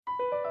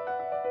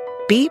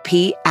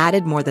BP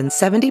added more than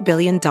 $70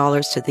 billion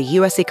to the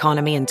U.S.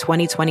 economy in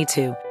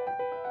 2022.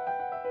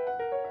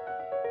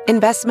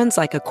 Investments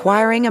like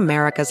acquiring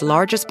America's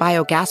largest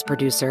biogas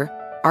producer,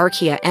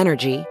 Archaea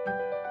Energy,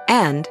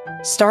 and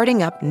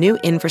starting up new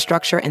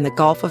infrastructure in the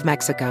Gulf of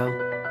Mexico.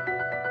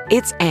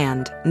 It's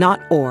and,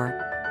 not or.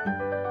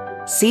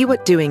 See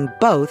what doing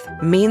both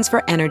means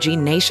for energy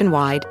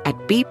nationwide at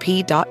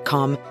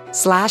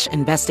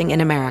bp.com/investing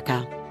in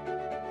America.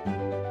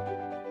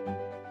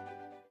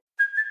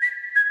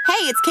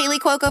 Hey, it's Kaylee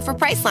Cuoco for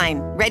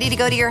Priceline. Ready to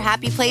go to your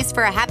happy place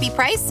for a happy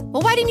price?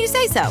 Well, why didn't you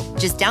say so?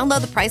 Just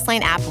download the Priceline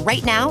app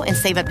right now and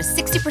save up to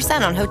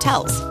 60% on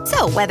hotels.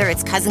 So whether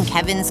it's Cousin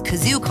Kevin's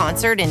Kazoo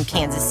Concert in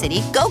Kansas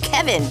City, go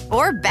Kevin,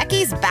 or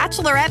Becky's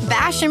Bachelorette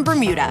Bash in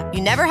Bermuda,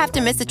 you never have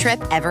to miss a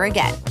trip ever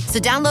again. So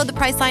download the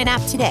Priceline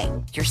app today.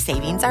 Your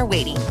savings are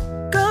waiting.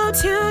 Go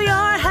to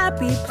your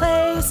happy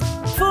place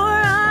for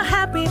a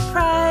happy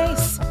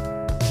price.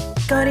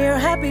 Go to your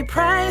happy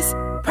price,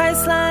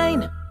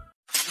 Priceline.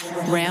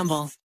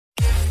 Ramble.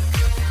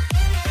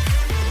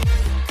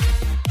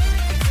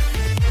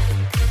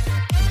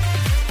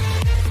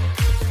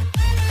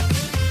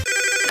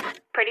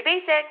 Pretty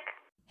basic.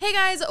 Hey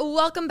guys,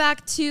 welcome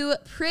back to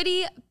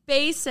Pretty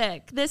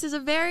Basic. This is a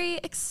very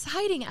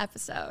exciting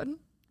episode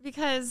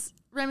because,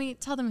 Remy,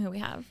 tell them who we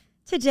have.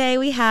 Today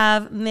we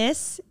have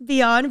Miss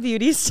Beyond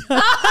Beauty Star.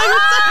 Was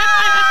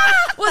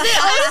it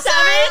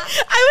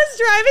 07? I was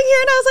driving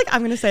here and I was like,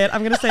 I'm going to say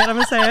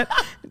it.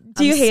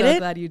 Do you hate it? I'm so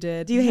glad you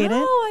did. Do you hate it?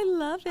 No, I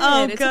love it.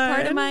 Oh, it's good. a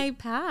part of my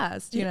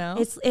past, you know?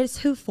 It's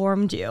who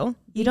formed you.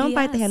 You don't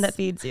bite the hand that BBS.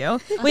 feeds you.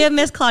 We have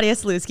Miss Claudia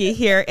Sulewski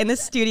here in the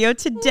studio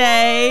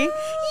today. Yay!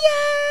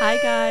 Hi,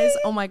 guys.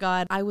 Oh, my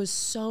God. I was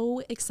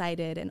so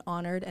excited and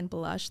honored and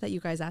blushed that you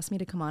guys asked me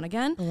to come on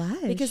again.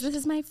 Blush. Because this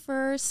is my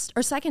first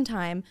or second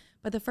time,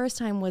 but the first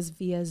time was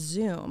via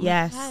Zoom.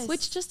 Yes.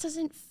 Which just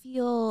doesn't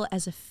feel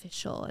as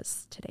official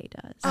as today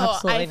does.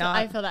 Absolutely not.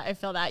 I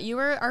feel that. You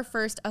were our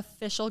first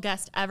official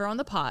guest ever on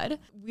the pod.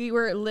 We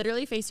were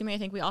literally FaceTiming. I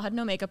think we all had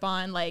no makeup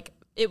on. Like,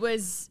 it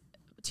was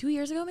 2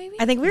 years ago, maybe?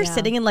 I think we were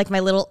sitting in like my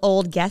little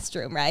old guest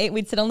room, right?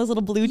 We'd sit on those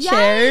little blue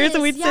chairs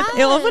and we'd sit.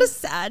 Oh, what a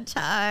sad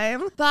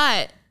time.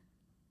 But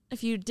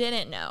if you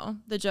didn't know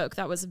the joke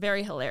that was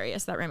very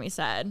hilarious that Remy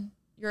said,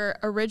 your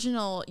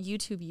original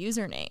YouTube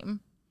username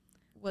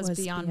was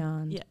Beyond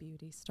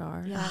Beauty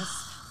Star. Yes.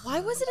 Why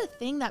was it a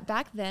thing that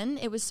back then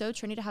it was so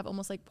trendy to have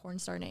almost like porn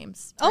star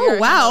names? Oh,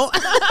 wow.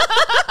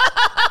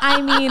 I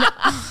mean,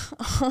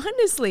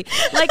 honestly,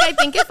 like I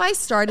think if I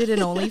started an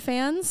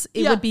OnlyFans,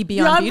 it would be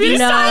Beyond Beauty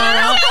Star.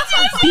 No.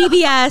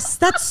 BBS.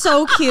 That's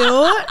so cute.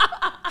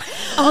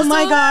 Oh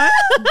my God.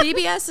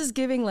 BBS is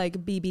giving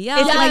like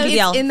BBL. It's like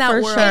BBL. It's in that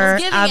for world. sure.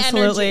 It's giving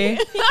Absolutely.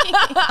 energy.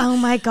 Oh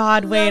my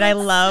God. Wait, I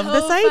love so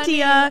this funny.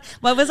 idea.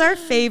 What was our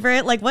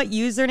favorite? Like, what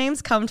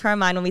usernames come to our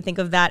mind when we think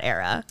of that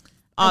era?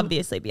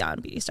 Obviously,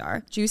 Beyond Beauty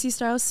Star. Juicy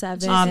Style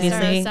 7.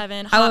 Obviously.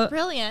 7. Hot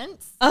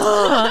Brilliance.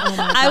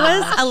 I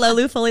was a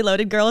Lolu Fully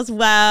Loaded girl as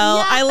well.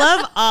 Yes. I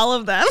love all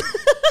of them.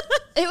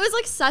 It was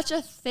like such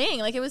a thing.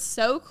 Like, it was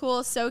so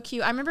cool, so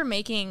cute. I remember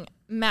making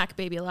Mac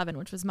Baby 11,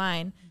 which was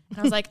mine. And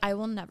I was like, I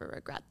will never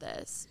regret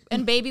this.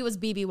 And Baby was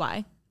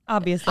BBY.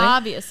 Obviously.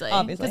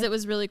 Because it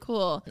was really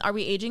cool. Are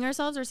we aging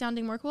ourselves or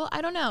sounding more cool?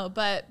 I don't know.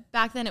 But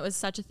back then it was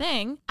such a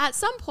thing. At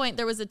some point,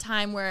 there was a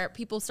time where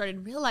people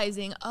started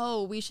realizing,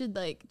 oh, we should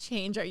like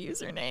change our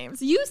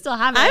usernames. You still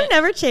haven't. I've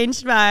never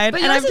changed mine.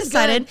 But And yours I've is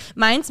decided good.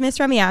 mine's Miss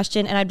Remy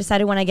Ashton. And I've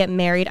decided when I get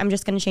married, I'm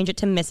just going to change it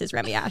to Mrs.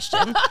 Remy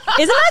Ashton. Isn't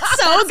that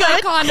so good?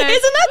 iconic.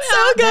 Isn't that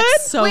so good?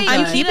 That's so Wait, good. I'm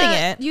you keeping need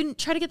it. You need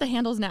try to get the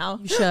handles now.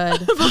 You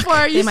should.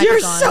 Before you might be You're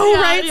gone. so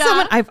Yeah, right. yeah.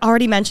 Someone I've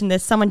already mentioned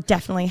this. Someone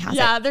definitely has it.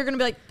 Yeah, they're going to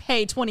be like,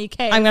 pay $20K.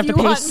 I'm going to have to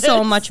pay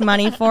so much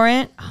money for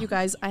it. You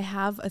guys, I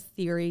have a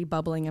theory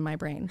bubbling in my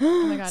brain.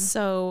 Oh my God.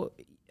 So,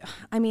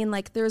 I mean,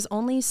 like, there's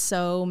only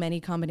so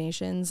many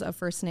combinations of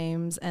first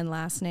names and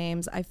last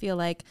names. I feel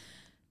like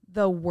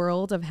the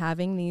world of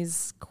having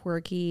these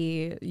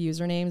quirky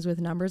usernames with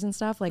numbers and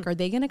stuff, like, are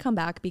they going to come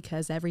back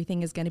because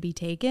everything is going to be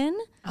taken?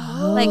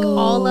 Like,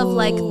 all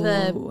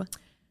of,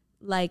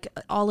 like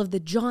all of the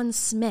John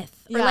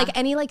Smith or Yeah. like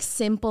any like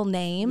simple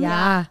name.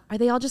 Yeah. Are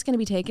they all just going to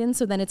be taken?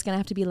 So then it's going to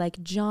have to be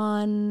like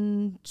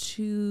John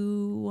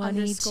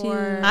 212.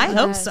 _. I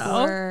hope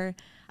so. Or,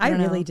 I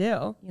don't really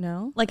know, do. You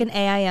know? Like an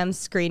AIM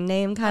screen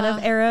name kind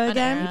of era an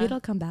again. era. Maybe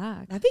it'll come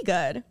back. That'd be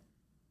good.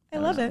 I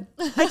love it.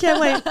 I can't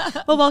wait.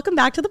 Well, welcome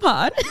back to the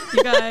pod.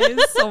 You guys,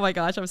 oh my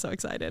gosh, I'm so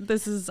excited.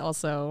 This is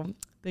also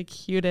the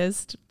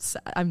cutest.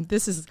 I'm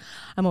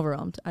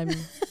overwhelmed. I'm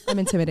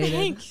intimidated.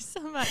 Thank you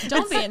so much.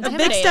 Don't be A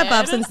intimidated. big step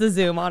up since the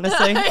Zoom,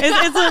 honestly.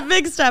 It's a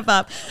big step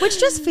up, which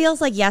just feels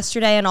like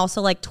yesterday and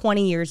also like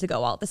 20 years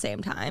ago all at the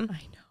same time.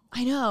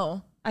 I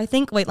know. I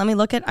think, wait, I'm going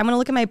to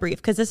look at my brief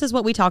because this is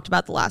what we talked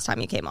about the last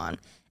time you came on.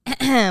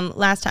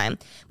 Last time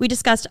we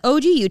discussed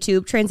OG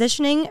YouTube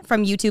transitioning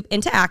from YouTube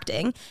into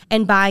acting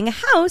and buying a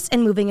house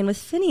and moving in with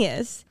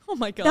Phineas. Oh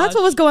my god. That's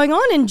what was going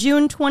on in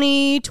June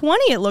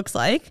 2020, it looks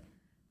like.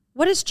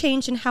 What has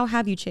changed and how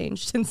have you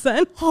changed since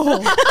then? Well,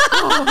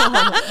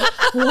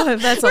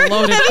 that's a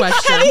loaded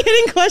question. Heavy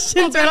hitting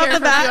questions right off the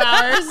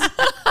bat. Hours.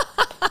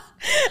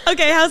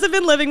 Okay, how's it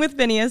been living with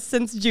Phineas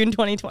since June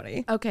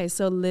 2020? Okay,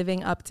 so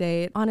living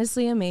update.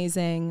 Honestly,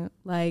 amazing.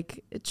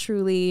 Like,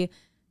 truly,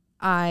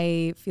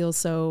 I feel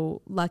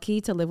so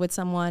lucky to live with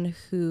someone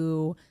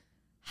who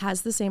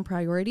has the same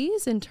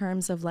priorities in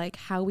terms of like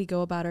how we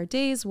go about our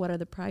days, what are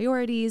the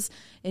priorities,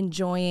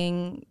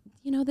 enjoying,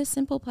 you know, the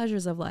simple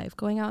pleasures of life,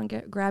 going out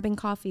and grabbing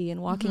coffee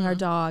and walking our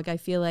dog. I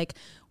feel like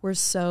we're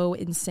so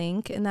in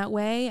sync in that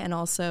way, and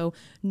also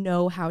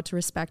know how to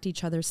respect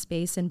each other's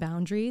space and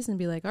boundaries and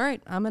be like, all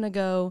right, I'm going to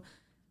go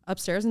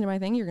upstairs and do my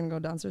thing. You're going to go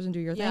downstairs and do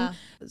your thing.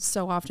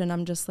 So often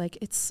I'm just like,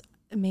 it's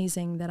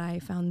amazing that I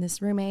found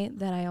this roommate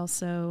that I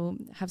also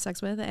have sex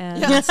with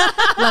and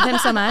love him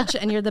so much,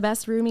 and you're the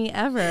best roomie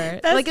ever.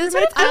 Like, it's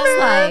what it feels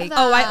like.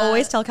 Oh, I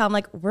always tell Cal, I'm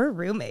like, we're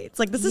roommates.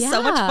 Like, this is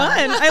so much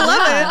fun. I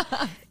love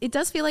it. It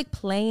does feel like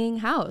playing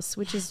house,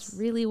 which is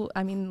really,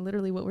 I mean,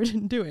 literally what we're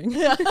doing.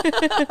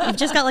 You've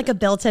just got like a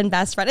built-in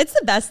best friend. It's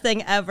the best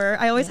thing ever.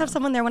 I always have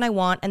someone there when I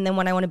want, and then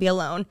when I want to be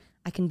alone,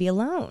 I can be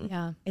alone.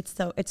 Yeah. It's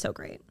so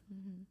great.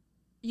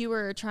 You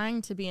were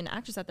trying to be an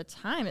actress at the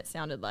time, it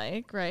sounded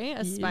like, right?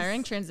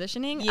 Aspiring,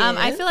 transitioning. Yes.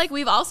 I feel like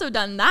we've also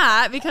done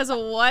that because of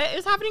what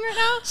is happening right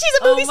now.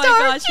 She's a movie star.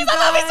 Gosh, She's a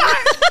movie star.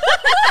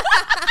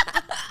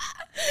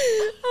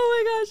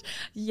 Oh my gosh.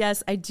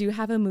 Yes, I do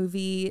have a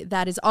movie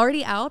that is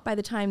already out by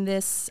the time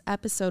this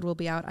episode will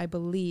be out, I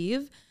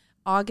believe.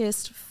 Oh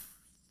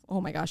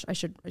my gosh, I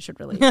should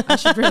really.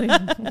 Let's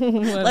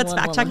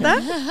fact check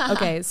that.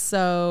 Okay,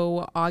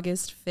 so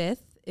August 5th,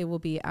 it will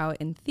be out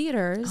in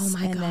theaters. Oh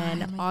my God.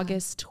 Then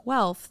August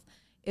 12th,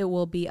 it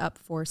will be up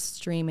for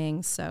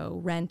streaming.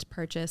 So rent,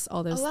 purchase,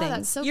 all those things.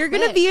 That's so You're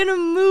quick. going to be in a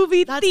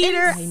movie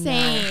theater.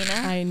 Insane.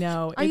 I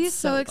know. Are you It's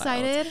so wild.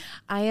 excited?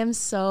 I am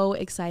so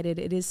excited.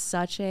 It is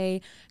such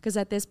because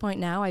at this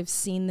point now I've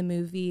seen the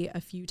movie a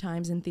few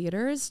times in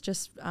theaters,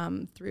 just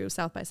through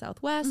South by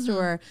Southwest,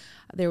 or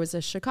there was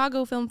a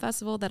Chicago Film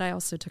Festival that I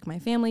also took my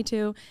family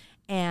to.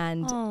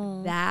 And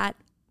that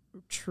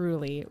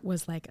truly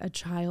was like a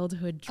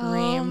childhood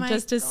dream,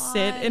 just to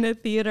sit in a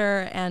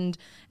theater and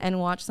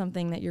watch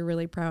something that you're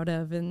really proud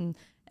of and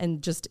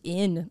just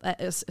in.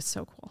 It's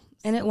so cool.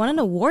 And it won an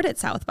award at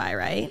South by,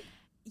 right?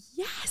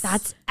 Yes.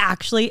 That's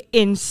actually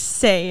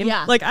insane.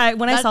 Yeah. Like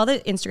when I saw the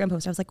Instagram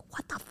post, I was like,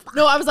 what the fuck?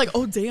 No, I was like,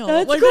 oh, damn.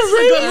 That's like, this is a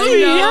good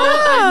movie.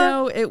 I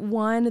know. It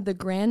won the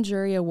grand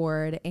jury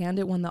award and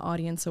it won the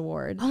audience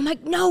award. Oh my,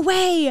 no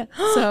way.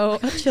 So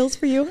Chills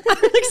for you.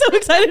 I'm like so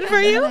excited for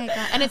you. Oh my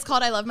God. And it's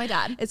called I Love My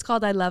Dad. it's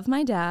called I Love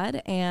My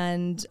Dad,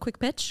 and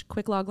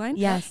quick log line.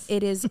 Yes.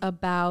 It is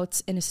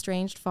about an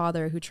estranged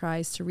father who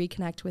tries to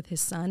reconnect with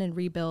his son and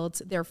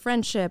rebuild their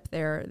friendship,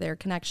 their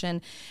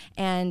connection.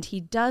 And he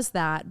does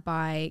that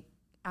by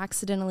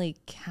accidentally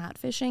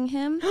catfishing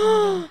him.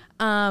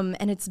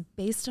 And it's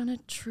based on a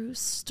true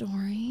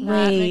story.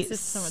 That Wait, makes it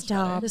so much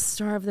better. The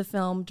star of the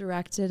film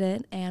directed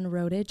it and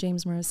wrote it,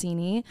 James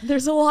Morosini.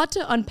 There's a lot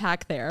to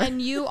unpack there.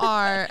 And you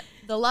are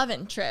the love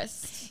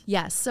interest.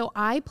 Yes. So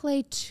I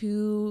play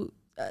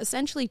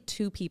essentially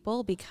two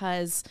people,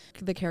 because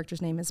the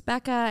character's name is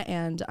Becca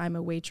and I'm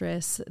a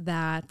waitress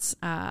that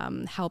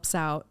helps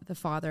out the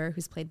father,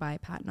 who's played by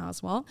Patton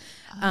Oswalt.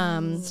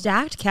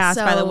 Stacked cast,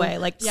 by the way.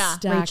 Like,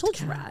 stacked Rachel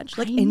cast. Dratch.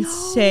 Like, I know.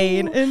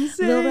 insane.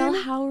 Lil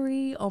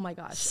Howery. Oh my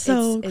gosh.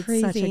 So it's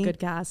such a crazy. good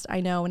cast.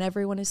 I know. And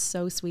everyone is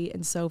so sweet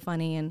and so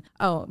funny. And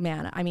oh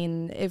man, I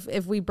mean,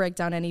 if we break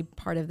down any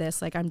part of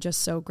this, like, I'm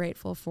just so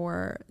grateful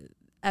for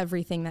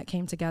everything that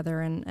came together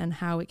and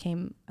how it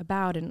came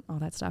about and all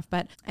that stuff.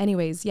 But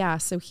anyways, yeah,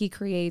 so he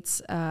creates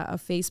a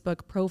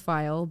Facebook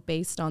profile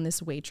based on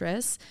this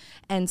waitress.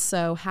 And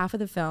so half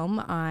of the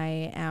film,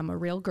 I am a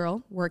real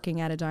girl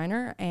working at a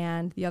diner,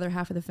 and the other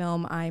half of the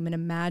film, I'm an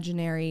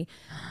imaginary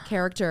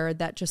character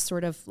that just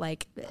sort of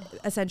like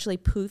essentially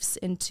poofs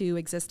into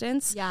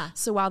existence. Yeah.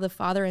 So while the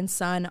father and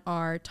son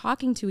are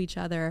talking to each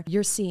other,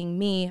 you're seeing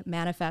me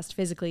manifest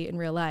physically in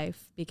real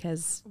life,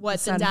 because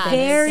What's the in son dad? thinks-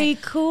 Very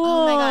cool.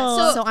 Oh my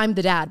God. so I'm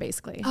the dad,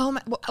 basically. Oh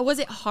my, was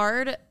it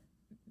hard?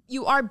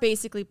 You are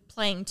basically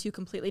playing two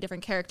completely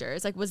different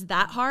characters. Like, was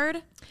that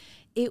hard?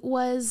 It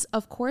was,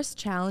 of course,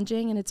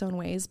 challenging in its own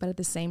ways, but at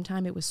the same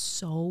time, it was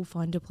so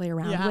fun to play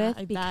around Yeah, with,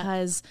 I bet.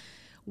 because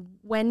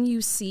when you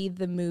see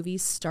the movie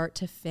start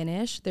to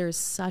finish, there's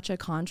such a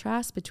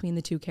contrast between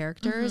the two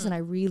characters, and I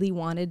really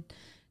wanted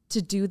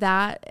to do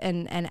that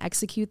and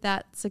execute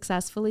that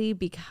successfully,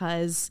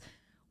 because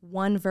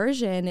one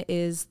version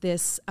is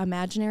this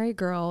imaginary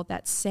girl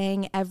that's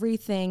saying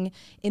everything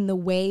in the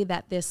way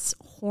that this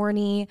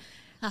horny,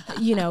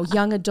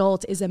 young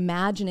adult is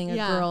imagining a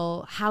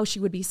girl, how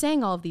she would be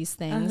saying all of these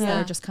things that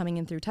are just coming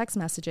in through text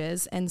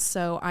messages. And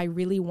so I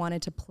really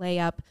wanted to play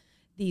up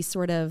the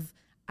sort of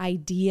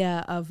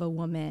idea of a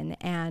woman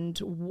and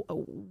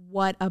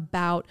what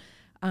about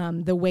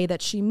the way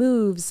that she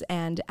moves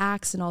and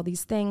acts and all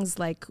these things,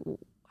 like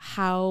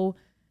how,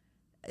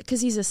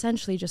 because he's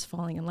essentially just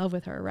falling in love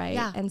with her, right?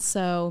 Yeah. And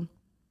so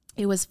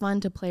it was fun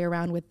to play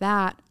around with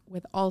that,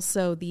 with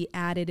also the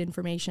added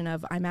information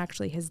of I'm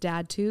actually his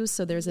dad too.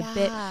 So there's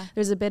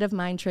a bit of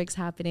mind tricks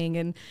happening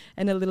and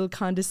a little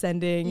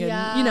condescending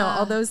and, you know,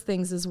 all those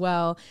things as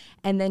well.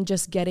 And then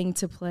just getting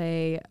to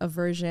play a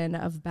version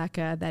of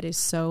Becca that is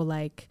so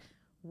like,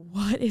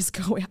 what is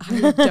going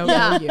on? I don't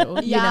know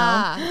you, you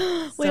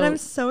know? Wait, I'm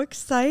so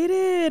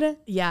excited.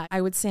 Yeah,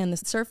 I would say on the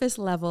surface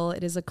level,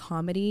 it is a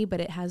comedy,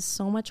 but it has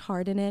so much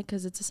heart in it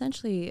because it's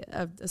essentially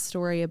a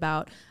story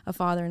about a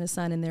father and a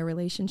son and their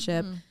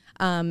relationship.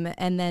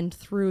 And then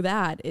through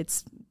that,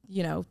 it's,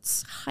 you know,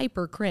 it's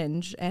hyper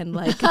cringe and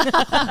like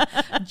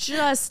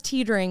just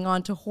teetering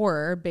onto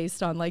horror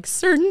based on like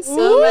certain scenes.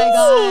 Oh my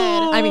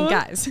God. I mean,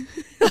 guys,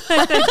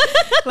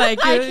 like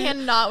I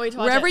cannot wait to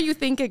watch wherever it. you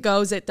think it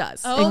goes, it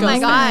does. Oh it my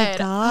goes God. there.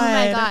 Oh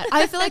my God.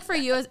 I feel like for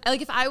you,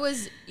 like if I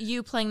was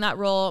you playing that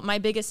role, my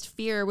biggest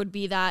fear would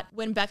be that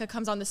when Becca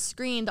comes on the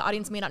screen, the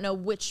audience may not know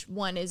which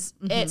one is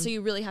it. So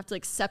you really have to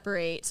like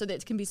separate so that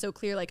it can be so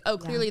clear, like, oh,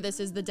 clearly this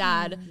is the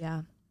dad.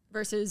 Yeah.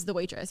 Versus the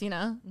waitress, you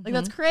know? Like,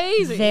 that's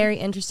crazy. Very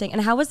interesting.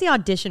 And how was the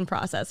audition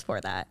process for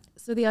that?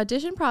 So the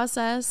audition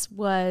process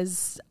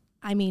was,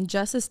 I mean,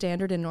 just as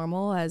standard and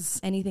normal as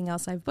anything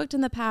else I've booked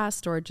in the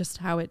past or just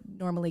how it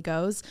normally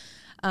goes.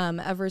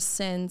 Ever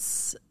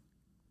since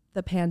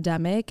the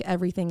pandemic,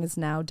 everything is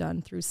now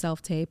done through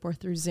self-tape or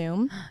through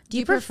Zoom. Do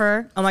you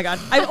prefer? Oh my God.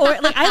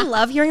 I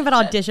love hearing about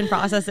audition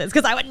processes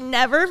because I would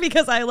never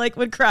because I like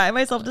would cry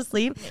myself to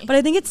sleep. But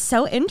I think it's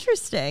so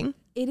interesting.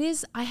 It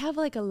is. I have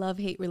like a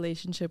love-hate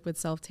relationship with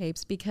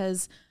self-tapes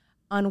because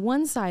on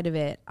one side of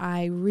it,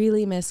 I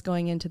really miss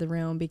going into the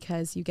room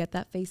because you get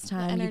that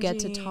FaceTime, you get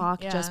to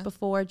talk just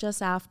before,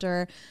 just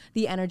after,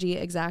 the energy,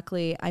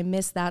 exactly. I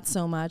miss that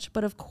so much.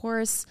 But of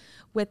course,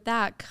 with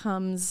that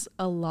comes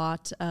a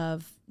lot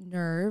of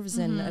nerves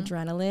and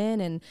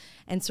adrenaline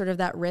and sort of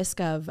that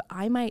risk of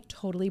I might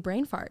totally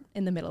brain fart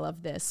in the middle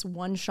of this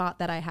one shot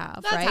that I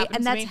have, right?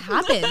 And that's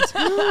happened.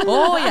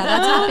 Oh yeah,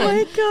 that's happened.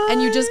 Oh my God.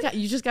 And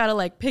you just gotta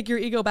like pick your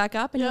ego back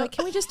up and you're like,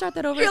 can we just start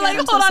that over You're again? like,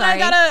 I'm so hold on,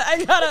 sorry.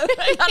 I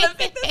gotta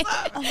pick this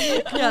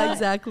up. Yeah,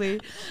 exactly.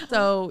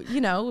 So,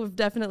 you know, we've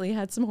definitely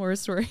had some horror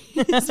stories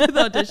with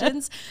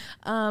auditions.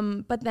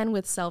 But then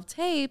with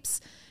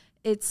self-tapes,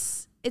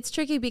 it's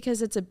tricky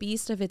because it's a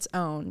beast of its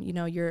own. You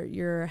know,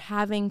 you're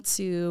having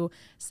to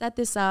set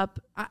this up.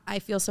 I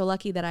feel so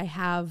lucky that I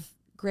have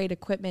great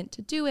equipment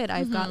to do it.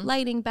 I've got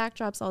lighting,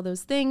 backdrops, all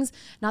those things.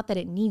 Not that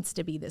it needs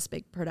to be this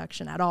big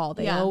production at all.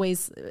 They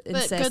always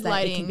insist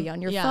that it can be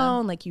on your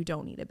phone. Like you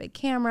don't need a big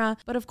camera.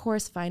 But of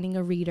course, finding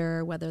a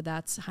reader, whether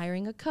that's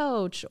hiring a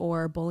coach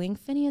or bullying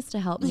Phineas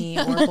to help me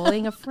or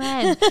bullying a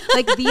friend,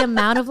 like the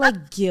amount of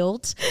like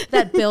guilt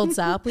that builds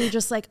up. We're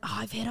just like, oh,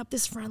 I've hit up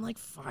this friend like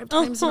 5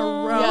 times in a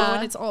row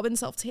and it's all been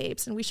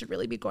self-tapes and we should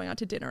really be going out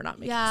to dinner, not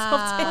making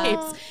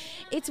self-tapes.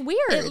 It's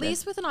weird. At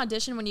least with an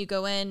audition, when you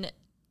go in,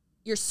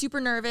 you're super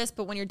nervous,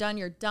 but when you're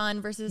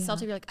done versus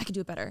self-tape, you're like, I can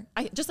do it better.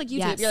 Just like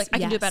YouTube, you're like, I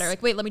can do it better.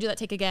 Like, wait, let me do that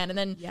take again. And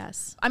then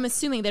I'm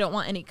assuming they don't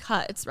want any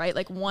cuts, right?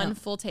 Like one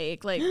full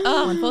take, like,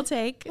 one full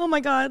take. Oh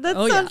my God, that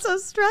sounds so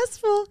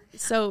stressful.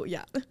 So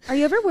yeah. Are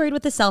you ever worried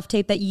with the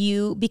self-tape that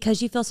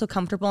because you feel so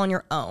comfortable on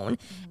your own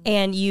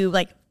and you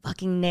like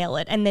fucking nail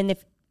it, and then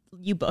if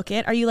you book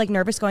it, are you like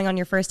nervous going on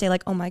your first day,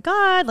 like, oh my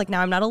God, like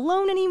now I'm not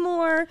alone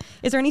anymore?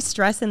 Is there any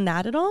stress in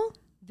that at all?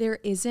 There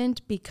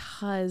isn't,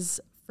 because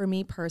for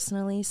me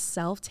personally,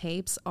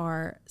 self-tapes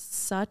are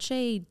such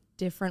a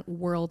different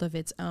world of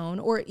its own,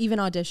 or even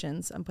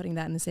auditions. I'm putting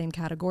that in the same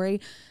category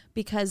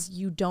because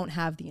you don't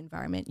have the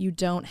environment. You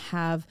don't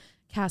have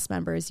cast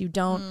members. You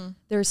don't,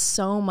 there's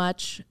so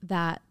much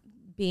that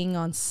being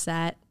on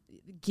set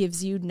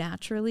gives you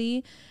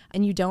naturally,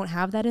 and you don't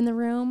have that in the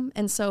room.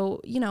 And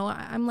so, you know,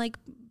 I'm like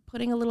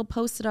putting a little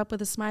Post-it up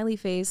with a smiley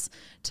face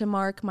to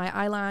mark my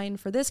eye line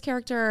for this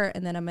character.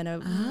 And then I'm going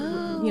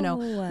to, you know,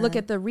 look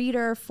at the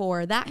reader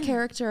for that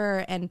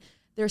character. And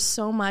there's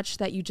so much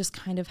that you just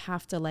kind of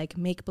have to like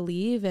make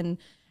believe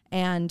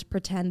and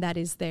pretend that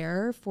is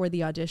there for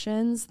the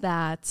auditions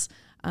that,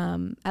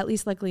 at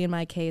least luckily in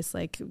my case,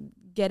 like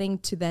getting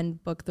to then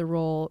book the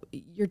role,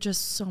 you're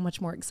just so much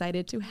more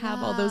excited to have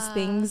all those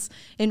things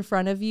in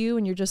front of you.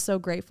 And you're just so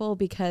grateful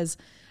because,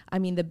 I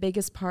mean, the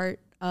biggest part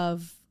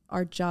of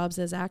our jobs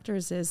as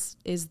actors is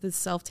the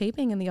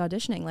self-taping and the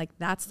auditioning. Like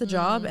that's the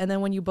job. And then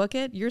when you book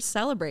it, you're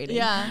celebrating.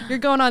 Yeah. You're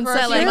going on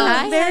set like,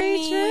 hi, very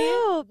honey.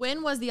 true.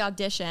 when was the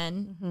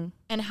audition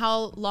and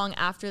how long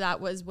after that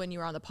was when you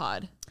were on the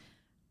pod?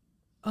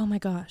 Oh my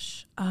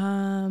gosh.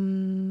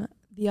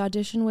 The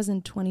audition was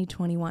in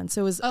 2021.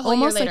 So it was A whole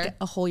almost year like later.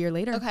 a whole year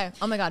later. Okay.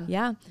 Oh my God.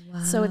 Yeah.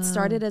 Wow. So it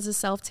started as a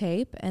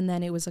self-tape, and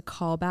then it was a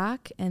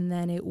callback, and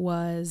then it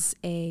was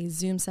a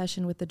Zoom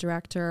session with the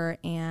director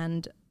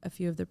and a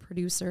few of the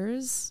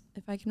producers,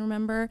 if I can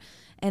remember.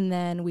 And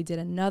then we did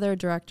another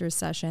director's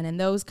session, and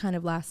those kind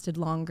of lasted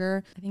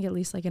longer. I think at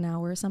least like an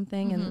hour or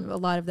something. And a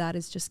lot of that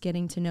is just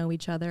getting to know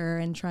each other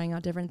and trying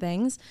out different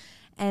things.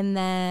 And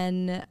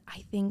then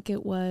I think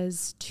it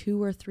was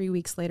 2 or 3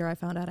 weeks later, I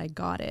found out I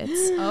got it.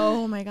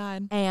 Oh my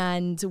God.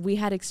 And we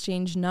had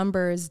exchanged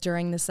numbers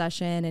during the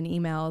session and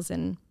emails.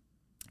 And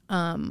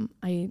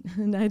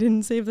I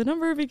didn't save the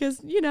number because,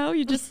 you're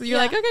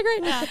like, okay,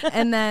 great. Yeah.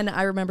 And then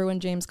I remember when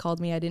James called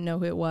me, I didn't know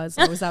who it was.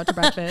 I was out to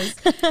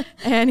breakfast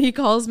and he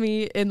calls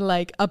me in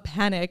like a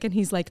panic and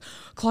he's like,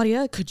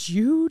 Claudia, could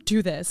you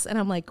do this? And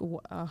I'm like,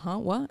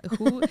 what?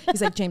 Who?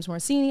 He's like, James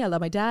Morosini. I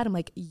love my dad. I'm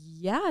like,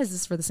 yeah. Is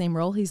this for the same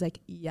role? He's like,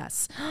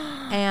 yes.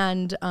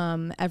 And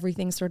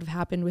everything sort of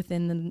happened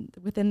within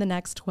the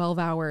next 12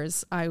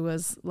 hours. I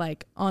was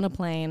like on a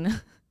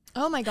plane.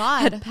 Oh my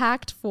God. Had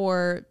packed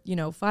for,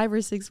 5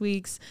 or 6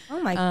 weeks.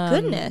 Oh my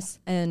goodness.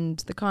 And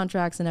the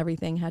contracts and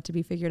everything had to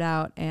be figured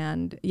out.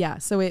 And yeah,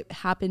 so it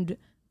happened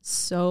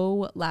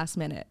so last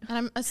minute. And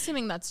I'm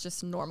assuming that's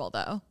just normal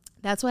though.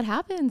 That's what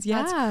happens.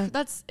 Yeah.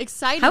 That's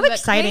exciting. How but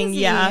exciting. crazy.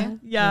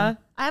 Yeah.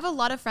 I have a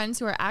lot of friends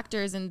who are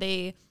actors and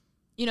they,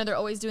 they're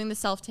always doing the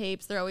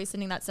self-tapes. They're always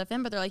sending that stuff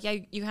in, but they're like, yeah,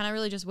 you kind of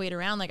really just wait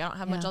around. Like I don't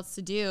have much else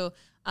to do.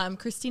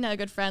 Christina, a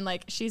good friend,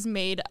 like she's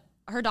made,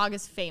 her dog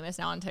is famous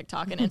now on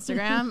TikTok and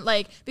Instagram,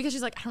 like, because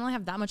she's like, I don't really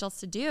have that much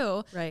else to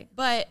do. Right.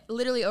 But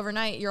literally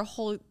overnight, your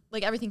whole,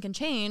 like everything can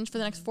change for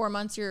the next 4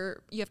 months. You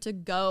have to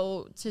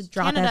go to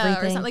Canada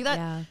everything. Or something like that.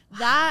 Yeah.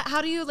 That,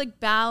 how do you like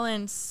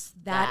balance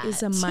that? That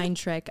is a mind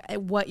trick.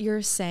 What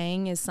you're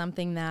saying is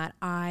something that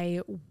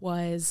I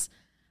was,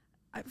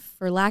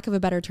 for lack of a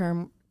better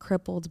term,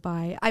 crippled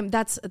by.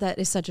 That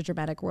is such a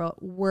dramatic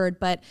word,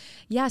 but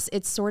yes,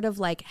 it's sort of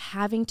like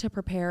having to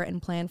prepare and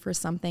plan for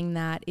something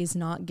that is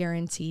not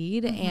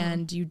guaranteed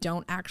and you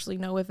don't actually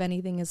know if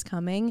anything is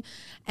coming.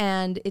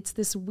 And it's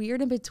this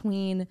weird in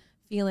between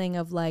feeling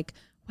of like,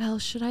 well,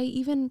 should I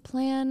even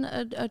plan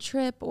a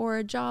trip or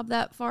a job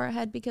that far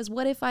ahead? Because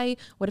what if I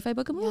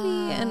book a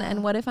movie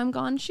and what if I'm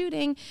gone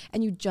shooting?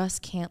 And you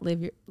just can't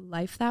live your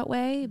life that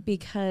way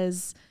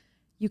because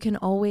you can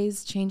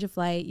always change a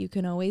flight. You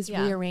can always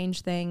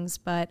rearrange things.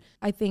 But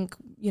I think,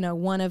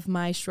 one of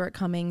my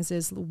shortcomings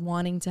is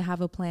wanting to have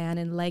a plan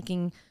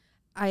and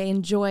I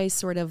enjoy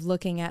sort of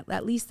looking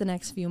at least the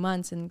next few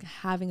months and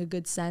having a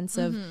good sense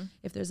of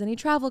if there's any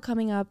travel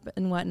coming up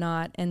and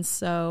whatnot. And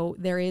so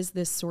there is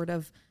this sort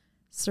of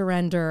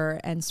surrender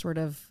and sort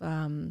of,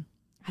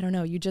 I don't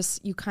know,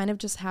 you kind of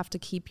just have to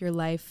keep your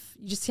life,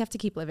 you just have to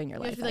keep living your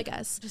life, I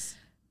guess. Just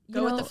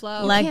go with the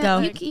flow. Let go.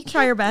 You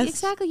try your best.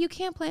 Exactly. You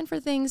can't plan for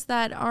things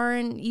that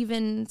aren't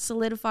even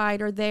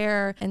solidified or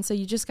there. And so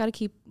you just got to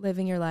keep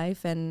living your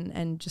life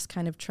and just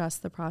kind of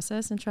trust the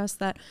process and trust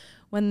that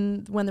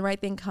when the right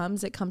thing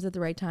comes, it comes at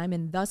the right time.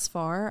 And thus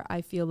far,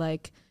 I feel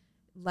like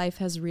life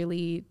has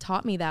really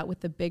taught me that with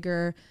the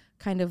bigger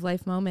kind of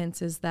life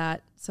moments is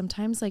that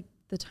sometimes like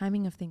the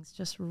timing of things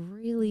just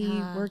really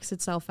works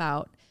itself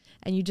out.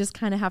 And you just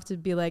kind of have to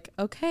be like,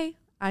 okay,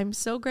 I'm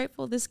so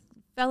grateful this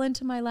fell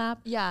into my lap.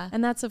 Yeah.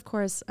 And that's, of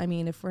course, I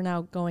mean, if we're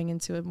now going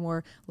into a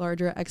more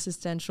larger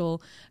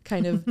existential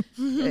kind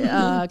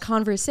of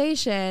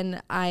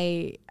conversation,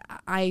 I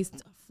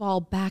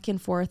fall back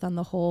and forth on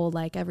the whole,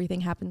 like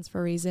everything happens for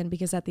a reason,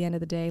 because at the end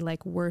of the day,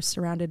 like we're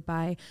surrounded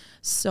by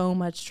so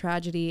much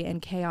tragedy and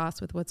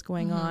chaos with what's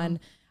going on.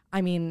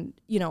 I mean,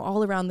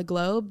 all around the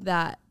globe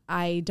that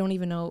I don't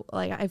even know,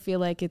 like, I feel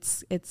like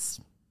it's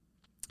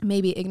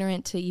maybe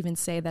ignorant to even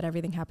say that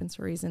everything happens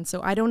for a reason.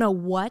 So I don't know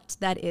what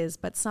that is,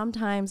 but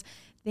sometimes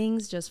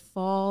things just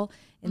fall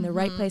in the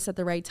right place at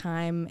the right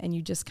time. And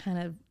you just got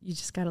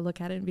to look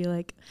at it and be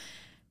like,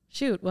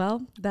 shoot,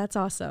 well, that's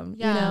awesome.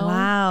 Yeah.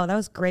 Wow. That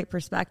was great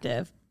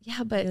perspective.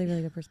 Yeah, but really,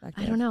 really good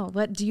perspective. I don't know.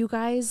 But do you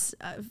guys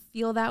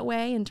feel that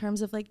way in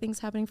terms of like things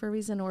happening for a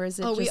reason, or is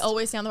it? We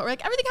always sound we're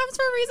like everything happens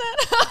for a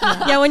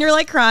reason. Yeah, when you're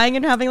like crying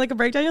and having like a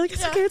breakdown, you're like,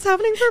 it's okay, it's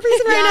happening for a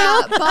reason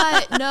right now.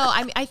 But no,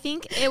 I mean, I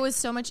think it was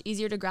so much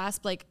easier to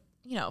grasp, like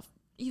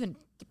even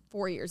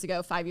 4 years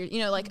ago, 5 years,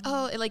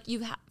 like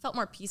you felt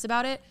more peace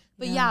about it.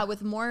 But yeah,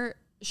 with more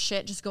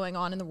shit just going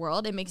on in the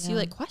world, it makes you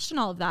like question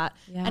all of that,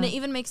 and it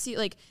even makes you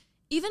like,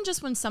 even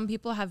just when some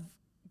people have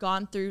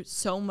gone through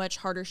so much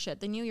harder shit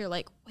than you're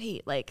like,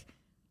 wait, like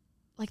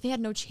they had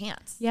no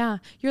chance. Yeah.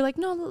 You're like,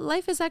 no,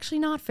 life is actually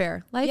not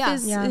fair. Life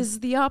is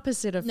the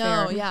opposite of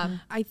fair. No, yeah.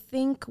 I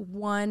think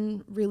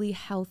one really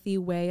healthy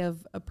way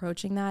of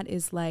approaching that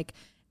is like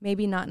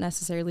maybe not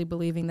necessarily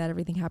believing that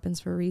everything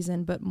happens for a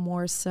reason, but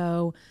more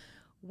so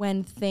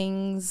when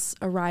things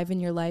arrive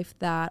in your life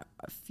that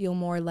feel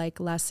more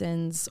like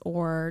lessons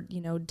or,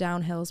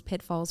 downhills,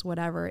 pitfalls,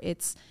 whatever,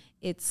 it's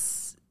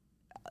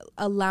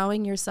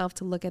allowing yourself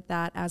to look at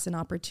that as an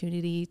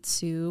opportunity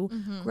to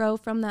grow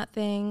from that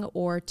thing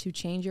or to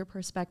change your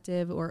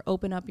perspective or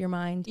open up your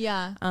mind.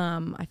 Yeah.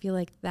 I feel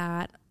like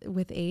that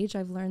with age,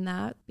 I've learned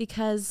that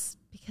because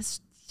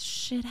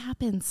shit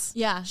happens.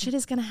 Yeah. Shit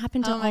is going to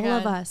happen to all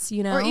of us,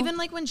 Or even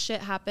like when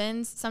shit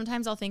happens,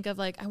 sometimes I'll think of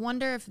like, I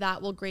wonder if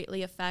that will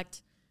greatly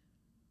affect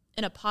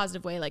in a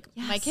positive way, like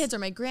my kids or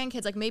my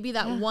grandkids, like maybe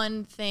that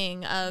one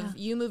thing of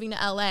you moving to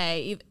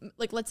LA,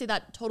 like let's say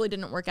that totally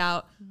didn't work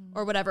out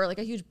or whatever, like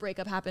a huge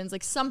breakup happens,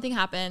 like something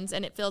happens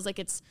and it feels like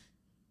it's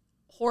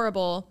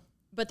horrible.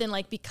 But then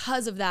like,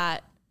 because of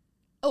that,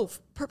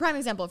 prime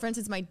example, for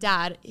instance, my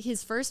dad,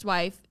 his first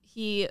wife,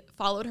 he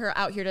followed her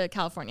out here to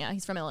California.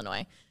 He's from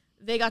Illinois.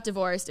 they got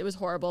divorced. It was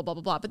horrible, blah,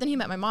 blah, blah. But then he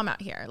met my mom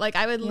out here. Like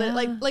I would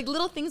like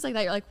little things like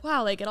that. You're like,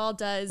 wow, like it all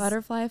does.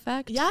 Butterfly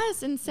effect.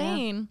 Yes.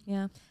 Insane.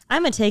 Yeah.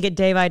 I'm a take it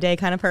day by day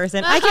kind of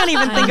person. I can't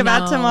even think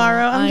about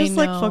tomorrow. I'm just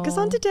like, focus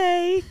on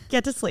today,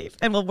 get to sleep,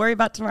 and we'll worry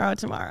about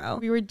tomorrow.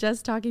 We were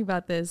just talking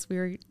about this. We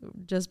were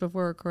just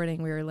before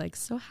recording. We were like,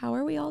 so how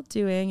are we all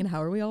doing and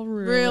how are we all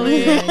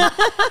really?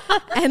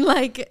 And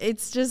like,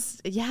 it's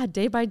just,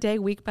 day by day,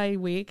 week by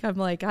week. I'm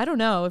like, I don't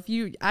know.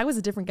 I was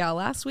a different gal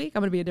last week, I'm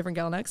going to be a different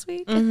gal next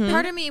week. Mm-hmm.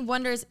 Part of me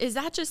wonders, is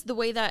that just the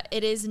way that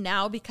it is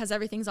now because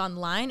everything's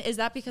online? Is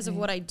that because of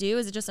what I do?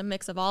 Is it just a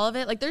mix of all of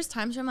it? Like there's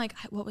times where I'm like,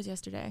 what was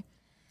yesterday?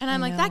 And I'm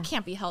like, that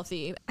can't be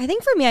healthy. I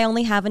think for me, I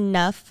only have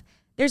enough.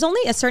 There's only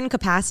a certain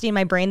capacity in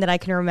my brain that I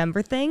can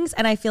remember things.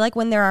 And I feel like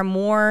when there are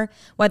more,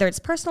 whether it's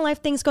personal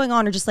life things going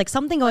on or just like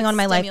something going on in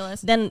my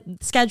life, then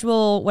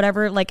schedule,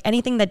 whatever, like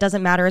anything that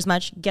doesn't matter as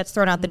much gets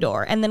thrown out the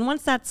door. And then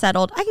once that's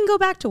settled, I can go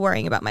back to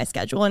worrying about my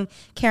schedule and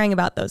caring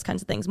about those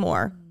kinds of things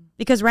more.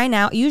 Because right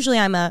now, usually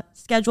I'm a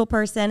schedule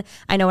person.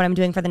 I know what I'm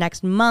doing for the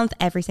next month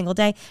every single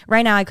day.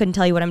 Right now, I couldn't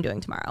tell you what I'm doing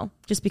tomorrow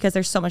just because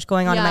there's so much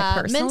going on in my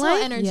personal mental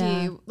life.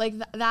 energy, like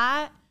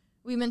that.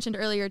 We mentioned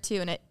earlier too,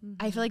 and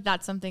I feel like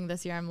that's something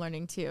this year I'm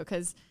learning too,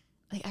 because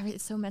like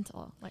it's so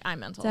mental. Like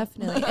I'm mental,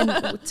 definitely.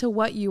 And to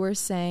what you were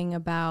saying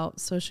about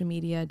social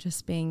media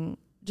just being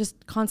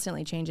just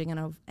constantly changing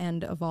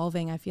and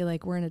evolving, I feel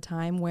like we're in a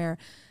time where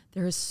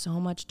there is so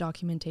much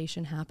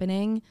documentation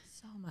happening,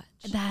 so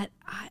much that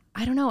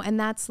I don't know. And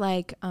that's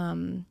like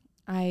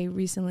I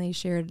recently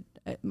shared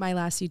my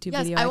last YouTube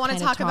video. I want to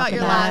talk about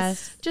your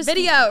last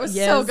video. It was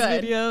so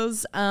good.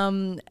 Videos.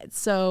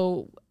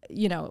 So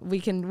we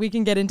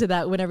can get into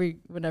that whenever.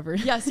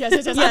 Yes. I'm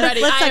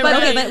ready. Let's talk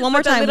about but one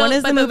more time. When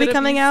is the movie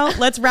coming out?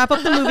 Let's wrap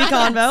up the movie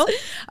convo.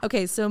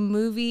 Okay, so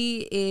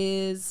movie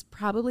is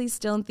probably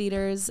still in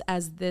theaters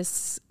as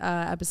this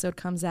episode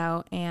comes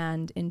out,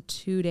 and in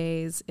 2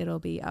 days it'll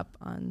be up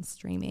on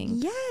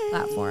streaming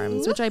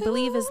platforms, which I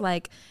believe is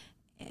like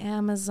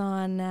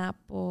Amazon,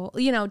 Apple,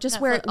 just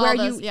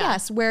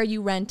Netflix, where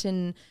you rent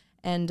and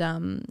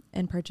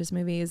purchase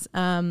movies.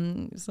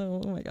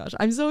 So, oh my gosh,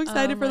 I'm so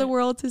excited for the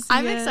world to see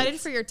I'm excited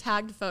for your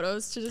tagged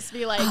photos to just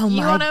be like, you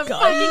want to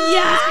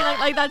fucking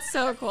like that's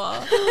so cool.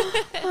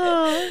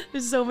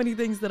 There's so many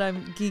things that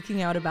I'm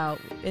geeking out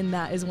about, and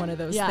that is one of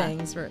those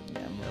things where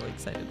I'm really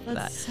excited for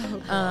that. So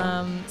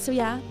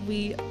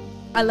cool.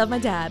 I love my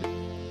dad.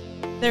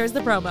 There's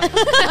the promo.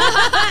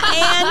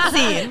 And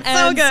scene.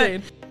 So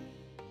good.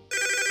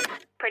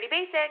 Pretty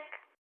basic.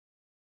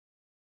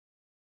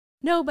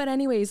 No, but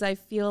anyways, I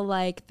feel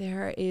like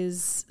there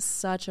is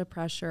such a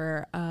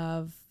pressure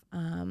of,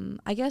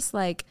 I guess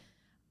like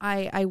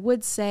I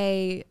would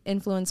say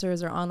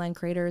influencers or online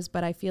creators,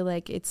 but I feel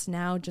like it's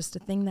now just a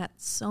thing that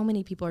so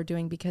many people are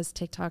doing because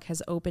TikTok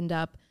has opened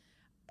up,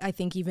 I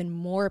think, even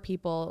more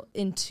people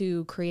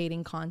into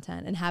creating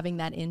content and having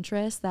that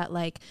interest that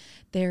like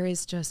there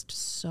is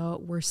just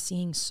we're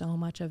seeing so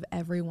much of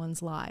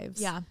everyone's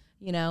lives. Yeah.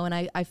 And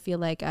I feel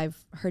like I've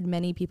heard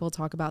many people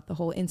talk about the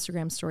whole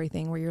Instagram story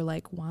thing where you're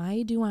like,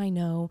 why do I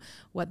know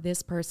what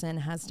this person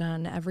has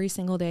done every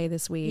single day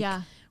this week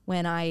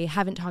when I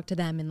haven't talked to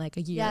them in like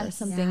a year or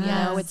something,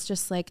 It's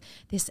just like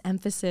this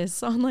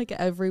emphasis on like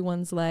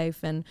everyone's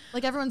life and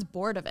like everyone's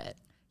bored of it.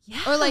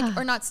 Yeah.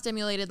 Or not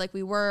stimulated like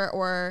we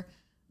were,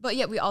 but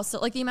yet we also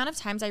like the amount of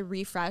times I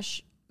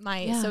refresh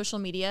my social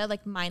media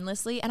like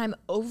mindlessly and I'm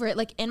over it.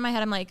 Like in my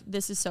head I'm like,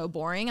 this is so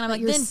boring, and I'm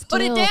like, then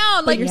put it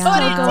down, like put it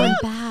down.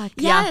 Back.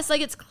 Yes, like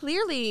it's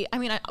clearly, I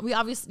mean, we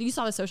obviously, you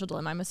saw The Social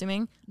Dilemma, I'm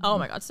assuming. Oh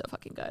my god, so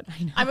fucking good.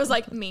 I was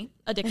like, me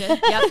addicted.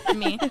 Yep,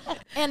 me.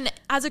 And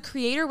as a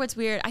creator, what's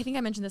weird, I think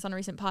I mentioned this on a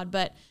recent pod,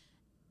 but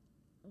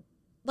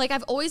like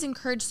I've always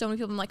encouraged so many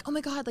people, I'm like, oh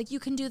my god, like you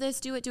can do this,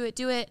 do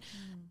it.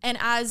 And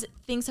as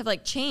things have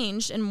like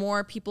changed and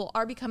more people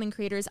are becoming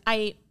creators,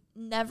 I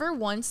never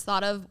once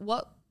thought of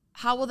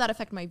how will that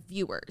affect my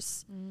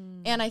viewers?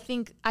 And I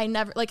think I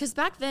never, like, because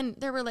back then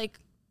there were like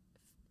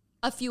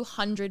a few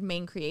hundred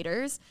main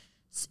creators,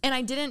 and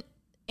I didn't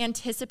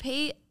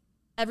anticipate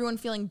everyone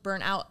feeling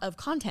burnt out of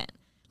content.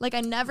 Like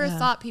I never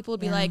thought people would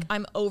be like,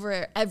 I'm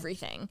over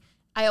everything.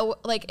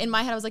 Like in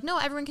my head I was like, no,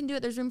 everyone can do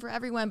it, there's room for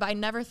everyone, but I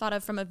never thought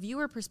of from a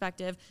viewer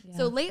perspective.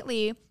 So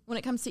lately when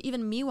it comes to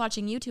even me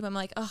watching YouTube, I'm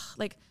like, ugh,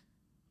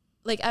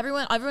 like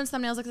everyone's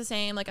thumbnails look the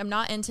same. Like I'm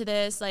not into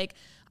this. Like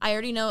I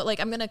already know,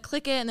 like I'm going to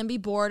click it and then be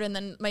bored and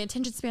then my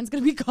attention span's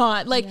going to be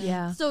gone. Like,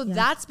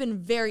 that's been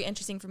very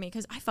interesting for me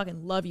because I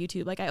fucking love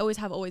YouTube. Like I always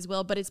have, always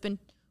will, but it's been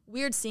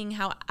weird seeing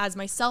how as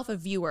myself a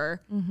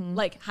viewer,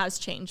 like has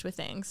changed with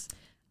things.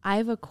 I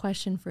have a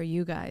question for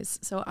you guys.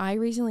 So I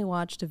recently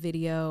watched a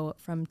video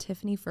from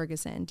Tiffany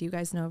Ferguson. Do you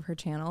guys know of her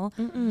channel?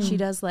 She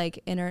does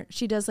like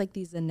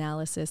these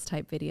analysis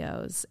type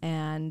videos,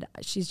 and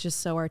she's just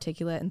so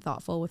articulate and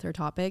thoughtful with her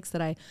topics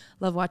that I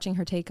love watching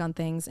her take on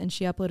things. And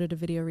she uploaded a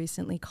video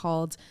recently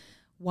called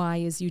 "Why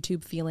is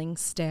YouTube Feeling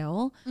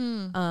Stale?"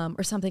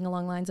 Or something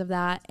along the lines of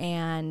that.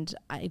 And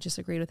I just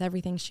agreed with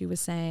everything she was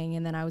saying.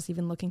 And then I was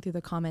even looking through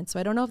the comments. So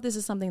I don't know if this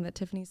is something that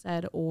Tiffany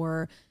said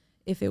or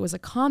if it was a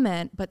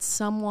comment, but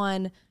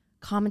someone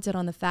commented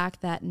on the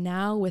fact that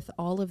now with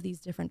all of these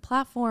different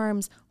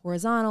platforms,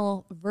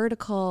 horizontal,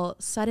 vertical,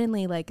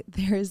 suddenly like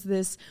there's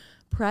this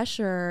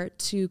pressure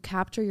to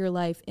capture your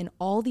life in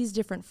all these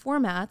different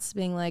formats,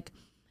 being like,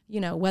 you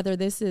know, whether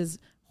this is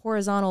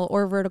horizontal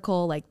or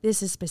vertical, like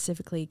this is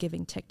specifically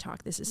giving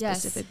TikTok, this is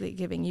specifically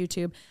giving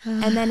YouTube.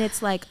 And then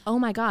it's like, oh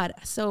my God.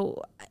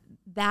 So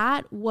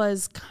that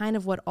was kind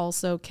of what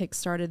also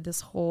kickstarted this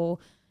whole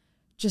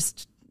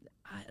just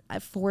a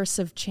force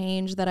of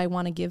change that I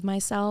want to give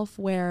myself,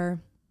 where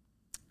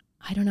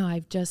I don't know,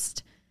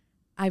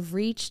 I've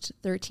reached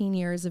 13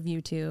 years of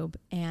YouTube,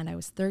 and I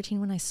was 13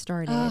 when I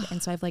started.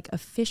 And so I've like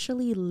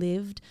officially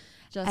lived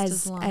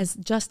just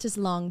as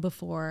long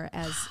before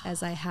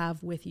as I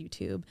have with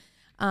YouTube,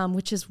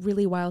 which is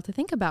really wild to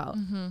think about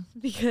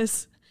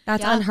because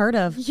that's unheard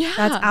of. Yeah.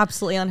 That's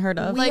absolutely unheard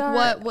of.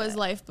 What was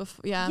life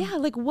before? Yeah. Yeah.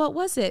 Like what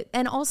was it?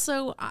 And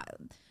also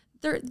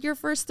your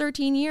first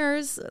 13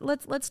 years,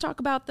 let's talk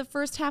about the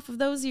first half of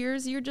those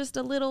years. You're just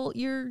you're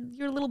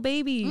a little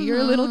baby, you're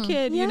a little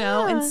kid, you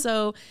know? And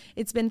so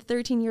it's been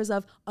 13 years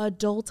of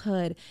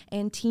adulthood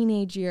and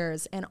teenage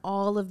years and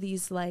all of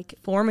these like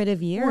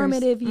formative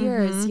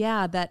years.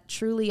 Yeah. That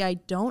truly, I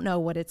don't know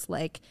what it's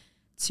like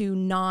to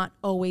not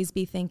always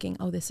be thinking,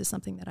 oh, this is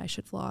something that I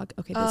should vlog.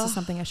 Okay, this is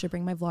something I should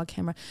bring my vlog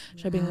camera.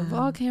 Should I bring the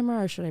vlog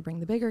camera or should I bring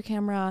the bigger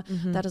camera?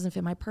 That doesn't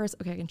fit my purse.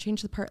 Okay, I can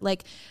change the purse.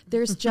 Like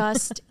there's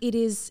just,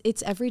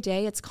 it's every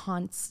day. It's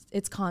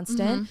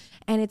constant.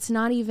 And it's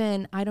not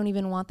even, I don't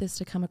even want this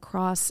to come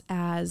across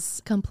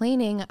as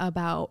complaining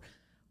about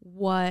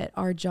what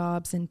our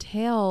jobs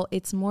entail.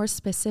 It's more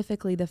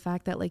specifically the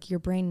fact that like your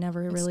brain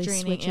never really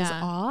switches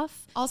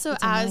off. Also,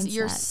 as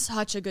you're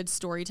such a good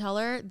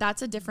storyteller,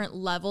 that's a different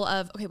level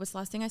of, okay, what's the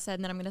last thing I said?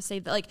 And then I'm going to say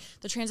that like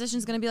the transition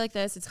is going to be like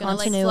this. It's going to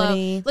like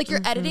flow. Like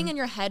you're editing in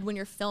your head when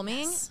you're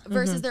filming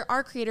versus there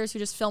are creators who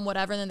just film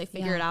whatever and then they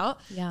figure it out.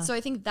 Yeah. So I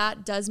think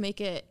that does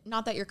make it,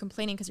 not that you're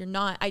complaining because you're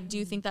not, I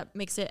do think that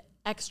makes it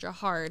extra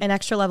hard. An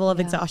extra level of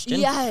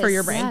exhaustion for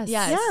your brain.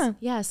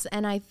 Yes.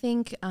 And I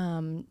think,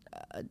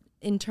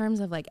 in terms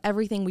of like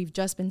everything we've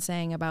just been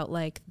saying about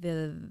like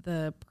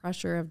the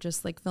pressure of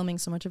just like filming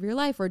so much of your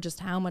life or just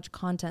how much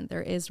content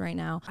there is right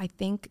now, I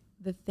think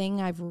the thing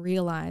I've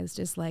realized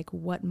is like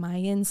what my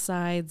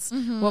insides,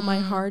 what my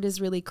heart is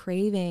really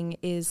craving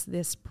is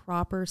this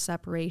proper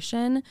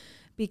separation.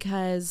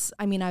 Because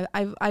I mean,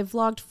 I've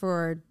vlogged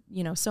for,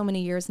 you know, so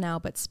many years now,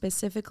 but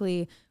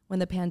specifically when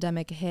the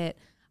pandemic hit,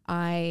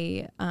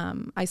 I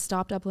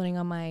stopped uploading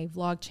on my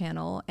vlog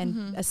channel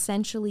and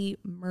essentially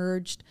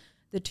merged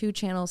the two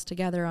channels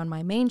together on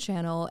my main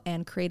channel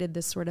and created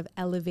this sort of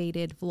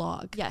elevated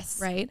vlog. Yes.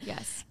 Right?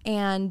 Yes.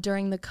 And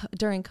during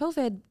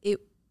COVID,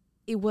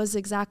 it was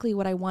exactly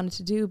what I wanted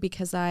to do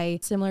because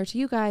similar to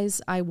you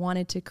guys, I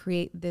wanted to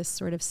create this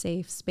sort of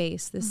safe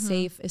space, this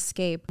safe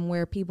escape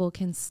where people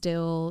can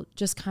still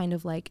just kind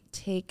of like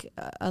take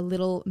a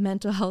little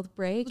mental health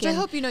break. Which I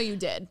hope you know you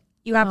did.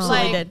 You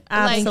absolutely did.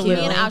 Absolutely. Like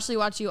me and Ashley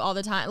watch you all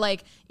the time.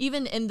 Like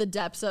even in the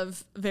depths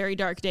of very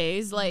dark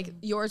days, like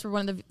yours were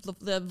one of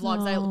the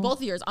vlogs that both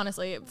of yours,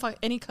 honestly,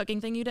 any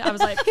cooking thing you did, I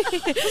was like,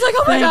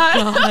 oh my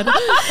God.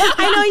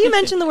 I know you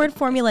mentioned the word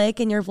formulaic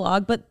in your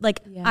vlog, but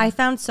like I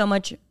found so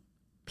much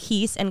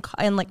peace and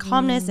like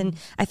calmness and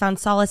I found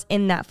solace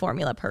in that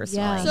formula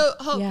personally. Yeah. So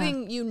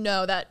hoping you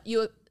know that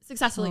you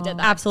successfully did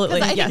that.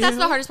 Absolutely. I think that's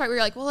the hardest part where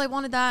you're like, well, I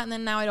wanted that and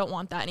then now I don't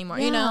want that anymore.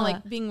 You know,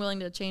 like being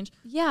willing to change.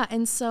 Yeah.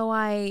 And so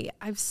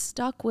I've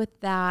stuck with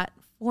that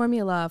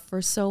formula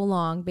for so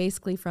long,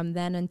 basically from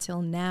then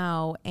until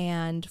now.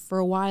 And for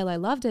a while I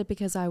loved it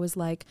because I was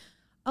like,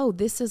 oh,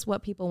 this is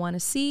what people want to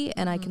see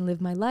and I can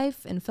live my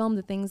life and film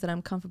the things that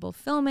I'm comfortable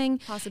filming.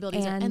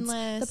 Possibilities are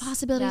endless. The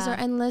possibilities are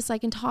endless. I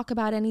can talk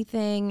about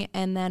anything.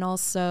 And then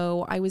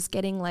also I was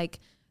getting like,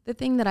 the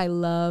thing that I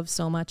love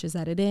so much is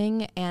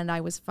editing, and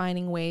I was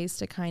finding ways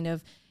to kind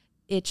of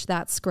itch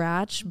that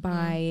scratch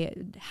by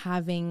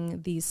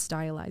having these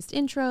stylized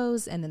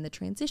intros and then the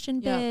transition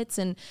bits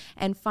and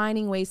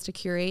finding ways to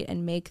curate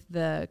and make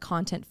the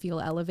content feel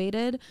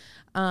elevated.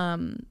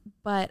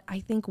 But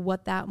I think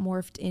what that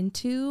morphed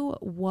into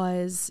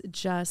was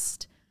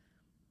just,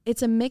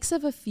 it's a mix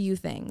of a few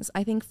things.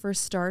 I think for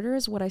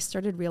starters, what I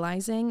started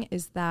realizing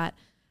is that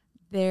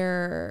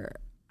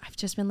I've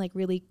just been like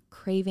really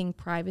craving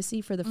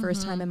privacy for the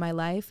first time in my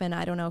life. And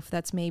I don't know if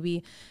that's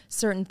maybe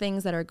certain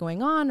things that are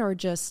going on or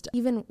just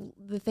even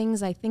the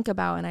things I think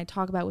about and I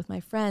talk about with my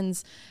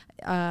friends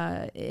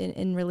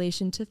in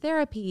relation to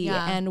therapy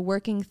and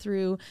working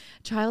through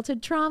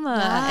childhood trauma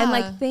and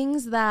like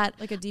things that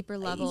like a deeper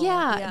level.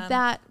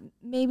 That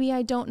maybe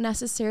I don't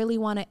necessarily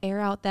want to air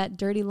out that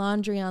dirty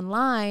laundry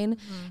online.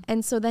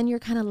 And so then you're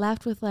kind of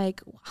left with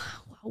like,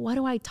 what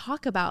do I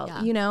talk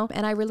about, you know?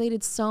 And I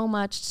related so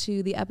much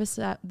to the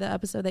episode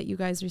that you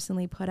guys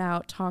recently put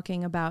out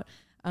talking about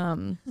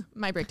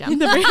my breakdown.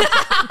 It's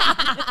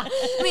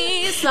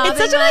such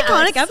an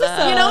iconic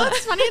episode. You know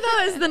what's funny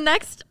though is the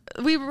next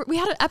we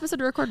had an episode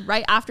to record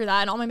right after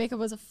that, and all my makeup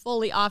was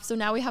fully off. So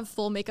now we have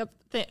full makeup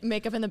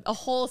in a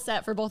whole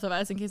set for both of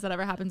us in case that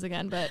ever happens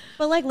again. But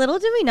like little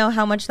did we know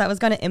how much that was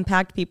going to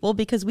impact people,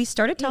 because we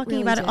started talking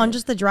really about it on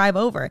just the drive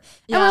over.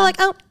 Yeah. And we're like,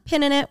 oh,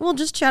 pinning it. We'll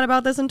just chat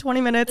about this in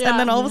 20 minutes. And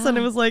then all of a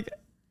sudden it was like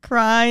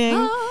crying.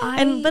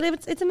 But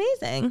it's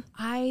amazing.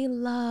 I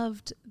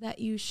loved that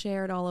you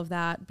shared all of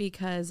that,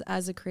 because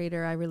as a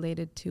creator, I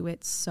related to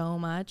it so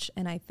much.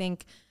 And I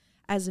think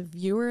as a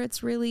viewer,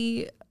 it's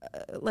really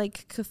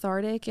like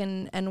cathartic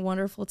and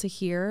wonderful to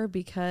hear,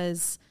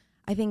 because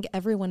I think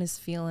everyone is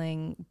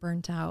feeling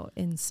burnt out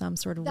in some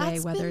sort of way,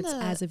 whether it's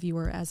as a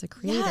viewer, as a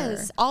creator.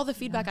 Yes, all the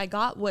feedback I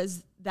got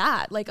was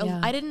that. Like,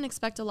 I didn't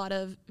expect a lot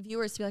of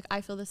viewers to be like,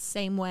 I feel the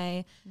same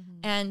way.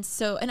 And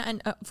so,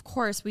 and of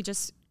course, we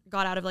just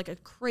got out of like a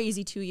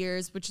crazy 2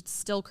 years, which is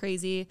still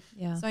crazy.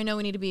 Yeah. So I know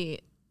we need to be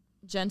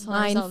gentle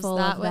on ourselves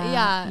that way.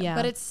 Yeah.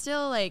 But it's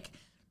still like,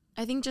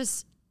 I think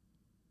just,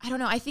 I don't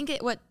know. I think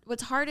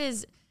what's hard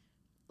is,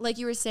 like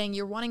you were saying,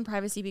 you're wanting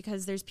privacy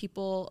because there's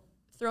people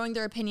throwing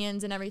their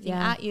opinions and everything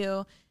at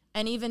you.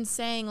 And even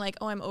saying like,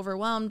 oh, I'm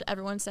overwhelmed,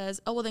 everyone says,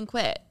 oh, well then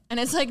quit. And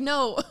it's like,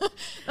 no,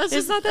 that's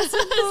just not that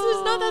simple. It's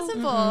just not that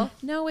simple.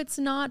 No, it's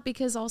not,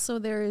 because also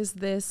there is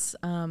this,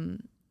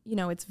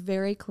 it's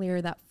very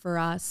clear that for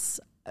us,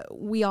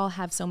 we all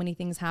have so many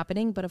things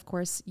happening, but of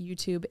course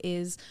YouTube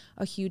is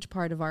a huge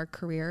part of our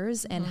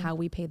careers and how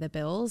we pay the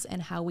bills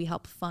and how we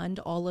help fund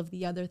all of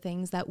the other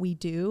things that we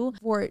do.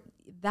 For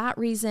that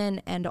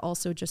reason, and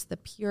also just the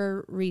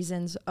pure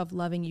reasons of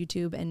loving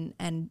YouTube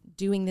and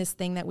doing this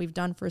thing that we've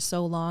done for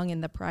so long,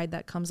 and the pride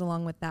that comes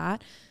along with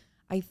that,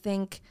 I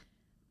think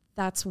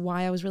that's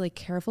why I was really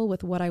careful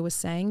with what I was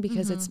saying,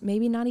 because it's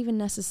maybe not even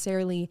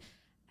necessarily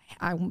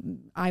I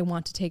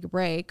want to take a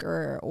break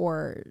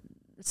or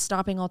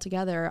stopping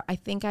altogether. I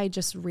think I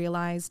just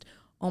realized,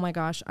 oh my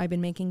gosh, I've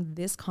been making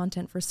this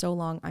content for so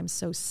long. I'm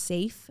so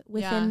safe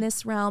within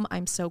this realm.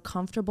 I'm so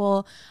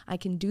comfortable. I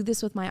can do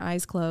this with my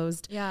eyes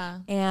closed. Yeah.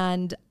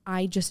 And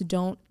I just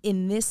don't,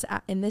 in this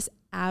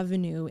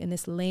avenue, in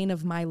this lane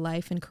of my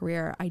life and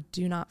career, I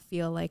do not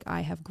feel like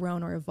I have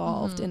grown or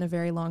evolved in a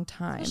very long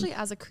time. Especially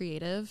as a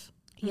creative.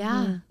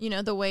 Yeah. You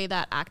know, the way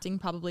that acting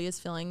probably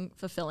is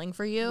fulfilling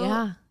for you.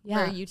 Yeah.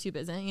 Where YouTube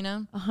isn't,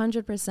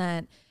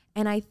 100%.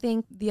 And I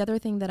think the other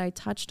thing that I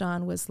touched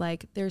on was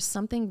like, there's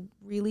something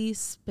really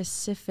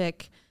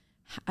specific.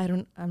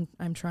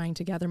 I'm trying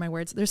to gather my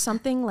words. There's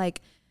something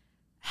like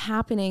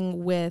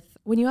happening with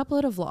when you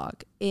upload a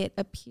vlog, it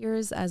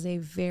appears as a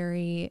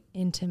very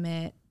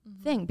intimate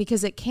thing,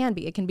 because it can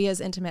be as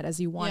intimate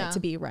as you want it to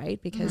be,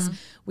 right? Because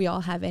we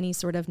all have any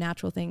sort of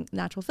natural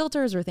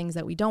filters or things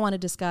that we don't want to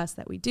discuss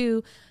that we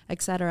do,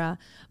 etc.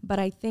 But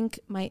I think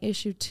my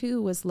issue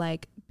too was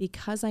like,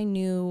 because I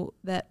knew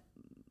that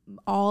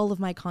all of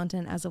my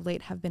content as of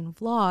late have been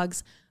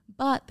vlogs,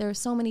 but there are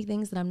so many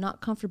things that I'm not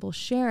comfortable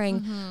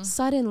sharing.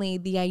 Suddenly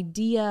the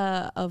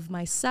idea of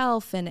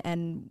myself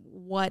and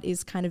what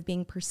is kind of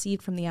being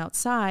perceived from the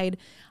outside,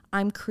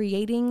 I'm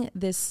creating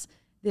this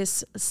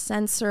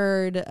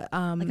censored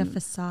like a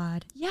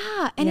facade.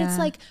 And it's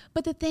like,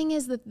 but the thing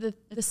is that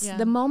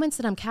the moments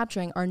that I'm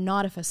capturing are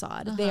not a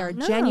facade. They are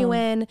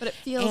genuine, but it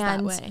feels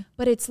that way.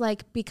 But it's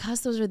like,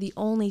 because those are the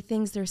only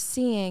things they're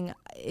seeing,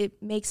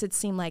 it makes it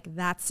seem like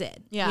that's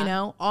it.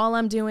 All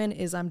I'm doing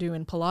is I'm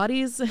doing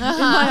Pilates in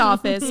my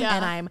office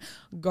and I'm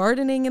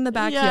gardening in the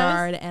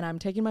backyard and I'm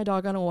taking my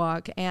dog on a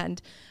walk.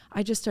 And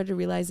I just started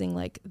realizing,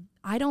 like,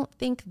 I don't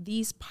think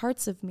these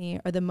parts of me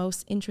are the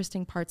most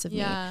interesting parts of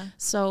me.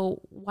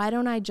 So why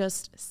don't I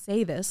just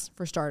say this,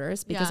 for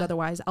starters, because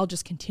otherwise I'll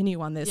just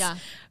continue on this,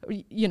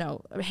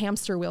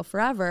 hamster wheel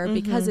forever,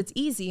 because it's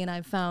easy and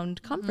I've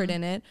found comfort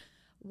in it.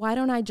 Why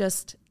don't I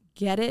just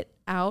get it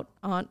out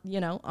on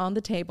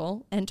the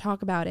table and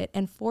talk about it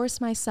and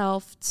force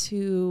myself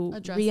to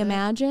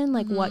reimagine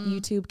what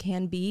YouTube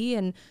can be,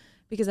 and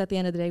because at the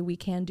end of the day, we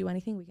can do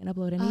anything. We can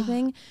upload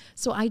anything.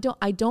 So I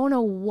don't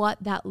know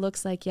what that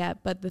looks like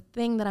yet. But the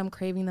thing that I'm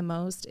craving the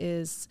most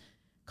is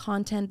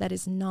content that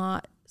is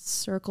not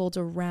circled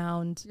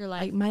around your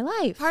life, my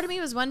life. Part of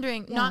me was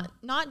wondering,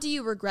 not do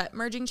you regret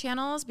merging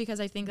channels? Because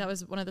I think that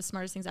was one of the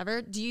smartest things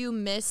ever. Do you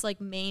miss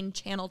like main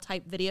channel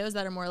type videos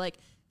that are more like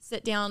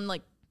sit down,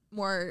 like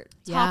more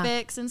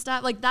topics and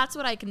stuff? Like, that's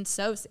what I can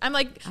I'm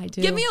like,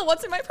 give me a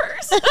what's in my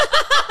purse.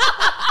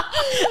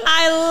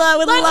 I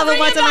would love a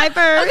what's in my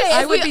purse. Okay,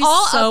 I if would we be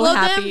all so upload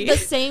happy. them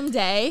the same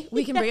day,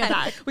 we can bring it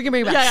back. We can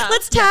bring it back.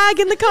 Let's tag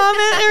in the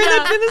comment or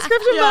in the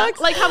description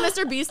box. Like how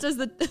Mr. Beast does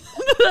the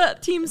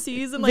team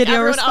C's and like Video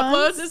everyone response.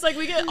 uploads. It's like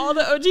we get all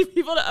the OG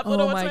people to upload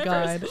a what's in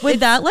my purse. Would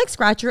that like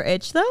scratch your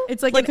itch though?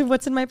 It's like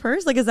what's in my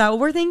purse? Like, is that what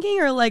we're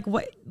thinking, or like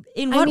what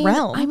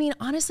realm? I mean,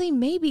 honestly,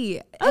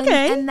 maybe.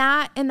 Okay.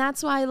 And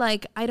that's why,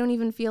 like, I don't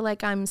even feel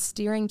like I'm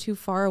steering too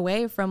far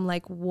away from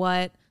like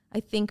what I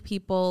think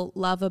people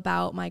love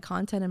about my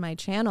content and my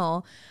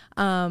channel.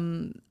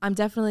 I'm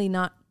definitely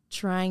not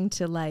trying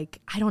to, like,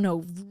 I don't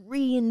know,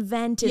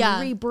 reinvent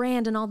and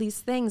rebrand and all these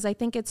things. I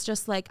think it's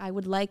just like, I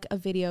would like a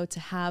video to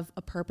have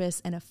a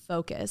purpose and a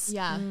focus.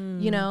 Yeah.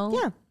 You know?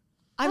 Yeah.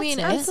 I mean,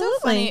 it. it's so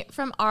funny.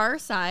 From our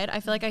side,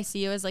 I feel like I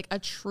see you as like a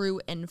true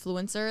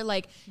influencer.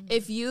 Like,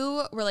 if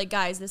you were like,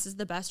 guys, this is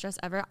the best dress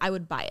ever, I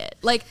would buy it.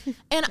 Like,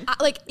 and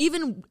like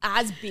even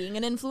as being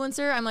an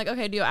influencer, I'm like,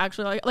 okay, do you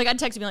actually like? I'd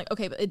text you being like,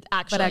 okay, but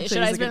actually should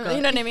I spend?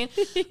 You know what I mean?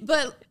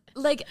 But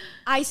like,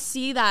 I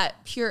see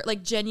that pure,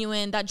 like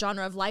genuine, that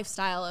genre of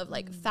lifestyle of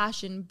like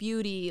fashion,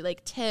 beauty,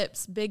 like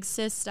tips, big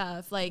sis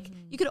stuff. Like,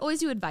 you could always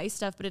do advice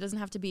stuff, but it doesn't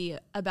have to be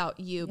about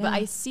you. But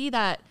I see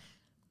that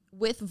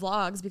with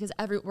vlogs, because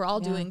we're all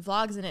doing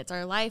vlogs and it's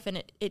our life,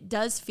 and it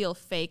does feel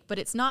fake, but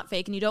it's not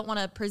fake, and you don't want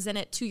to present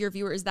it to your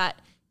viewers that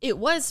it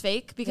was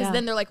fake, because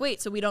then they're like,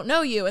 wait, so we don't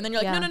know you, and then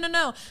you're like,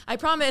 no, I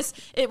promise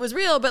it was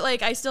real, but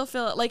like I still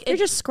feel like you're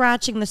just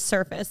scratching the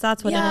surface.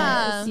 That's what it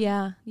is.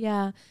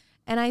 Yeah.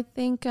 And I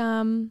think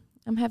I'm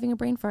having a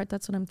brain fart.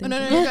 That's what I'm thinking.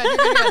 No, you're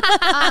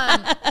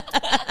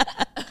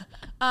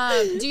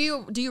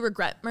good. Do you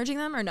regret merging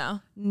them or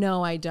no?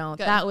 No, I don't.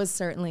 Good. That was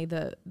certainly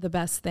the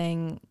best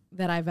thing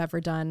that I've ever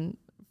done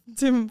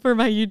for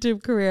my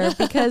YouTube career,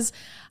 because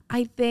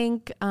I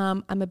think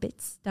I'm a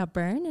bit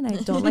stubborn and I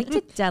don't like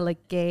to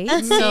delegate.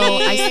 So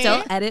I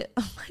still edit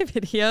my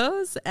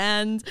videos,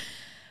 and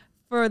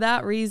for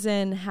that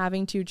reason,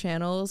 having 2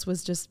 channels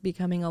was just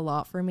becoming a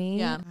lot for me.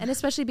 Yeah. And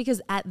especially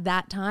because at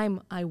that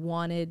time I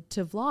wanted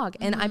to vlog,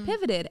 and I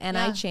pivoted and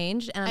I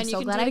changed, and I'm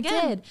so glad I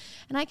did.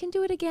 And I can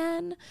do it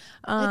again.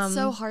 It's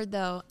so hard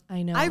though.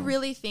 I know. I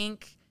really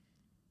think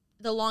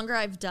the longer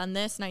I've done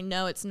this, and I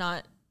know it's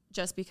not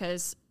just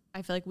because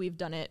I feel like we've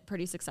done it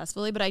pretty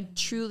successfully, but I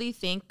truly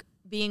think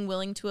being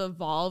willing to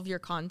evolve your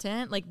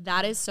content, like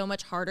that is so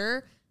much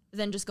harder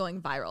than just going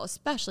viral,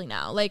 especially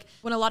now. Like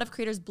when a lot of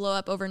creators blow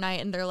up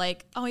overnight and they're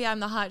like, oh yeah, I'm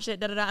the hot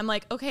shit, da-da-da. I'm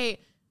like, okay,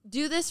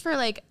 do this for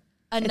like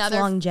another,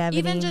 longevity.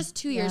 even just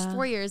 2 years,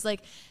 4 years.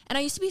 Like, and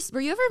I used to be,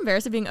 were you ever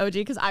embarrassed of being OG?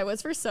 Because I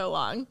was for so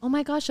long. Oh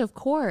my gosh, of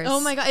course. Oh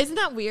my God, isn't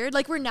that weird?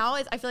 Like we're now,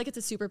 I feel like it's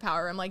a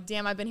superpower. I'm like,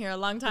 damn, I've been here a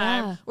long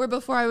time. Yeah. Where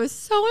before I was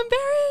so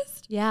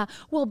embarrassed. Yeah.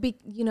 Well,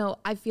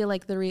 I feel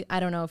like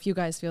I don't know if you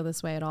guys feel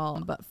this way at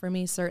all, but for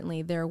me,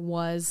 certainly there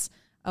was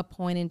a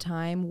point in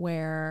time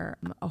where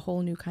a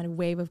whole new kind of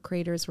wave of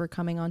creators were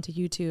coming onto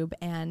YouTube,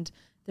 and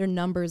their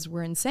numbers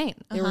were insane.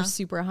 They were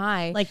super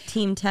high. Like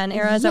Team 10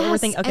 era, is that what we're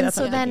thinking? Okay, and that's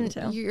so what I'm then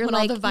thinking too. you're When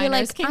like, all the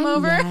Viners came I'm-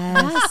 over.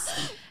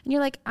 Yes. And you're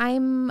like,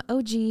 I'm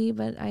OG,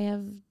 but I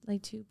have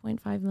like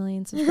 2.5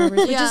 million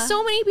subscribers, which is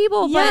so many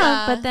people.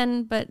 Yeah.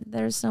 But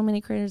there's so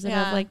many creators that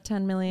have like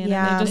 10 million.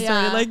 Yeah. And they just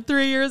started like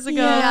 3 years ago.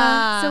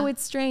 Yeah. So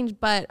it's strange,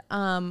 but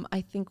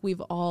I think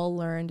we've all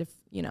learned,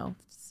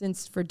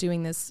 since for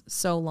doing this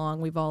so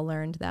long, we've all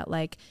learned that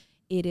like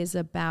it is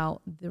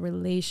about the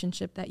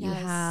relationship that you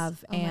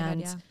have, Oh my God,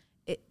 and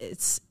yeah.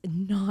 it's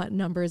not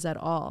numbers at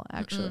all,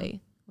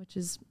 actually, which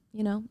is,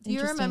 Do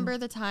you remember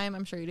the time,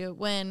 I'm sure you do,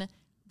 when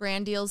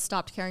brand deals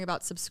stopped caring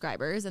about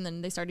subscribers and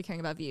then they started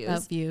caring about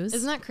views?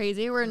 Isn't that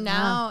crazy? Where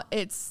now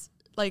it's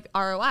like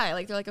ROI.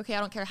 Like they're like, okay, I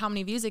don't care how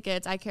many views it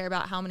gets. I care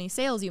about how many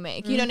sales you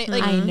make. You know what I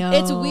mean? Like, I know.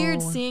 It's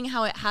weird seeing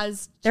how it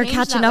has They're changed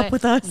catching that up way.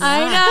 with us.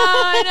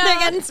 I know. They're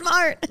getting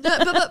smart.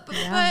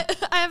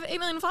 But I have 8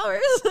 million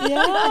followers.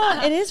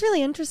 Yeah, it is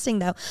really interesting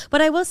though.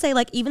 But I will say,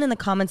 like, even in the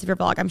comments of your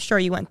vlog, I'm sure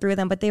you went through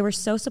them, but they were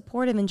so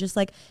supportive and just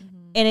like,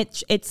 and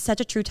it's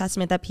such a true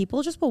testament that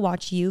people just will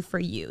watch you for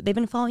you. They've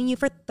been following you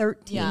for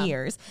 13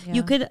 years. Yeah.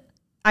 You could,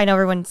 I know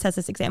everyone says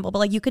this example, but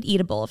like you could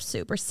eat a bowl of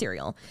soup or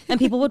cereal and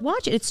people would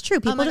watch it. It's true.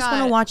 People just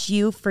want to watch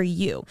you for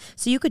you.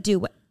 So you could do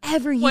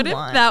whatever you want.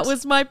 What if that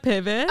was my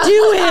pivot?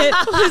 Do it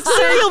with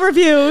cereal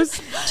reviews.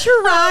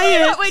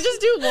 Try it. Wait, just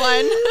do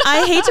one.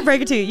 I hate to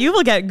break it to you. You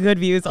will get good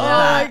views on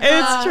that.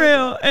 It's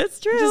true. It's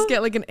true. Just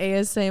get like an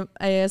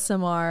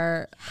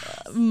ASMR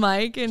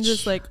mic and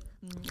just like.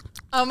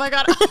 Oh my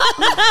God.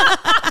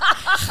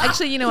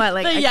 Actually, you know what?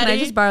 Like, The can I Yeti?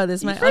 just borrow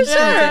this mic? For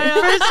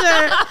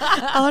sure.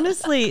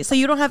 Honestly. So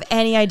you don't have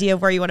any idea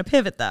of where you want to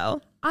pivot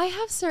though? I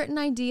have certain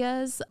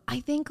ideas. I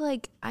think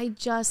like I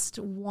just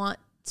want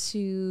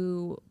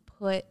to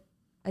put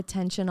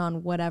attention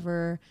on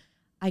whatever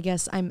I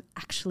guess I'm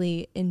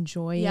actually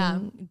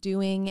enjoying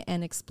doing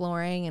and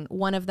exploring. And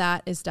one of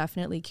that is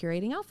definitely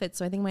curating outfits.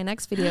 So I think my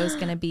next video is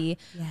going to be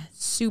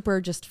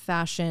super just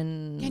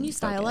fashion. Can you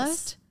style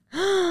focused. us?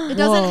 It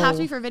doesn't have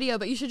to be for video,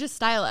 but you should just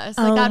style us.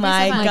 Like, Oh that'd be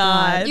my so fun.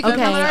 God. You can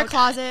come in Okay. our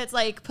closets,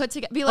 like put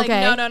together, be like,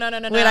 Okay.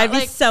 no. Wait, I'd be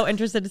like, so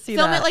interested to see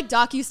film that. it like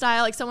docu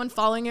style, like someone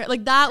following you.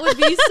 Like that would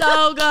be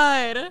so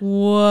good.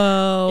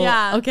 Whoa.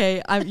 Yeah.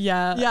 Okay.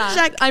 Yeah.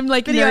 Check. I'm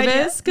like Video idea.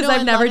 nervous because No, I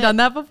I've never love done it.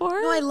 that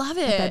before. No, I love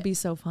it. That'd be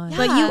so fun.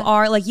 But you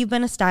are like, you've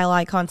been a style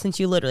icon since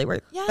you literally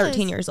were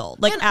 13 years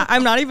old. Like,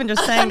 I'm not even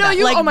just saying know that.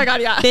 you- Like, oh my God,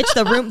 yeah. Bitch,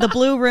 the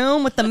blue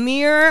room with the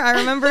mirror. I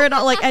remember it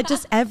all. Like,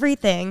 just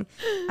everything.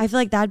 I feel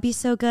like that'd be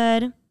so good.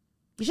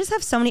 You just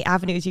have so many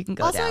avenues you can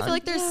go Also, down. I feel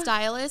like there's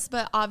stylists,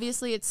 but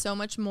obviously it's so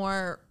much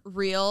more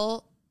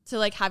real to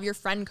like have your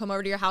friend come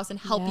over to your house and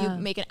help you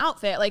make an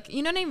outfit. Like,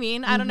 you know what I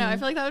mean? I don't know. I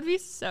feel like that would be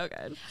so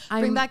good.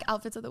 Bring back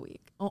outfits of the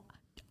week. Oh,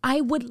 I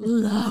would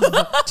love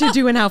to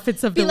do an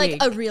outfits of Be the like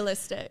week. a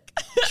realistic.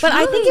 But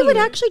I think it would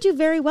actually do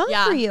very well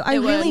Yeah, for you. I it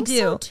would. really I think do.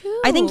 so,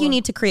 too. I think you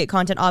need to create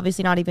content,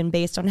 obviously not even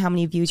based on how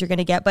many views you're going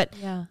to get, but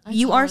Yeah.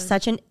 you are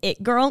such an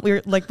it girl. We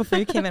were like, before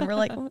you came in, we're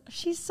like, oh,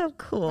 she's so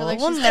cool. We're like,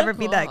 we'll she's so never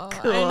be cool. that I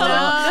cool.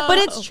 know. But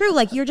it's true.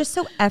 Like, you're just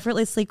so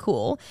effortlessly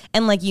cool.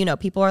 And like, you know,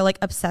 people are like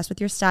obsessed with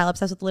your style,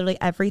 obsessed with literally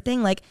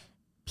everything. Like,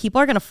 people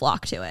are going to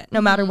flock to it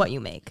no matter what you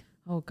make.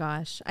 Oh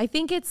gosh. I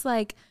think it's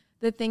like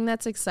the thing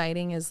that's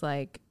exciting is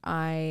like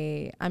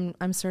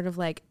I'm sort of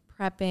like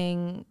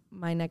prepping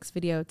my next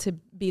video to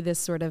be this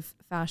sort of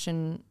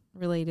fashion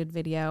related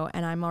video,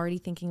 and I'm already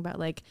thinking about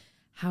like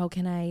how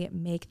can I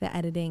make the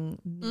editing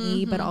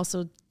me but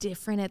also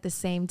different at the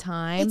same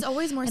time. It's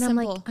always more and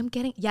simple. I'm like I'm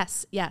getting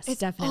yes, It's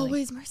definitely.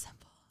 always more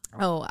simple.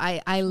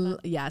 Oh,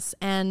 yes.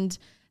 And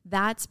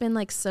that's been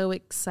like so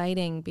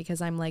exciting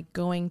because I'm like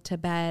going to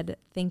bed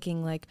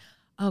thinking like,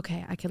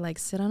 okay, I could like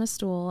sit on a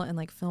stool and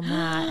like film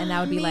that. And that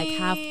would be like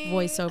half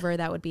voiceover.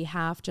 That would be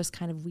half just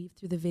kind of weave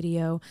through the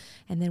video.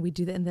 And then we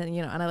do that. And then,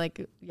 you know, and I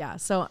like, yeah.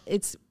 So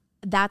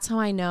that's how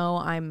I know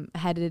I'm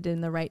headed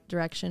in the right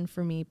direction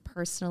for me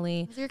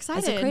personally. You're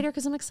excited. As a creator,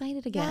 because I'm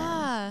excited again.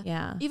 Yeah.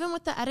 Yeah. Even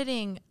with the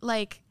editing,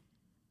 like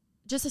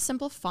just a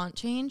simple font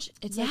change,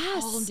 it's like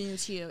all new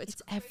to you.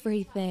 It's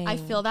everything. I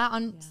feel that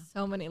on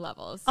so many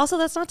levels. Also,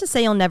 that's not to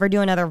say you'll never do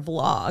another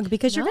vlog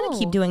because you're going to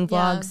keep doing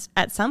vlogs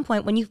at some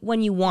point when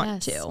you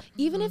want to.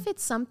 Even if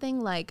it's something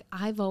like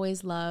I've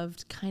always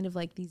loved kind of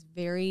like these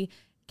very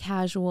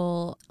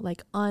casual,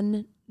 like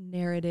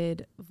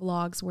unnarrated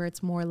vlogs where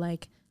it's more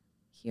like,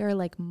 here are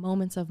like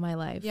moments of my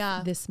life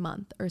this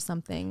month or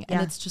something.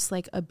 And it's just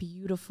like a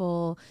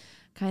beautiful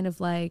kind of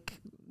like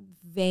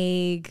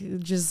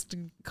vague just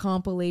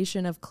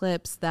compilation of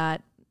clips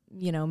that,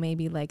 you know,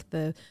 maybe like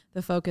the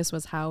focus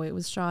was how it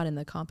was shot and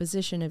the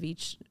composition of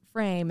each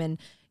frame, and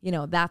you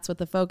know that's what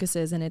the focus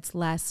is, and it's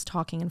less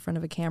talking in front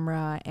of a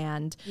camera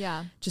and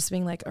just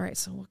being like, all right,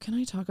 so what can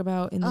I talk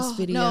about in this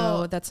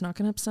video that's not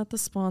going to upset the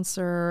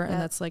sponsor and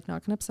that's like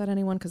not going to upset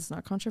anyone because it's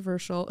not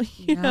controversial.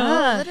 You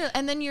know? Literally.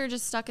 And then you're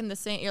just stuck in the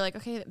same, you're like,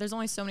 okay, there's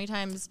only so many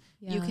times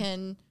you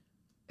can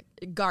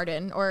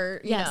garden or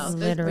you know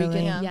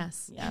literally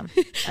yes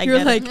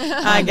You're like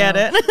I get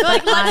it.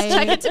 Like let's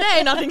check it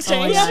today, nothing's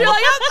changed. You're like,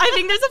 oh, I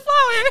think there's a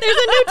flower, There's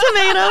a new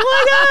tomato.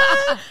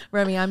 Oh my god,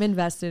 Remy, I'm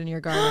invested in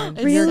your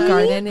garden. Really? Your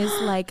garden is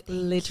like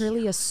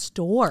literally a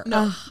store.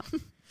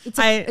 It's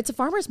a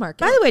farmer's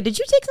market. By the way, did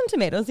you take some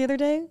tomatoes the other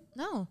day?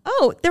 No.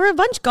 Oh, there were a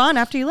bunch gone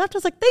after you left. I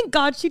was like, thank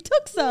God she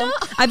took some. No.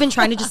 I've been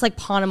trying to just like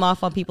pawn them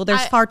off on people.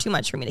 There's far too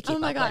much for me to keep Oh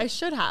my up god, with. I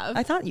should have.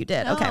 I thought you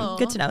did. No. Okay,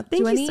 good to know.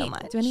 Thank you so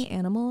much. Do any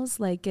animals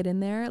like get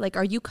in there? Like,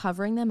 are you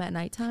covering them at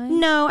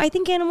nighttime? No, I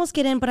think animals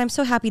get in, but I'm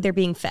so happy they're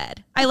being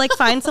fed. I like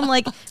find some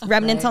like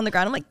remnants on the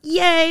ground. I'm like,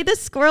 yay, the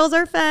squirrels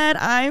are fed.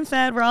 I'm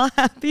fed. We're all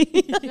happy.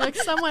 You're like,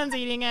 someone's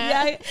eating it.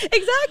 Yeah,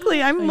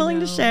 exactly. I'm willing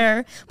to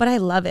share, but I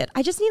love it.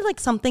 I just need like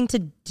something to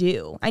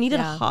do. I need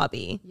a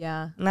hobby.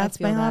 Yeah. And that's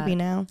my hobby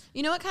now.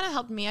 You know what kind of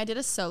helped me? I did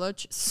a solo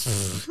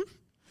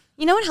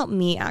You know what helped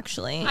me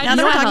actually? I Now that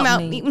know we're what talking about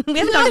helped me, me. we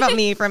haven't talked about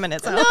me for a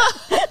minute. So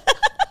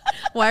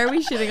Why are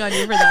we shitting on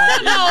you for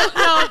that?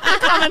 no,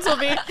 the comments will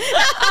be.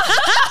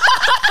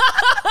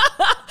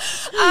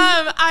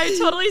 I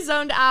totally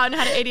zoned out and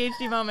had an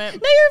ADHD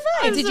moment. no,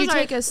 you're fine. Did you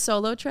take a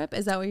solo trip?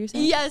 Is that what you're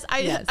saying? Yes,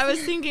 I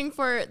was thinking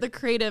for the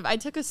creative, I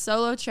took a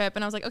solo trip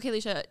and I was like, okay,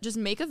 Alicia, just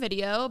make a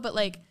video, but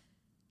like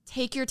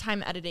take your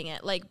time editing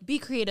it. Like be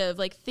creative,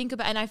 like think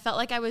about, and I felt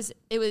like it was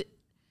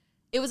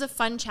a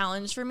fun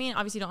challenge for me. And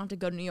obviously you don't have to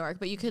go to New York,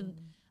 but you could,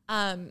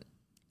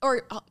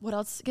 or what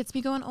else gets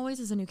me going always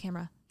is a new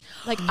camera.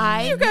 Like You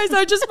guys,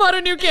 I just bought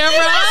a new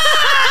camera.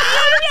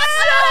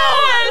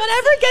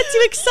 Whatever gets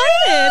you excited.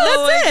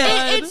 That's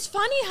it. It's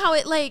funny how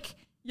it like,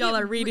 Y'all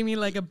are reading me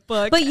like a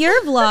book. But your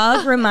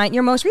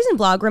your most recent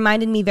vlog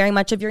reminded me very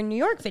much of your New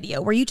York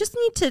video where you just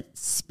need to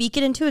speak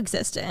it into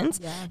existence.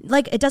 Yeah.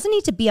 Like it doesn't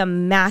need to be a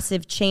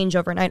massive change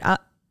overnight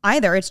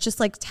either. It's just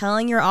like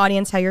telling your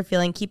audience how you're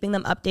feeling, keeping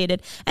them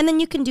updated. And then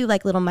you can do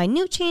like little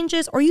minute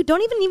changes, or you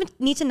don't even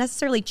need to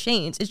necessarily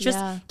change. It's just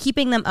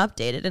keeping them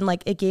updated. And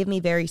like it gave me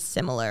very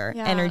similar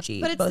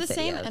energy. But it's both the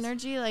same videos.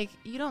 energy. Like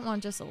you don't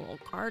want just a little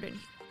garden.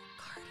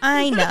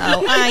 I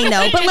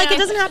know. But like it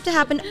doesn't have to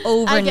happen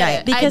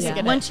overnight because get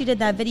it. once you did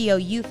that video,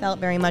 you felt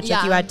very much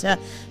like you had to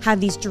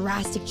have these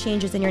drastic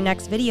changes in your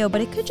next video,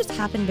 but it could just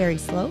happen very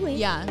slowly.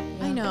 Yeah.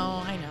 I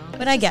know.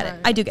 But I get it.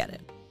 I do get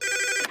it.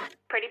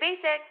 Pretty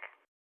basic.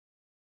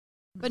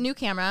 But new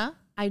camera.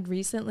 I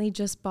recently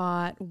just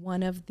bought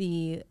one of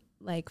the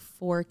like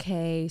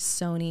 4K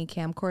Sony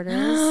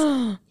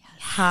camcorders.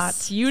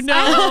 Hot. You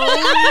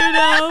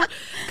know,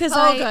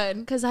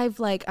 because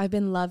I've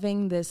been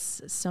loving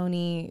this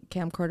Sony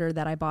camcorder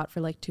that I bought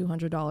for like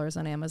 $200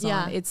 on Amazon.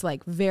 Yeah. It's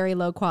like very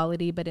low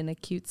quality, but in a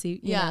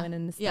cutesy, you know, in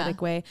an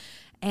aesthetic way.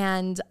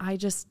 And I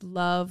just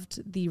loved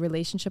the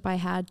relationship I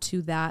had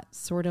to that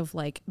sort of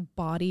like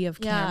body of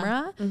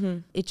camera. Mm-hmm.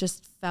 It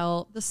just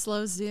felt the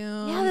slow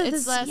zoom. Yeah,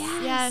 it's less.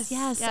 Yes.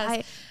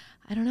 I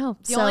don't know.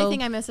 The only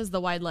thing I miss is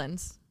the wide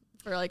lens.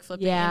 for like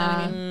flipping. You know what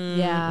I mean?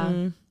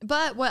 Yeah.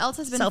 But what else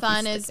has been Selfie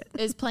fun stick.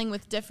 is playing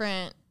with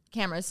different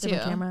cameras too.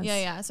 Different cameras.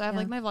 Yeah. So I have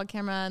like my vlog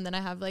camera, and then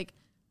I have like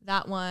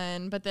that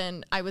one. But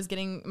then I was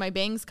getting my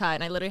bangs cut,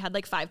 and I literally had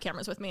like 5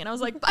 cameras with me, and I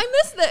was like, I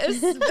miss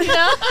this. You know,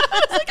 I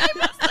was like, I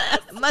miss this.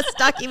 Must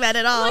document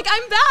it all. Like,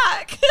 I'm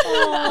back.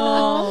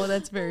 Oh,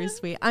 that's very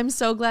sweet. I'm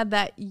so glad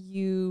that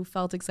you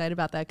felt excited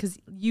about that, because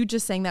you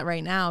just saying that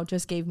right now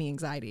just gave me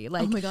anxiety.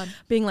 Like, Oh my God.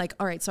 being like,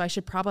 all right, so I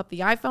should prop up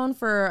the iPhone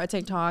for a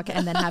TikTok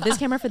and then have this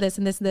camera for this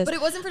and this and this. But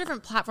it wasn't for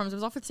different platforms. It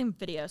was all for the same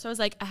video. So I was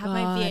like, I have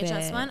my Got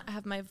VHS it. one. I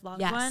have my vlog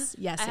Yes, one.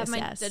 yes, I have yes, my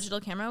yes.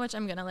 digital camera, which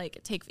I'm going to like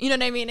take, you know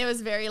what I mean? It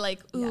was very like,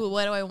 ooh,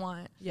 what do I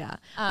want? Yeah.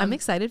 I'm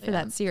excited for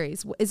yeah. that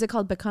series. Is it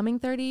called Becoming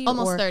 30?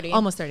 Almost 30.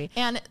 Almost 30.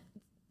 And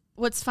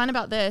what's fun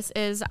about this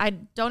is I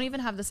don't even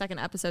have the second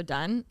episode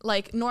done.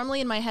 Like,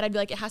 normally in my head, I'd be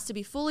like, it has to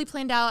be fully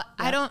planned out.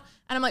 I don't,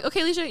 and I'm like,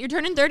 okay, Alicia, you're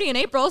turning 30 in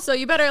April, so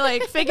you better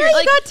like figure Yeah,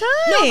 like, you got time.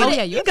 No, oh,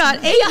 yeah, you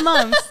got 8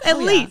 months at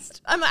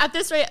least. I'm at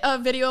this rate a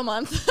video a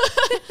month.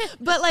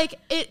 But like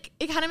it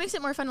kind of makes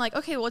it more fun. Like,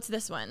 okay, what's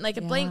this one? Like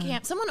a blank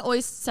camp. Someone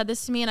always said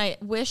this to me, and I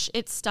wish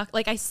it stuck.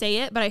 Like, I say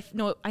it, but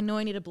I know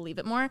I need to believe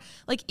it more.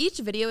 Like, each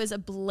video is a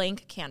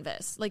blank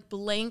canvas, like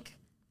blank.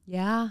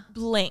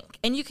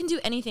 And you can do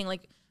anything.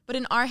 Like, but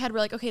in our head, we're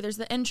like, okay, there's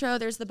the intro,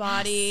 there's the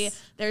body,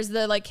 there's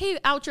the like, hey,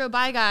 outro,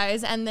 bye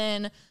guys. And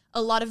then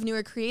a lot of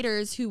newer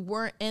creators who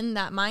weren't in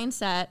that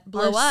mindset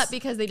blow up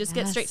because they just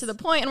get straight to the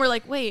point. And we're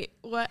like, wait,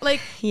 what?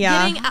 Like,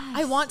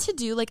 I want to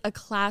do like a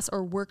class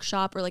or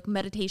workshop or like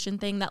meditation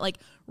thing that like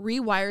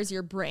rewires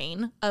your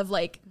brain of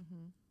like,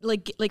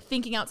 like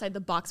thinking outside the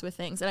box with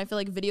things. And I feel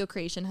like video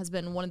creation has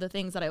been one of the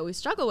things that I always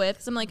struggle with.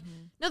 Because I'm like,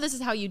 no, this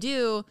is how you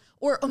do.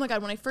 Or, oh my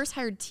God, when I first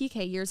hired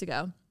TK years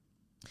ago,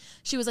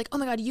 she was like, oh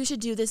my God, you should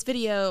do this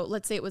video.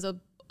 Let's say it was a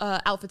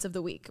outfits of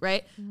the week,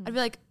 right? I'd be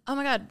like, oh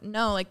my God,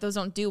 no, like those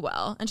don't do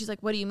well. And she's like,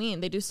 what do you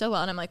mean? They do so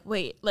well. And I'm like,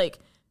 wait, like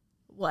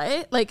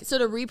what? Like, so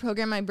to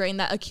reprogram my brain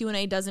that a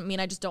Q&A doesn't mean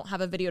I just don't have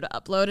a video to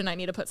upload and I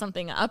need to put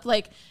something up.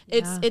 Like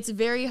it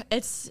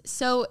was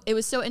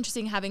so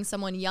interesting having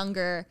someone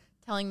younger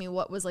telling me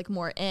what was like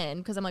more in,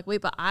 because I'm like,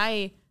 wait, but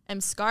I am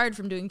scarred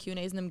from doing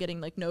Q&As and them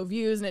getting like no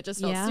views, and it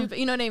just felt stupid.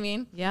 You know what I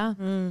mean? Yeah.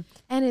 And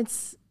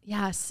it's,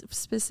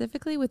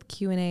 specifically with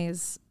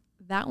Q&As,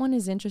 that one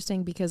is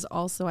interesting because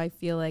also I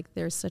feel like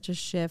there's such a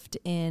shift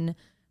in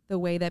the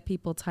way that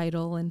people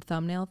title and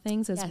thumbnail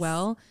things as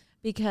well,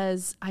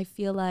 because I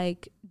feel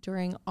like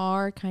during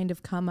our kind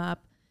of come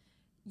up,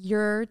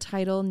 your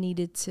title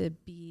needed to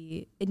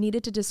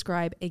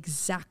describe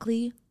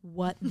exactly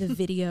what the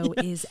video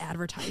is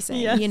advertising.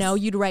 You know,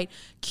 you'd write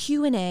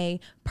Q&A,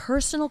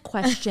 personal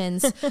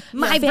questions,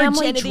 my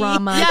family virginity.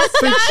 drama,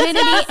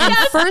 virginity, and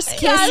first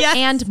kiss,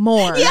 and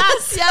more.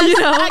 You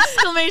know?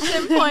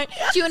 Exclamation point.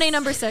 Q&A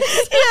number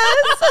 6.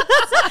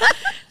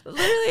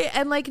 Literally.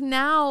 And like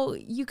now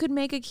you could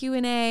make a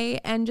Q&A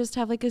and just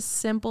have like a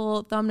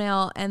simple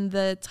thumbnail, and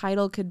the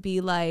title could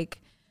be like,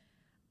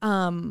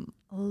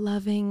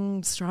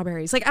 loving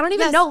strawberries. Like, I don't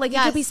even know. Like, it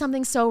could be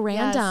something so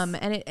random.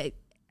 And it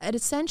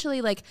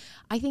essentially, like,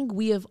 I think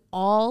we've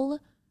all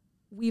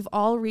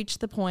reached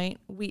the point.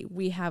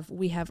 We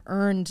have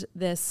earned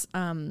this,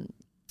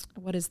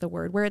 what is the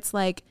word? Where it's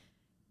like,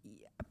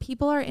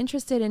 people are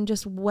interested in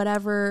just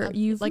whatever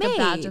you've like made. A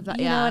badge of that.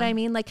 You know what I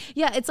mean? Like,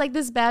 it's like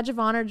this badge of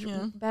honor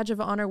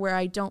where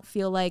I don't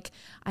feel like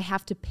I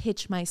have to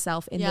pitch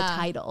myself in the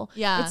title.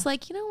 It's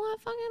like, you know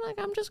what, fucking, like,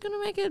 I'm just gonna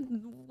make it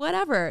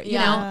whatever. You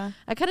know,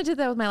 I kind of did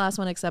that with my last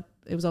one, except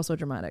it was also a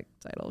dramatic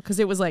title because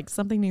it was like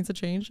something needs to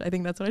change. I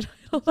think that's what I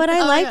titled. But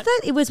I like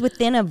that it was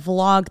within a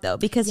vlog though,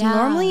 because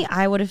normally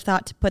I would have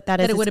thought to put that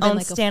as its own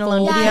like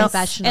standalone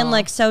video and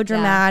like so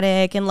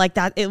dramatic and like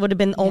that it would have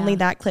been only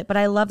that clip. But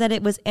I love that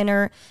it was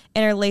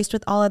interlaced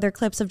with all other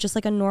clips of just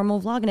like a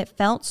normal vlog, and it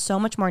felt so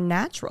much more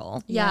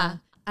natural.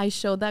 I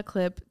showed that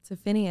clip to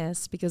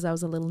Phineas because I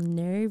was a little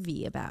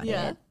nervy about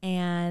it,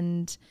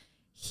 and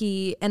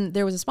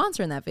there was a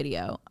sponsor in that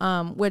video,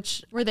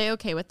 which were they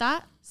okay with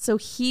that? So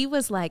he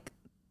was like,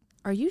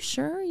 are you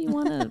sure you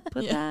want to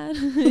put that?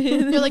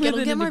 You're like,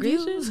 it'll get more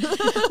views.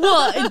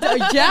 Well, I'm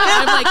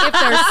like, if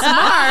they're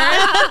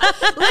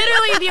smart.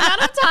 Literally, the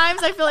amount of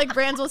times I feel like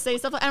brands will say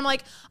stuff, and I'm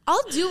like,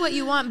 I'll do what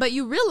you want, but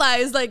you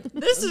realize, like,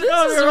 this is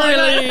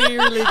really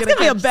going to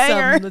be a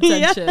banger. Some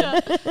attention.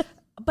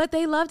 But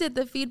they loved it.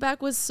 The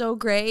feedback was so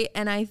great.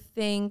 And I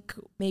think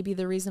maybe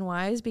the reason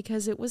why is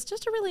because it was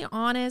just a really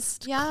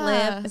honest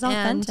clip. It's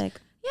authentic.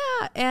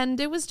 Yeah, and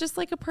it was just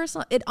like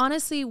it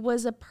honestly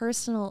was a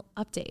personal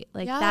update.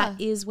 Like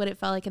that is what it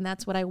felt like, and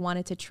that's what I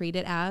wanted to treat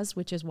it as,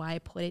 which is why I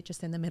put it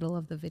just in the middle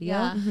of the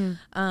video.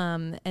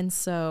 And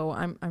so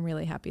I'm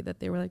really happy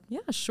that they were like, yeah,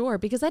 sure,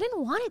 because I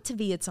didn't want it to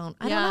be its own.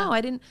 I don't know.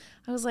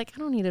 I was like, I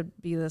don't need to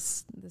be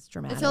this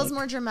dramatic. It feels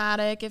more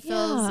dramatic. It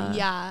feels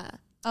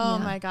Oh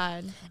my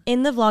God.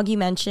 In the vlog you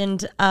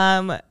mentioned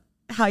how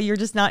you're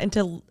just not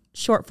into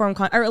short form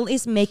content, or at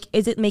least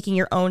is it making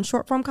your own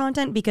short form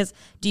content? Because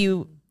do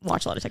you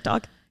watch a lot of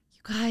TikTok? You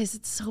Guys,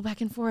 it's so back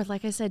and forth.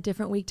 Like I said,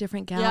 different week,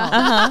 different gal.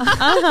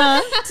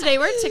 Yeah. Today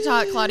we're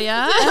TikTok,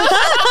 Claudia.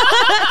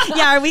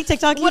 Yeah, are we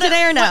TikToking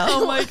today or no?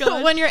 Oh my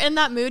god! When you're in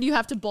that mood, you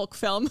have to bulk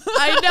film.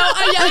 I know.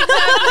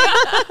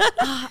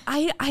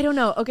 Exactly. I don't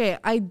know. Okay,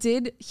 I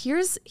did.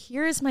 Here's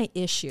my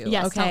issue.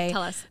 Yes, okay,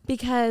 tell us.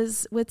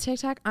 Because with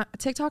TikTok,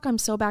 I'm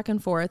so back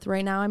and forth.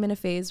 Right now, I'm in a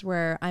phase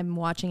where I'm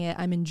watching it,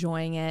 I'm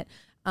enjoying it.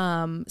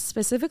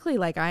 Specifically,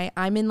 like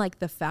I'm in like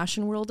the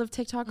fashion world of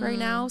TikTok right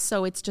now,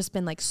 so it's just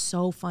been like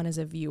so fun as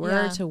a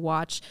viewer to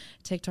watch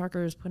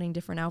TikTokers putting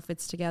different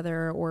outfits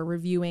together or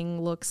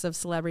reviewing looks of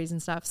celebrities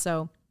and stuff.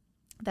 So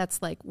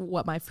that's like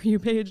what my For You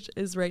page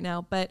is right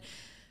now. But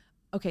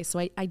okay,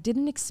 so I did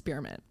an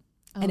experiment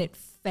and it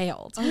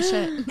failed. Oh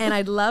shit. And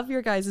I'd love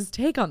your guys'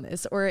 take on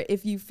this, or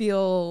if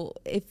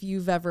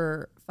you've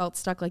ever felt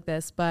stuck like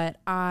this. But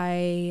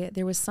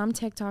there was some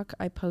TikTok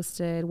I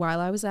posted while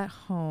I was at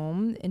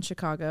home in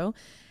Chicago,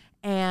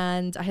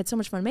 and I had so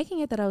much fun making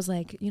it that I was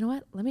like, you know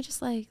what? Let me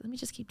just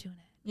keep doing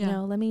it. Yeah. You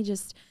know,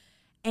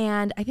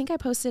 and I think I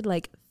posted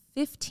like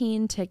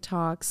 15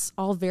 TikToks,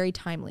 all very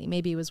timely.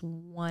 Maybe it was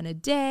one a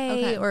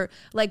day or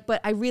like,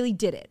 but I really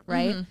did it.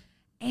 Right.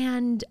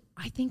 And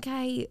I think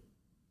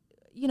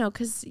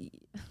cause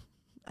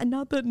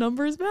not that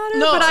numbers matter,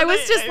 but I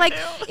was just like,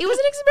 it was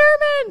an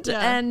experiment.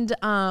 Yeah. And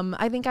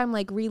I think I'm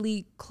like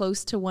really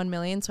close to 1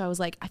 million. So I was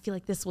like, I feel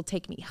like this will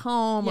take me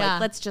home. Yeah.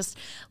 Like,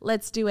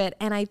 let's do it.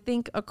 And I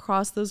think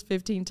across those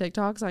 15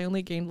 TikToks, I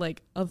only gained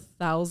like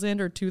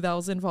 1,000 or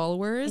 2,000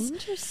 followers.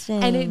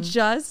 Interesting. And it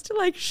just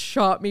like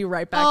shot me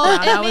right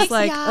back down. I was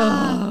like,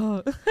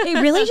 oh.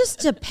 It really just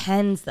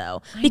depends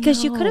though,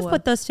 because you could have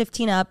put those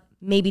 15 up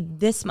maybe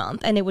this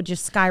month and it would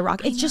just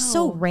skyrocket. It's just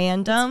so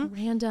random. It's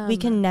random. We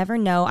can never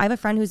know. I have a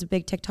friend who's a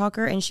big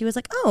TikToker and she was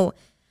like, oh,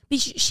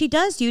 she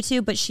does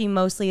YouTube, but she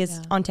mostly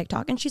is on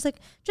TikTok. And she's like,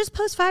 just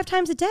post 5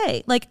 times a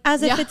day. Like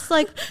as if it's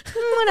like,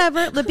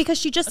 whatever. Because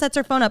she just sets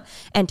her phone up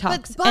and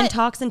talks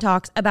and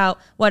talks about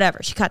whatever.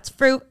 She cuts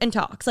fruit and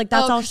talks. Like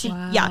that's all she,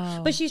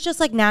 But she's just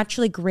like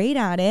naturally great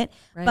at it.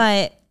 Right.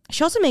 But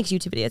she also makes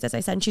YouTube videos, as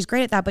I said, and she's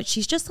great at that, but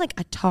she's just like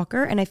a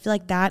talker. And I feel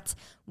like that's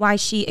why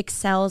she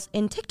excels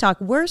in TikTok.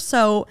 We're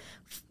so,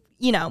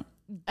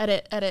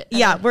 Edit.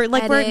 Yeah, we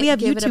have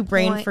give it a YouTube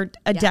brain point. for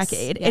a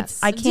decade. Yes.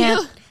 I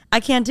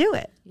can't do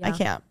it. Yeah. I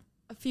can't.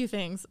 A few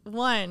things.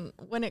 One,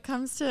 when it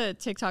comes to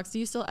TikToks, do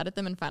you still edit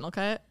them in Final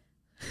Cut?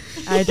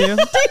 I do.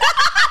 That's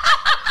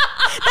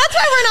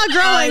why we're not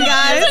growing,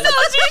 guys. It's an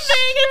OG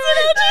thing.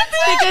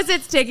 Because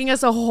it's taking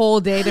us a whole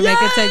day to make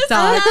a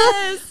TikTok.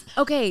 Yes.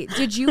 Okay,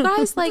 did you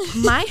guys like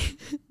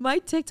my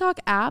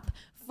TikTok app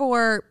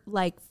for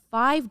like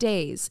 5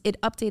 days? It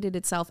updated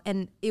itself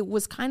and it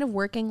was kind of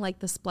working like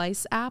the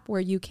Splice app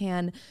where you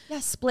can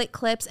split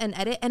clips and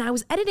edit. And I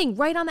was editing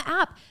right on the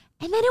app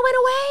and then it went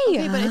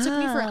away. Okay, but it took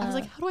me I was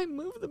like, how do I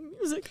move the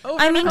music over?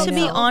 I mean, to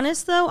be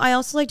honest, though, I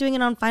also like doing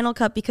it on Final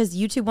Cut because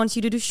YouTube wants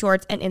you to do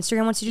shorts and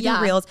Instagram wants you to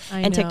do reels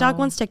and TikTok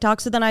wants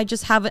TikTok. So then I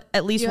just have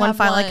at least one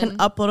file I can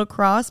upload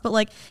across. But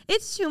like,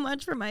 it's too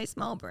much for my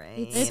small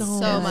brain. It's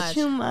so much.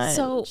 Too much.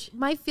 So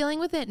my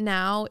feeling with it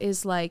now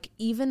is like,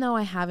 even though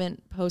I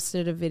haven't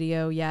posted a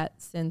video yet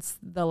since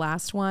the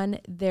last one,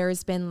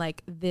 there's been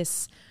like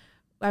this.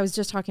 I was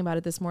just talking about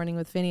it this morning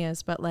with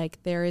Phineas, but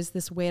like there is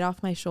this weight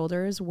off my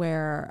shoulders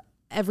where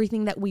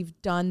everything that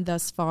we've done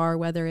thus far,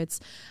 whether it's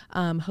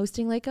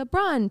hosting like a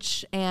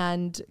brunch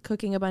and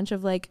cooking a bunch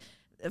of like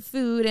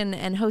food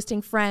and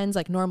hosting friends,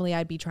 like normally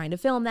I'd be trying to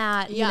film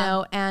that, you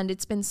know, and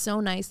it's been so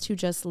nice to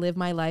just live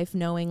my life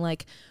knowing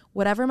like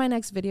whatever my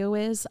next video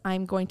is,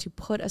 I'm going to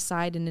put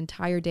aside an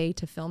entire day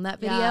to film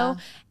that video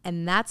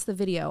and that's the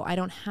video. I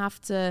don't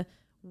have to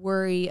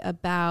worry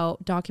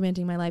about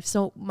documenting my life.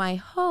 So my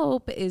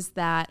hope is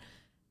that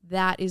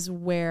is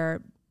where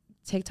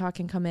TikTok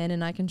can come in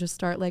and I can just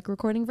start like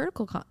recording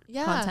vertical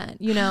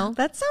content, you know?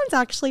 That sounds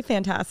actually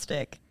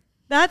fantastic.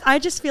 That I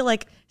just feel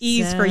like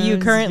ease for you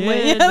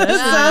currently. Yeah, that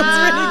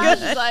sounds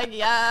pretty good. Like,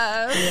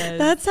 yes.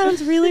 That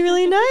sounds really,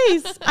 really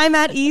nice. I'm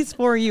at ease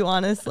for you,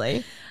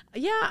 honestly.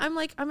 Yeah,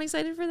 I'm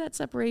excited for that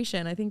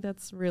separation. I think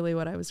that's really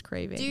what I was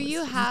craving. Do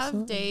you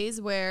have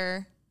days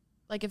where,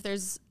 like, if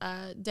there's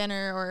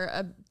dinner or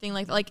a thing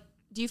like,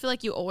 do you feel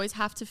like you always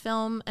have to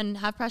film and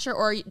have pressure,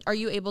 or are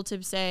you able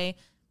to say,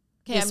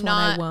 okay, this I'm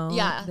not. One I won't.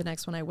 Yeah. The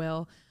next one I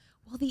will.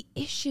 Well, the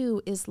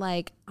issue is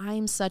like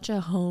I'm such a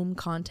home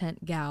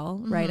content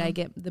gal, right? I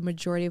get the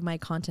majority of my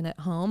content at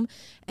home.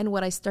 And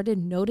what I started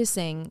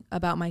noticing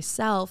about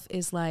myself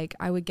is like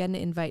I would get an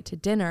invite to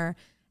dinner.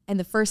 And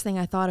the first thing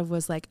I thought of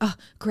was like, oh,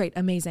 great,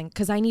 amazing.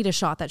 Because I need a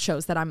shot that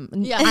shows that I'm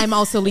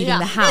also leaving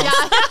the house.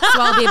 So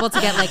I'll be able to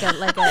get like a,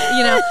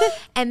 you know.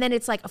 And then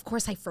it's like, of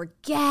course, I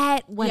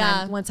forget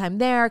once I'm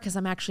there because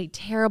I'm actually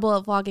terrible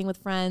at vlogging with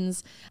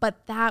friends.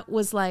 But that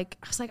was like,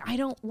 I was like, I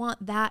don't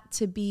want that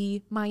to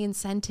be my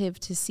incentive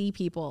to see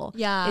people.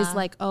 Yeah. Is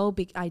like,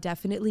 I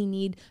definitely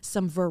need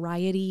some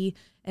variety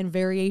and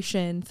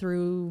variation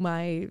through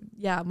my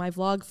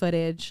vlog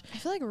footage. I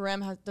feel like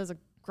Rem does a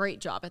great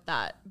job at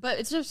that. But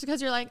it's just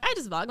because you're like, I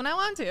just vlog when I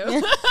want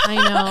to. I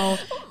know.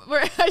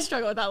 Where I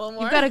struggle with that a little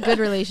more. You've got a good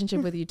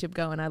relationship with YouTube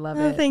going. I love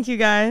it. Thank you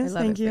guys. I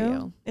love Thank it for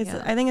you. you.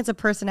 Yeah. I think it's a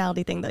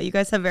personality thing though. You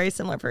guys have very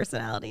similar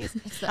personalities.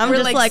 We're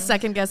just like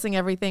second guessing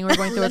everything. We're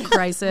going through a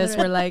crisis.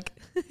 We're like,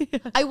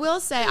 I will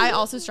say I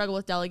also struggle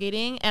with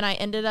delegating, and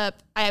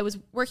I was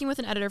working with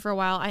an editor for a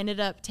while. I ended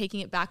up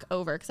taking it back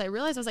over because I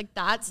realized I was like,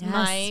 that's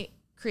my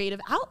creative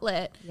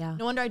outlet. Yeah.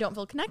 No wonder I don't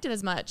feel connected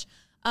as much.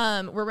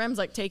 Where Rem's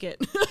like, take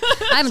it.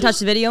 I haven't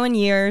touched a video in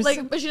years.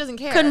 Like, but she doesn't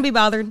care. Couldn't be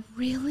bothered.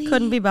 really?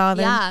 Couldn't be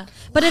bothered. Yeah.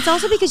 But it's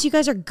also because you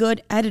guys are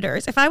good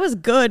editors. If I was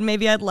good,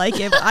 maybe I'd like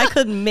it. But I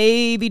could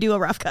maybe do a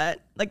rough cut.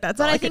 Like that's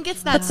But all I think could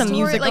it's that put some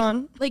story, music like,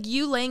 on. like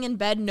you laying in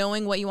bed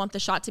knowing what you want the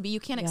shot to be.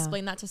 You can't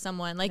explain that to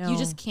someone. Like you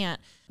just can't.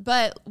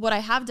 But what I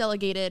have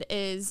delegated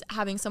is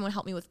having someone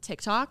help me with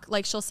TikTok.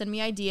 Like she'll send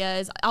me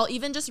ideas. I'll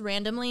even just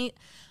randomly,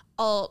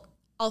 I'll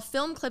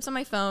film clips on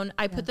my phone.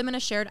 I put them in a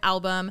shared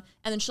album,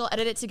 and then she'll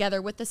edit it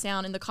together with the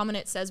sound. And the comment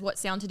it says what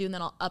sound to do, and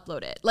then I'll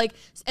upload it. Like,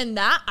 and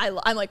that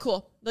I'm like,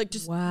 cool. Like,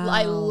 just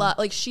I love.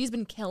 Like, she's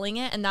been killing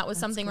it, and that was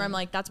something where I'm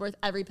like, that's worth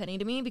every penny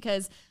to me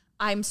because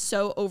I'm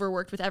so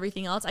overworked with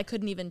everything else. I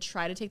couldn't even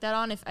try to take that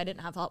on if I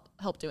didn't have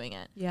help doing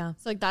it. Yeah.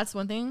 So like that's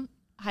one thing.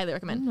 Highly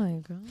recommend. Oh my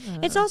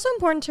God. It's also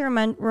important to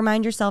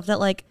remind yourself that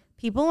like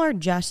people are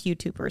just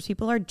YouTubers,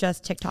 people are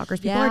just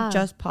TikTokers, people are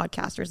just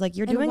podcasters. Like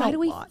you're doing a lot. Why do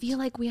we feel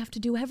like we have to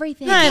do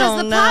everything? I Because don't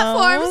the know.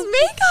 platforms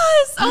make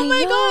us. Oh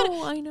my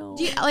God. I know.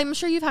 I'm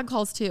sure you've had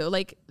calls too.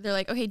 Like they're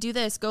like, okay, do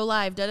this, go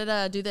live,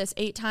 do this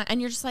 8 times.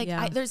 And you're just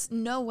like, there's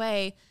no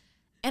way.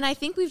 And I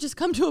think we've just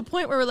come to a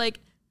point where we're like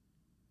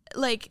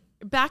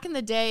back in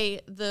the day,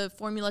 the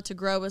formula to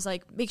grow was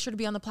like, make sure to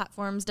be on the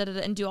platforms,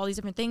 and do all these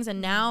different things. And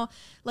now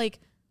like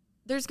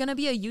there's going to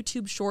be a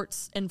YouTube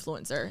Shorts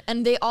influencer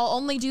and they all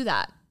only do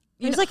that.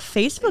 There's like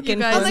Facebook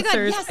influencers. Oh my God,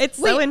 yes. It's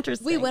so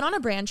interesting. We went on a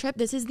brand trip.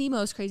 This is the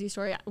most crazy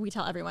story we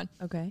tell everyone.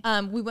 Okay.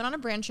 We went on a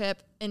brand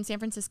trip in San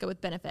Francisco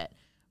with Benefit.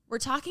 We're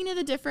talking to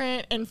the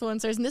different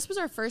influencers, and this was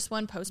our first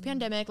one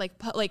post-pandemic.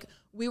 Like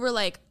we were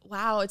like,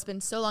 wow, it's been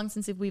so long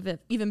since we've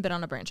even been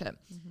on a brand trip.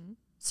 Mm-hmm.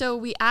 So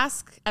we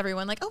ask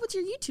everyone like, oh, what's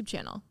your YouTube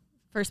channel?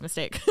 First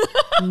mistake.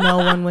 No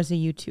one was a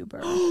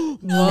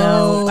YouTuber.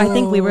 No. I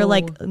think we were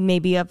like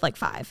maybe of like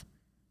 5.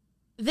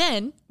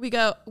 Then we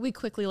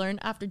quickly learned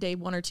after day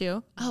 1 or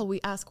 2. Oh, we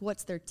ask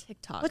what's their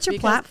TikTok. What's your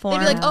platform?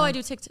 They'd be like, oh, I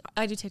do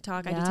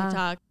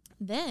TikTok.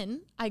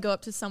 Then I go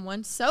up to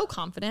someone so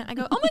confident. I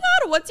go, oh my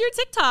God, what's your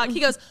TikTok? He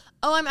goes,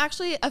 oh, I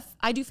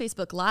do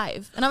Facebook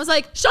Live. And I was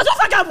like, shut the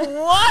fuck up.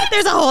 What?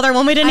 There's a whole other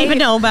one we didn't even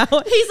know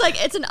about. He's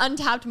like, it's an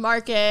untapped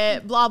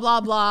market, blah, blah,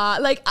 blah.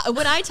 Like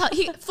when I tell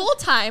full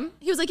time,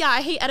 he was like, yeah,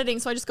 I hate editing.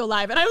 So I just go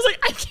live. And I was like,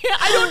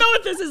 I don't know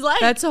what this is like.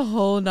 That's a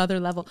whole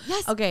nother level.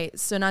 Yes. Okay.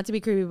 So not to be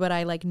creepy, but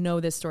I like know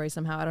this story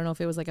somehow. I don't know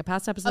if it was like a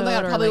past episode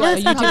God, or probably like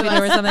was. a YouTube video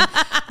or something.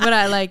 But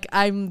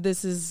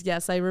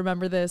I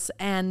remember this.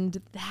 And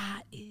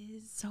that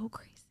is so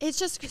crazy. It's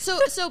just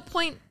so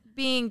point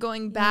being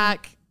going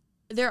back,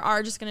 there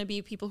are just going to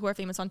be people who are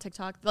famous on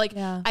TikTok. Like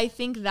I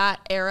think that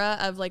era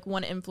of like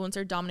one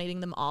influencer dominating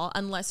them all,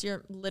 unless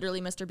you're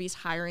literally Mr. Beast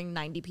hiring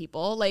 90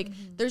 people, like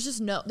there's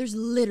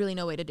literally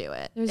no way to do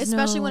it.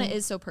 Especially when it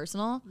is so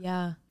personal.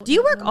 Yeah. Do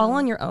you work all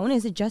on your own?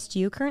 Is it just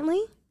you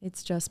currently?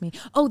 It's just me.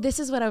 Oh, this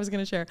is what I was going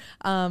to share.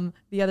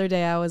 The other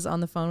day I was on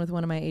the phone with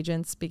one of my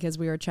agents because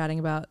we were chatting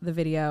about the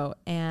video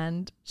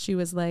and she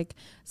was like,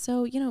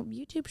 so,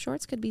 YouTube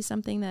Shorts could be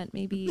something that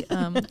maybe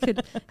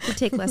could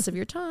take less of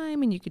your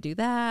time and you could do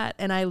that.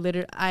 And I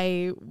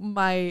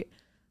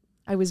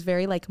was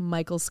very like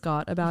Michael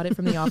Scott about it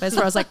from The Office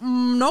where I was like,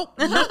 nope.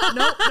 Oh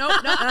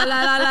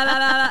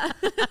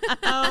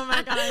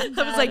my God.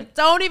 I was like,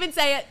 don't even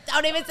say it.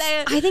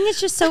 I think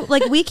it's just so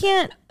like we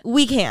can't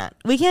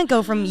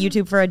go from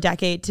YouTube for a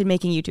decade to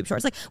making YouTube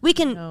Shorts. Like we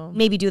can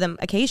maybe do them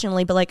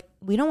occasionally, but like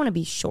we don't want to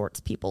be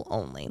Shorts people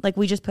only. Like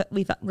we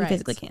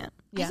physically can't.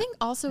 Yeah. I think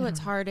also what's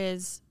hard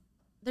is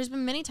there's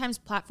been many times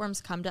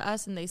platforms come to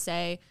us and they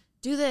say,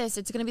 do this,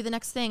 it's going to be the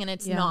next thing, and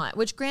it's not.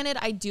 Which granted,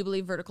 I do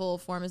believe vertical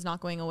form is not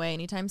going away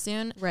anytime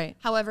soon. Right.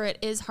 However, it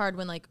is hard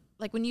when like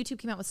when YouTube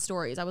came out with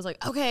stories, I was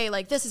like, okay,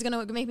 like this is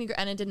going to make me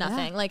and it did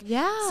nothing.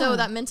 So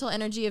that mental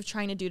energy of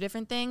trying to do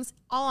different things,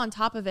 all on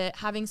top of it,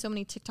 having so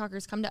many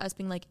TikTokers come to us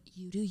being like,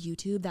 you do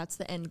YouTube, that's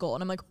the end goal.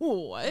 And I'm like,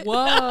 what?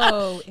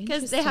 Whoa.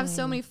 Because they have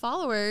so many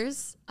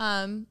followers,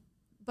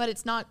 but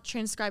it's not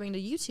transcribing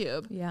to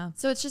YouTube. Yeah.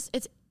 So it's just,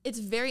 it's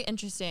very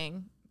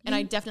interesting. And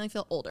I definitely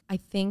feel older. I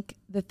think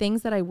the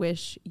things that I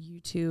wish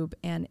YouTube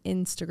and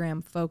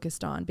Instagram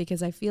focused on,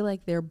 because I feel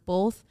like they're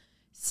both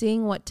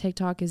seeing what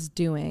TikTok is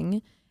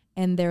doing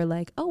and they're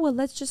like, oh, well,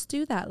 let's just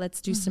do that. Let's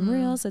do some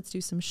reels. Let's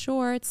do some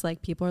shorts.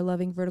 Like people are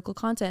loving vertical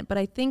content. But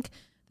I think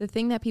the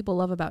thing that people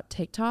love about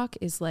TikTok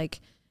is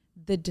like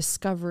the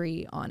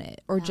discovery on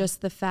it or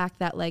just the fact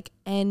that like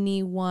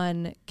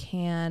anyone's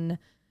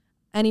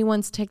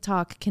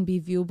TikTok can be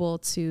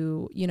viewable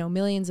to,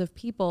 millions of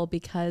people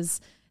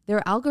because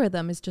their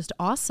algorithm is just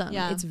awesome.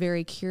 Yeah. It's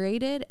very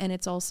curated, and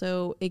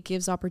it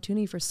gives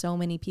opportunity for so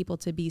many people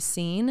to be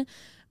seen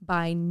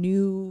by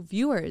new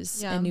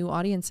viewers and new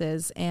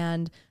audiences.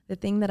 And the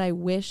thing that I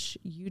wish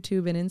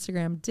YouTube and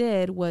Instagram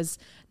did was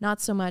not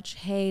so much,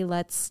 hey,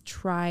 let's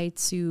try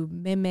to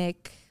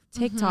mimic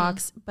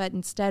TikToks, but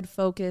instead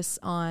focus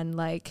on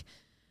like,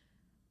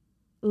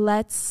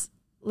 let's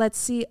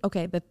see,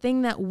 okay, the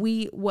thing that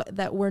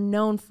we're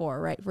known for,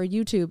 right? For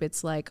YouTube,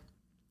 it's like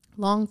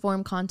long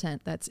form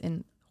content that's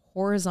in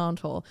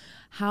horizontal.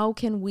 How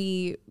can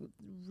we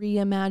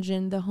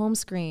reimagine the home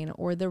screen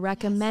or the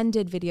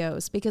recommended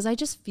videos? Because I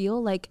just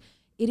feel like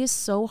it is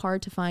so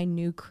hard to find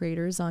new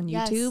creators on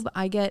YouTube.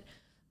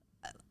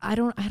 I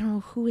don't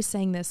know who is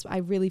saying this. I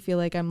really feel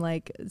like I'm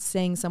like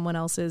saying someone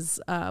else's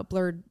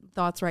blurred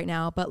thoughts right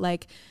now, but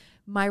like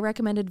my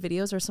recommended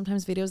videos are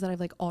sometimes videos that I've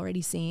like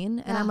already seen,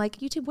 and I'm like,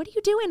 YouTube, what are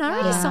you doing? I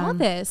already saw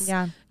this.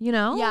 Yeah. You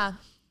know? Yeah.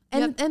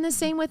 And the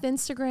same with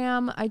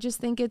Instagram. I just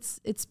think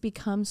it's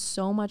become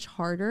so much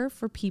harder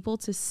for people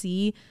to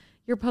see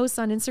your posts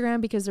on Instagram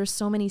because there's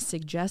so many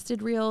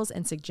suggested reels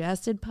and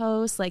suggested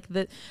posts. Like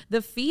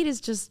the feed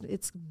is just,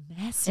 it's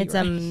messy. It's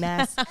a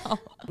mess.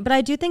 But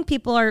I do think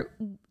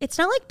it's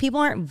not like people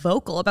aren't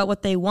vocal about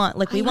what they want.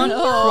 Like we want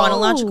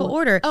chronological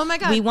order. Oh my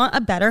God. We want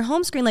a better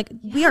home screen. Like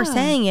we are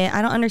saying it.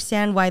 I don't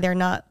understand why they're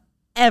not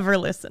ever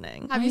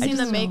listening. Have you seen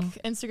the make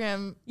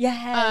Instagram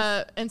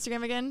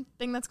Instagram again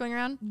thing that's going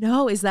around?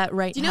 No, is that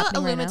right? Do you know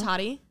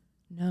Illuminati?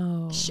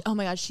 No. Oh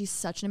my God, she's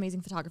such an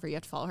amazing photographer. You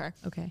have to follow her.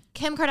 Okay.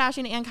 Kim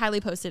Kardashian and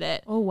Kylie posted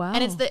it. Oh wow.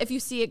 And it's if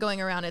you see it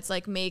going around, it's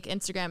like make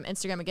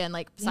Instagram again,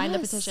 like sign the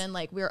petition,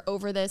 like we're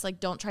over this, like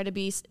don't try to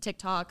be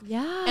TikTok.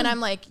 Yeah. And I'm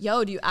like,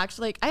 yo, do you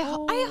actually like I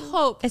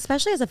hope,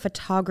 especially as a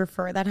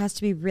photographer, that has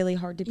to be really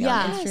hard to be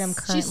on Instagram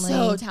currently. She's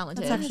so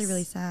talented. That's actually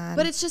really sad.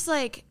 But it's just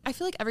like I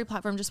feel like every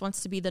platform just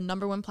wants to be the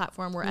number one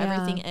platform where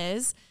everything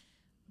is.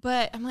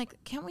 But I'm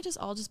like, can't we just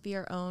all just be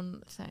our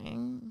own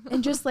thing?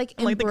 And just like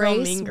like the girl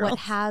embrace Mean Girls. what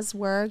has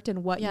worked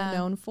and what you're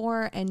known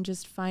for, and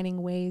just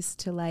finding ways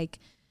to like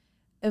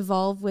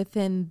evolve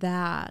within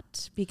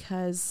that,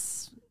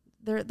 because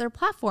they're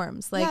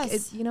platforms. Like,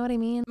 you know what I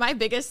mean? My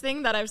biggest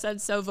thing that I've said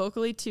so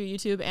vocally to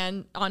YouTube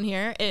and on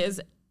here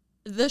is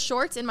the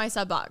shorts in my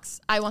sub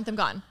box. I want them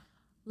gone.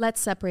 Let's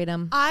separate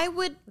them.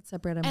 Let's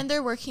separate them. And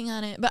they're working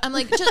on it. But I'm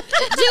like, just do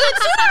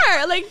it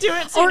sooner. Like, do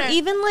it sooner. Or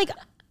even like,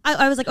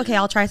 I was like, okay,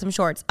 I'll try some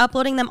shorts.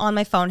 Uploading them on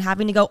my phone,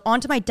 having to go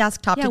onto my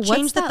desktop to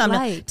change the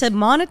thumbnail, like? to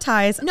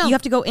monetize. No. You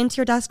have to go into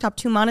your desktop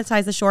to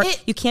monetize the short.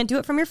 You can't do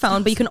it from your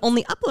phone, but you can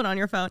only upload on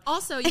your phone.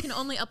 Also, you can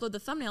only upload the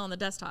thumbnail on the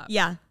desktop.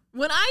 Yeah.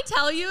 When I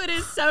tell you, it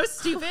is so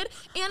stupid.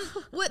 And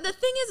what the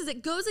thing is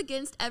it goes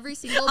against every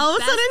single all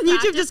of a sudden,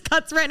 YouTube just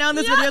cuts right now in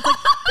this video. It's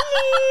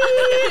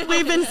like,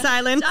 we've been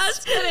silent.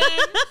 Just kidding.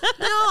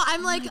 No,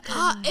 I'm like,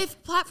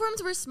 if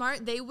platforms were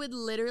smart, they would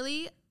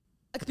literally,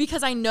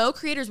 because I know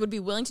creators would be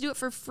willing to do it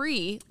for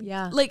free.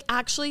 Yeah. Like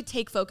actually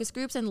take focus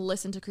groups and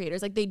listen to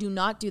creators. Like they do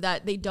not do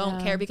that. They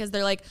don't care because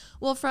they're like,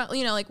 well,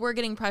 like we're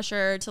getting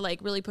pressure to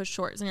like really push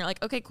shorts. And you're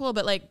like, okay, cool.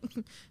 But like,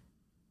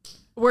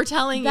 we're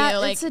telling that you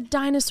like it's a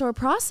dinosaur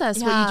process.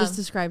 What you just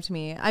described to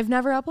me. I've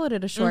never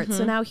uploaded a short.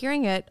 So now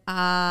hearing it,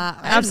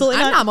 absolutely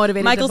I'm not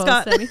motivated Michael to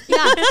Scott. post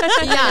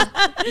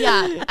any.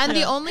 yeah. And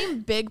the only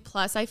big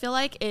plus I feel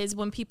like is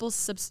when people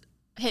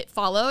hit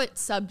follow, it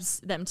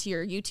subs them to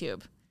your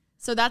YouTube.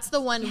 So that's the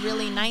one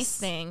really nice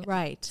thing.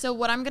 Right. So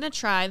what I'm going to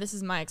try, this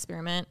is my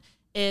experiment,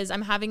 is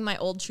I'm having my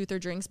old Truth or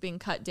Drinks being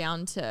cut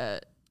down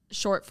to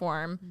short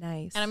form.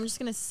 Nice. And I'm just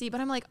going to see, but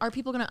I'm like, are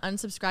people going to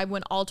unsubscribe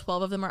when all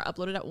 12 of them are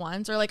uploaded at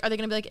once? Or like, are they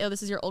going to be like, oh,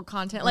 this is your old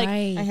content? Like,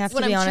 Right. I have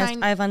to be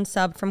honest, I've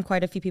unsubbed from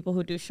quite a few people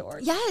who do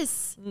shorts.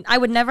 Yes. I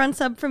would never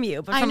unsub from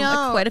you, but from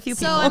like, quite a few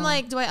people. So I'm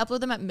like, do I upload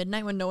them at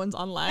midnight when no one's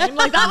online?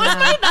 Like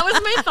that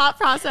was my thought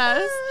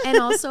process. And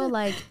also,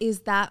 like,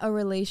 is that a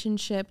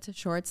relationship to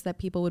shorts that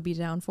people would be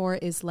down for?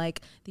 Is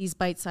like these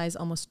bite-sized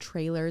almost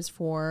trailers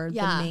for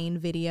the main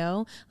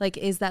video? Like,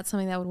 is that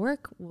something that would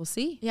work? We'll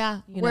see.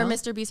 Yeah. Where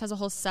Mr. Beast has a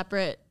whole separate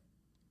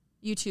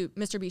YouTube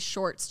Mr. Beast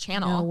Shorts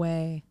channel. No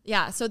way.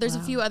 Yeah. So there's a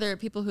few other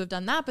people who have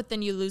done that, but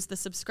then you lose the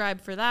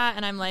subscribe for that.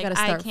 And I'm like,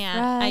 I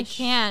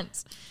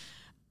can't.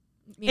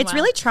 Meanwhile, it's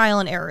really trial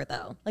and error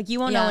though. Like you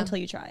won't know until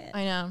you try it.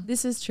 I know.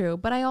 This is true.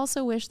 But I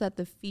also wish that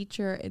the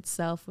feature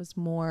itself was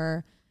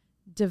more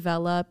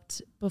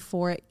developed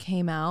before it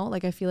came out.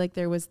 Like I feel like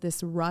there was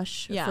this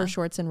rush for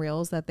shorts and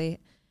reels that they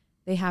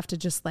have to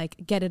just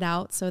like get it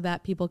out so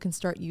that people can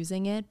start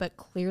using it. But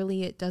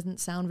clearly it doesn't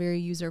sound very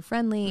user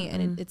friendly,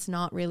 and it's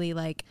not really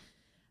like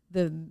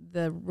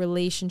the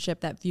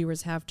relationship that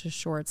viewers have to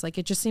shorts. Like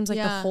it just seems like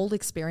the whole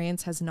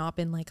experience has not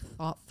been like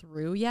thought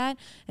through yet.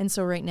 And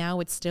so right now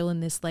it's still in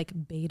this like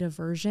beta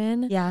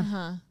version. Yeah.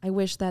 Uh-huh. I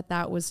wish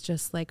that was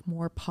just like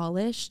more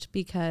polished,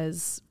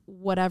 because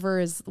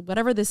whatever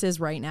this is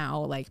right now,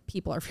 like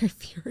people are very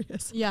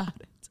furious about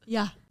it.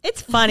 Yeah.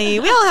 It's funny.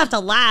 We all have to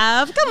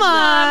laugh. Come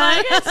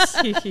on.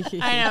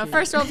 I know.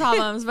 First world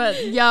problems, but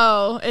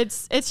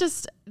it's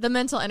just the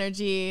mental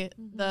energy,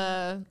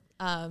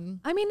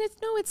 I mean,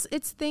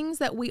 it's things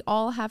that we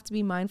all have to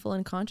be mindful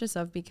and conscious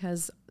of,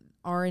 because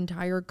our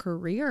entire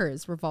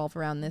careers revolve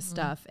around this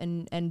stuff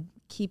and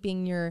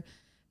keeping your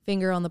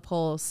finger on the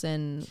pulse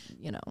and,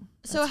 you know.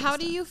 So how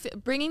do you,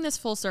 bringing this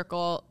full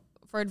circle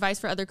for advice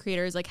for other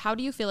creators, like how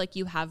do you feel like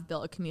you have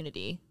built a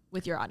community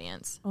with your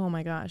audience? Oh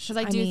my gosh.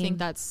 Because I do think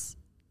that's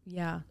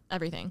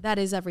everything. That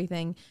is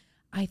everything.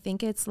 I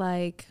think it's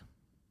like,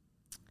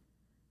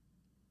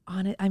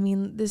 I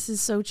mean, this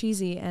is so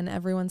cheesy and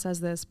everyone says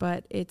this,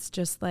 but it's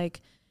just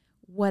like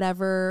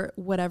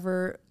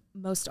whatever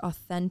most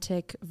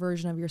authentic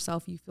version of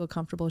yourself you feel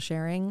comfortable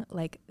sharing,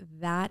 like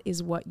that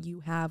is what you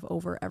have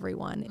over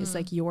everyone is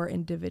like your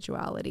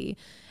individuality.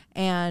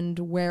 And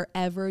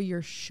wherever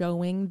you're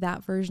showing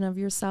that version of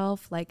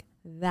yourself, like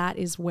that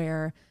is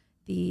where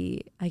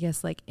the, I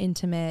guess, like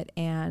intimate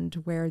and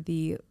where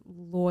the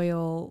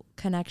loyal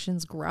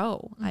connections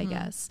grow, I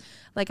guess.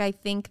 Like, I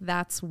think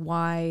that's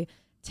why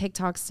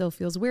TikTok still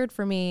feels weird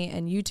for me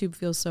and YouTube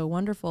feels so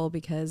wonderful,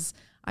 because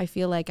I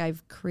feel like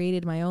I've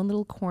created my own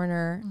little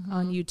corner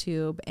on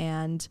YouTube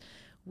and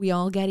we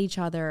all get each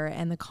other,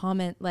 and the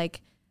comment,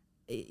 like,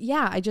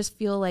 yeah, I just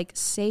feel like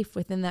safe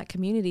within that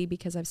community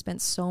because I've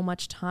spent so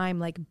much time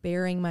like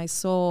bearing my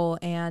soul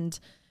and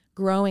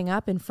growing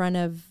up in front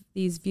of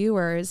these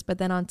viewers. But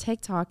then on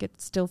TikTok, it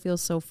still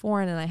feels so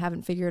foreign and I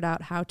haven't figured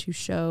out how to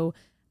show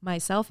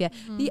myself yet.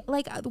 The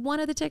like one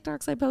of the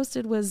TikToks I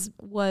posted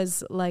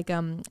was like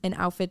an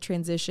outfit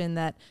transition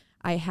that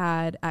I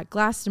had at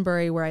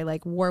Glastonbury, where I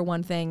like wore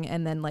one thing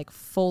and then like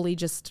fully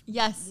just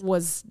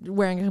was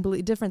wearing a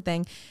completely different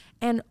thing.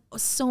 And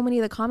so many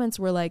of the comments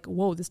were like,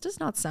 whoa, this does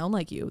not sound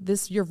like you.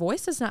 Your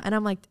voice does not. And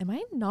I'm like, am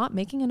I not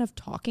making enough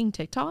talking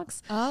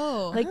TikToks?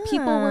 Oh. Like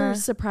people were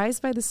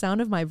surprised by the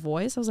sound of my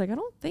voice. I was like, I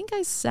don't think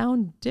I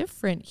sound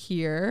different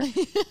here.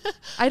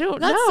 I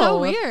don't know. That's so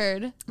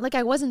weird. Like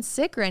I wasn't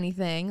sick or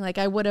anything. Like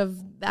I would have,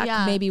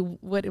 maybe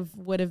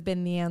would have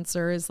been the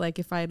answer, is like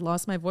if I had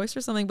lost my voice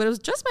or something, but it was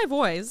just my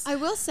voice. I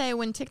will say,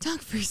 when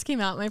TikTok first came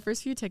out, my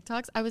first few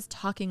TikToks, I was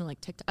talking like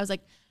TikTok. I was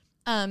like,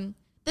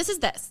 this is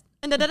this.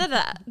 And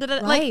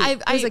Right.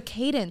 Like there's a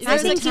cadence. I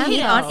think you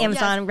need it on Yes.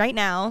 Amazon right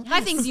now.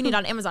 5 things you need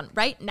on Amazon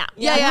right now.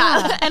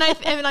 Yeah. And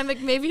I'm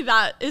like, maybe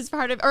that is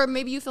part of, or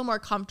maybe you feel more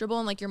comfortable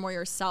and like you're more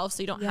yourself,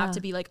 so you don't have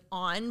to be like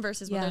on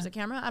versus when there's a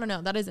camera. I don't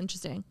know. That is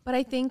interesting. But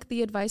I think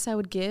the advice I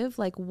would give,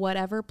 like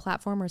whatever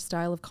platform or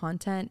style of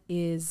content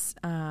is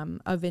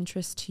of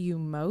interest to you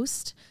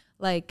most,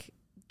 like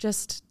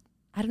just,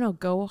 I don't know,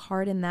 go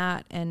hard in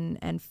that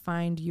and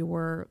find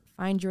your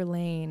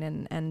lane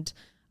and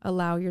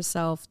allow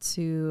yourself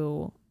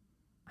to,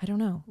 I don't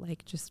know,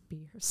 like just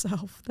be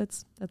yourself.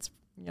 That's,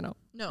 you know,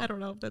 no, I don't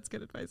know if that's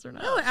good advice or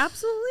not. No, it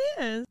absolutely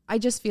is. I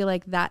just feel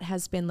like that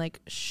has been like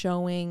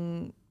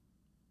showing,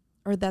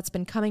 or that's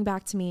been coming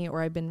back to me,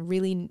 or I've been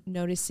really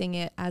noticing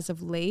it as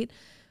of late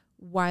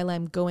while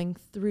I'm going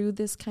through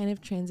this kind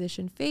of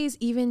transition phase,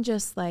 even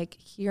just like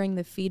hearing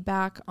the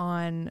feedback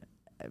on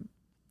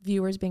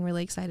viewers being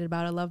really excited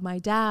about I Love My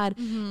Dad.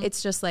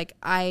 It's just like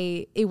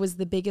it was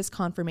the biggest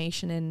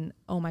confirmation in,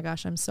 oh my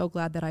gosh, I'm so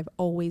glad that I've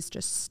always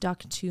just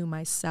stuck to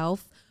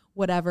myself,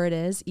 whatever it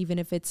is, even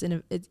if it's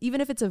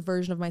a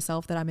version of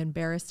myself that I'm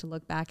embarrassed to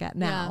look back at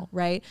now,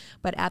 right?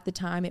 But at the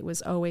time it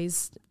was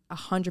always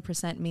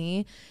 100%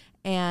 me.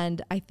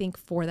 And I think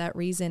for that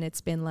reason,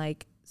 it's been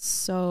like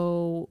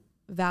so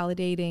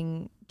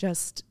validating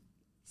just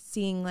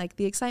seeing like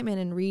the excitement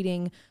and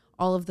reading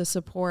all of the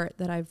support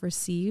that I've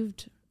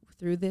received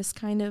through this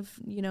kind of,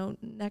 you know,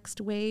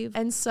 next wave.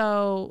 And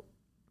so,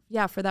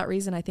 yeah, for that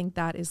reason, I think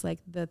that is like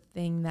the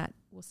thing that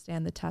will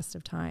stand the test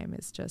of time,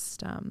 is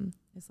just,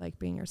 is like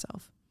being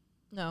yourself.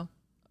 No,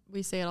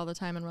 we say it all the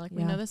time and we're like,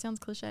 we know this sounds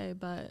cliche,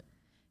 but.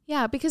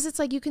 Yeah, because it's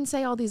like you can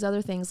say all these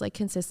other things like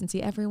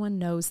consistency. Everyone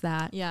knows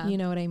that. Yeah. You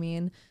know what I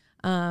mean?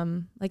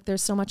 Like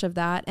there's so much of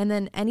that. And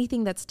then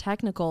anything that's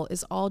technical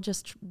is all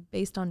just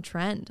based on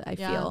trend, I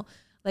feel.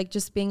 Like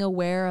just being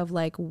aware of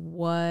like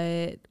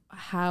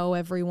how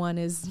everyone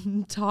is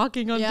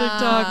talking on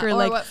TikTok, or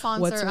like what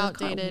fonts are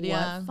outdated.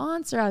 What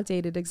fonts are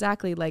outdated.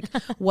 Exactly. Like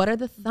what are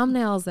the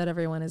thumbnails that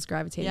everyone is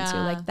gravitating to?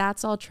 Like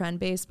that's all trend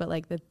based. But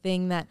like the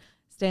thing that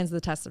stands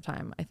the test of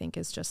time, I think,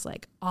 is just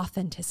like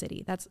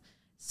authenticity. That's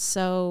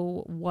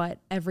so what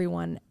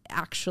everyone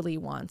actually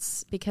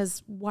wants,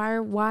 because why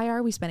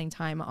are we spending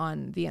time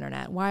on the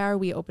internet? Why are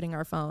we opening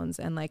our phones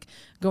and like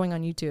going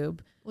on YouTube?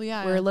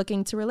 Well, we're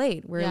looking to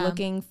relate. We're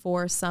looking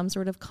for some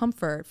sort of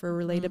comfort, for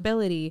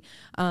relatability,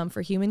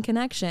 for human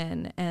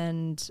connection.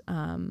 And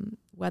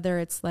whether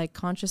it's like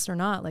conscious or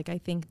not, like I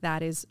think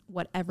that is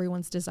what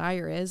everyone's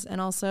desire is.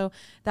 And also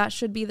that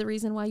should be the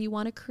reason why you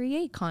want to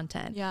create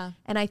content. Yeah.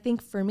 And I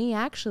think for me,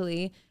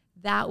 actually,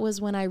 that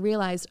was when I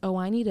realized, oh,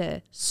 I need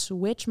to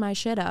switch my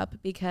shit up,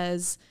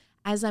 because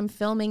as I'm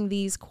filming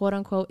these quote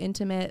unquote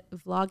intimate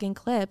vlogging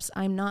clips,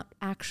 I'm not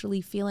actually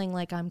feeling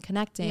like I'm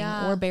connecting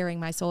or bearing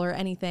my soul or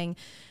anything,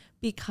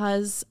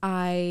 because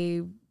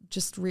I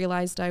just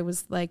realized I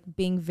was like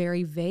being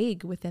very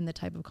vague within the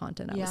type of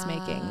content I was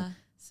making.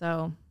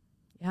 So,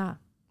 yeah.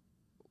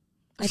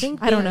 I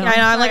think I don't know. Yeah, I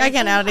know. I'm like, I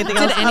can't add anything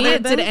else.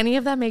 Did any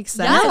of that make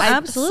sense? No, Yes,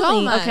 absolutely.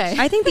 so much. Okay.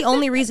 I think the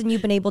only reason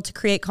you've been able to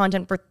create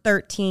content for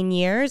 13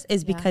 years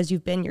is because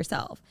you've been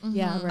yourself.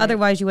 Yeah. Right.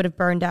 Otherwise, you would have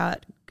burned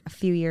out a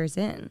few years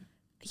in.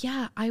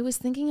 Yeah, I was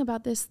thinking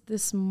about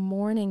this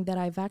morning that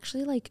I've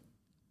actually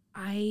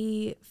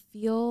I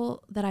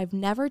feel that I've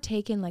never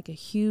taken like a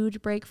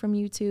huge break from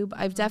YouTube.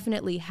 I've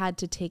definitely had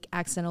to take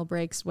accidental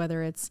breaks,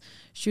 whether it's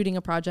shooting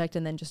a project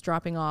and then just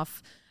dropping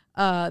off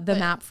the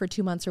map for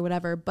 2 months or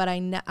whatever. But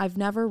I've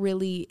never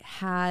really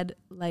had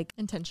like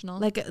Intentional.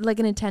 like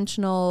an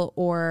intentional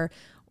or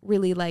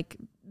really like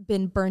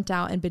been burnt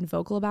out and been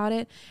vocal about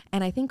it.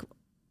 And I think,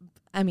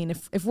 I mean,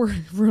 if we're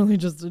really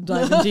just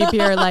diving deep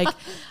here, like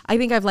I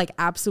think I've like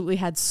absolutely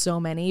had so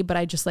many, but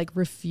I just like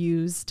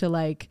refuse to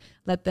like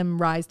let them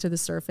rise to the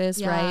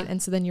surface, right? And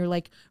so then you're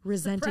like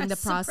resenting the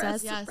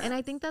process. Yes. And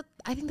I think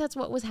that's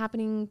what was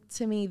happening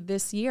to me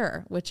this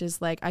year, which is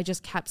like I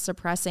just kept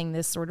suppressing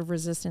this sort of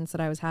resistance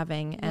that I was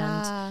having,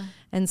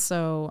 and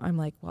so I'm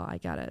like, well, I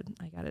gotta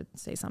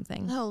say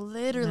something. No,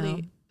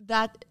 literally.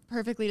 That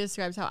perfectly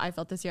describes how I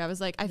felt this year. I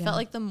was like, I felt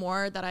like the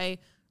more that I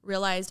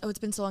realized, oh, it's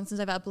been so long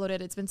since I've uploaded,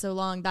 it's been so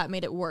long, that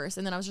made it worse.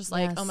 And then I was just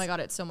like, oh my God,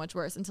 it's so much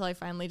worse, until I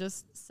finally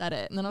just said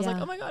it. And then I was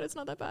like, oh my God, it's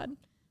not that bad.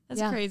 That's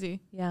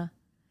crazy. Yeah.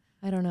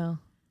 I don't know.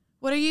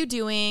 What are you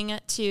doing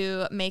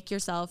to make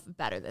yourself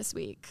better this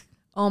week?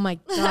 Oh my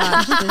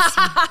gosh.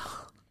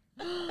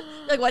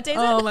 Like, what day is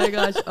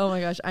it? Oh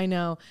my gosh. I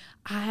know.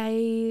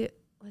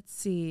 Let's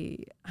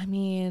see. I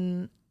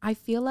mean, I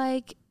feel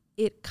like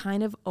it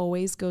kind of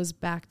always goes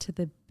back to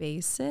the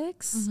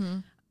basics.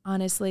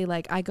 Honestly,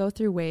 like I go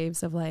through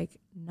waves of like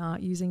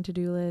not using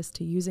to-do lists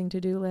to using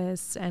to-do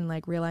lists and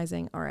like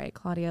realizing, all right,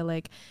 Claudia,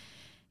 like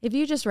if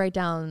you just write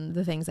down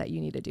the things that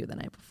you need to do the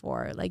night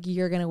before, like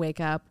you're going to wake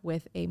up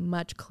with a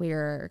much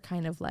clearer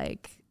kind of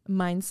like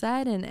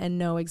mindset and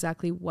know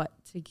exactly what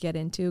to get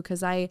into.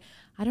 Cause I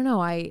don't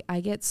know,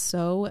 I get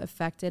so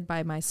affected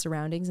by my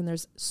surroundings, and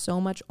there's so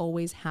much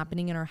always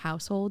happening in our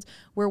household.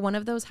 We're one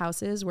of those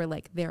houses where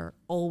like there are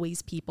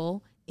always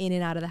people in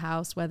and out of the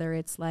house, whether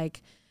it's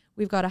like,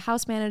 we've got a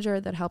house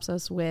manager that helps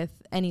us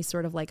with any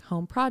sort of like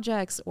home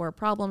projects or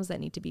problems that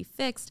need to be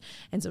fixed.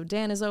 And so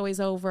Dan is always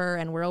over,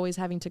 and we're always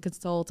having to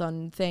consult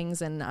on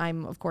things. And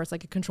I'm of course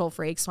like a control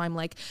freak. So I'm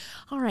like,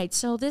 all right,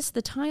 so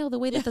the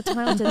way that the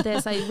tile did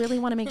this, I really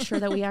want to make sure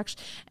that we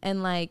actually,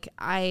 and like,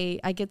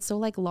 I get so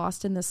like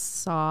lost in the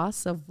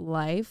sauce of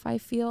life. I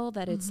feel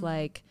that it's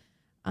like,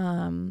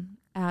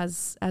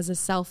 as a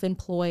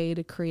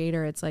self-employed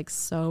creator, it's like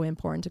so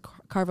important to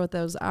carve out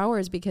those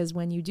hours, because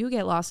when you do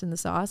get lost in the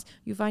sauce,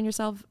 you find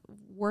yourself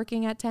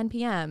working at 10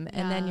 p.m.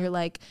 and then you're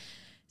like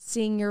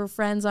seeing your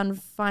friends on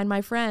Find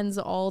My Friends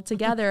all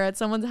together at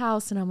someone's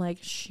house, and I'm like,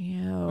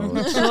 shoot,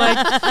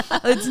 like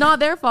it's not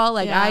their fault.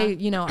 Like I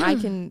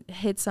can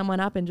hit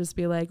someone up and just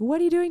be like, what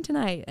are you doing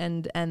tonight?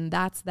 And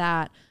that's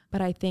that.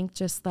 But I think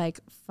just like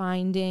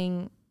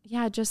finding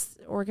just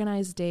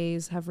organized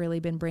days have really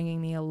been bringing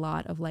me a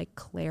lot of like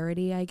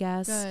clarity, I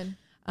guess. Good.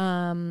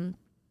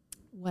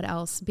 What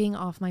else? Being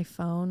off my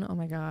phone. Oh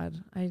my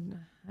God.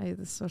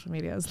 The social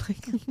media is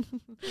like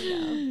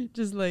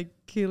just like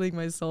killing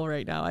my soul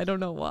right now. I don't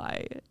know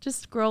why.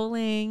 Just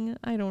scrolling.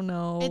 I don't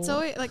know. It's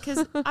always like,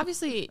 because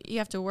obviously you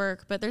have to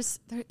work, but there's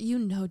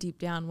deep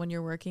down when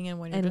you're working and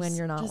when you're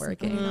not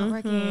working. When you're not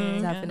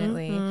working.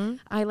 Definitely.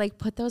 I like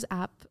put those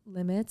app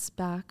limits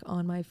back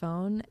on my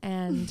phone,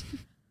 and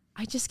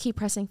I just keep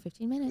pressing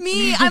 15 minutes.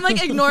 Me, I'm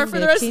like, ignore for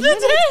the rest of the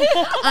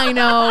day. I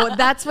know.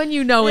 That's when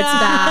you know it's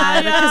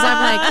bad, because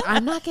I'm like,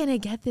 I'm not going to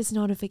get this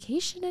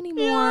notification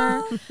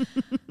anymore. Yeah.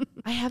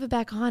 I have it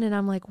back on, and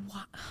I'm like,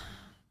 what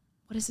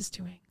is this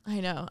doing? I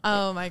know.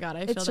 Oh my God.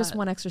 It's just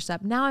one extra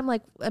step. Now I'm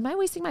like, am I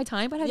wasting my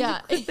time? But You're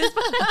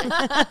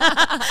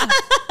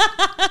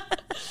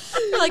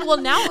like, well,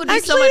 now it would be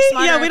so much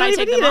smarter if I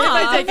take it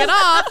off. If I take it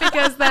off,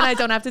 because then I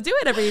don't have to do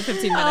it every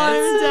 15 minutes.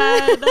 I'm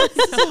dead.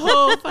 That's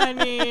so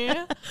funny.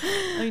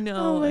 I know.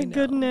 Oh my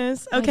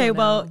goodness. Okay,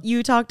 well,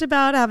 you talked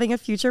about having a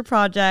future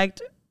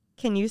project.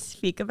 Can you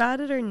speak about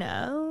it or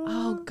no?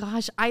 Oh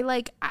gosh, I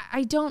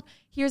don't.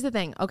 Here's the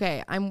thing.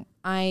 Okay,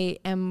 I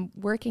am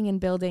working and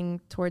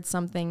building towards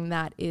something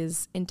that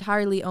is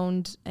entirely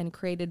owned and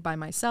created by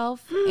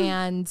myself,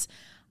 and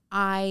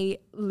I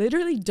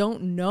literally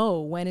don't know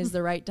when is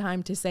the right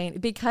time to say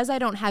it, because I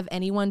don't have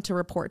anyone to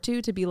report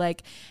to be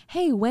like,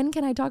 hey, when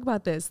can I talk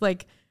about this?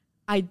 Like,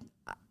 I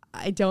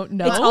don't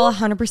know. It's all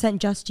 100%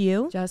 just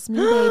you? Just me,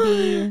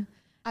 baby.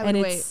 I would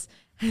wait.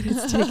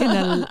 It's taken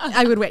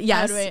I would wait.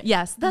 Yes. I would wait.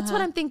 Yes. That's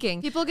what I'm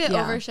thinking. People get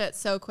over shit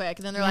so quick,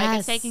 and then they're like,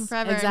 it's taking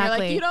forever.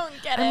 Exactly. And you're like, you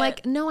don't get it. I'm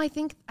like, no, I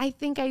think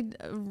I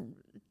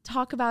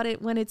talk about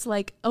it when it's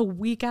like a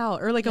week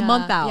out or like a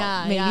month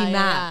out, maybe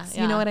max.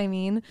 You know what I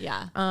mean?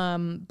 Yeah.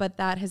 But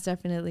that has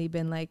definitely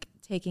been like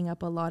taking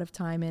up a lot of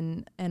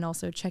time and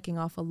also checking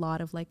off a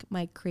lot of like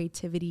my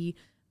creativity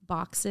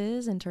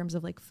boxes in terms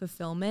of like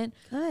fulfillment,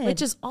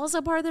 which is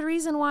also part of the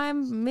reason why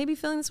I'm maybe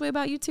feeling this way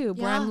about YouTube,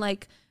 where I'm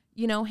like,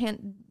 you know,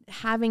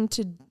 having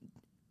to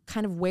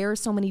kind of wear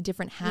so many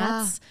different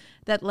hats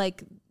that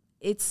like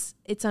it's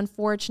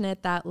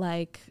unfortunate that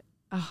like,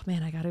 oh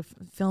man, I got to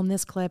film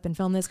this clip, and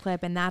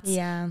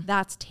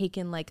that's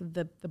taken like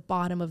the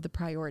bottom of the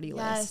priority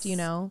list, you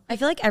know? I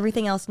feel like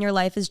everything else in your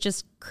life is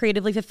just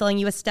creatively fulfilling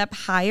you a step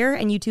higher,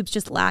 and YouTube's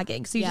just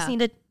lagging. So you just need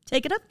to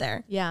take it up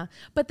there. Yeah.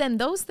 But then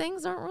those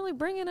things aren't really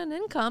bringing an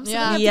income. So you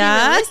have to be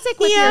realistic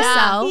with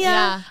yourself.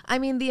 Yeah. I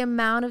mean, the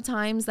amount of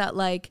times that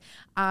like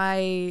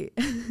I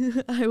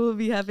will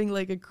be having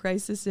like a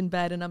crisis in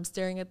bed and I'm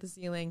staring at the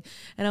ceiling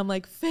and I'm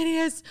like,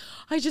 Phineas,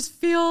 I just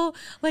feel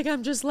like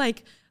I'm just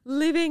like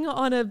living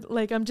on a,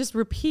 like I'm just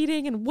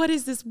repeating, and what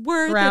is this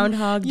word?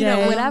 Groundhog Day. you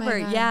know, know, whatever.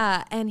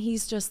 Yeah. And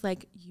he's just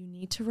like, you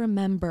need to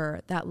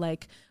remember that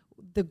like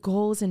the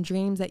goals and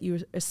dreams that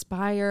you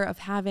aspire of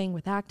having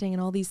with acting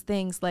and all these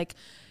things, like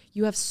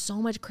you have so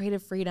much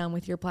creative freedom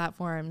with your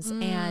platforms,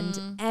 and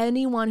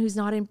anyone who's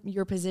not in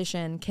your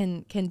position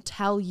can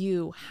tell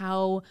you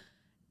how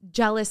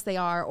jealous they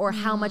are or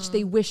how much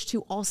they wish to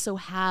also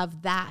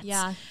have that.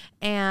 Yeah.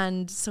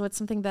 And so it's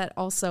something that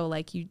also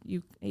like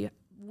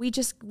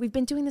we've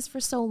been doing this for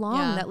so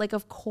long that like,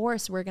 of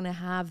course we're going to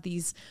have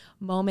these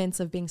moments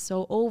of being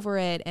so over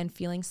it and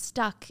feeling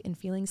stuck and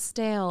feeling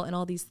stale and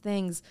all these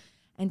things.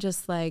 And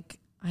just like,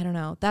 I don't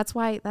know. That's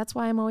why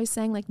I'm always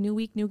saying like new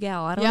week, new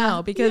gal. I don't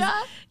know, because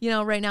you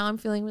know, right now I'm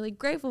feeling really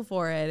grateful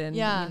for it. And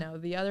you know,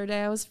 the other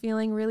day I was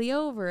feeling really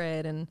over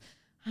it, and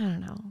I don't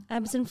know.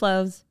 Ebbs and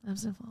flows.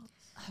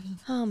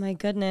 Oh my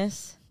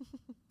goodness.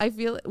 I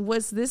feel,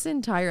 was this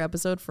entire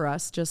episode for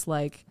us just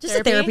like just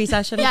a therapy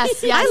session?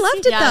 Yes. I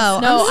loved it though.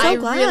 No, I'm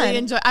so glad. Really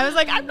enjoyed. I was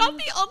like, I'm not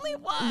the only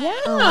one. Yeah.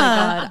 Oh my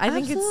God. I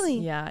think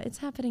absolutely. it's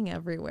happening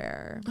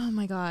everywhere. Oh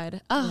my God.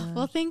 Oh,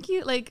 well, thank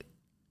you. Like,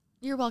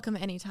 you're welcome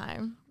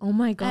anytime. Oh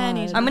my God.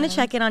 Anytime. I'm gonna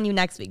check in on you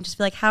next week. Just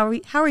be like, how are we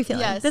feeling?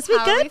 Yes. This week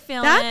how good? Are we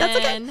feeling? That's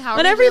okay. How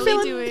Whatever are we you're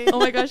really feeling. doing? Oh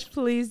my gosh,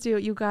 please do.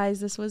 You guys,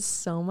 this was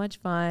so much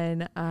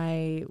fun.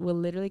 I will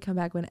literally come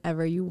back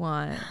whenever you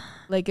want.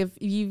 Like if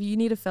you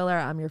need a filler,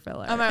 I'm your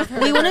filler.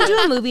 We want to do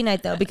a movie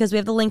night though, because we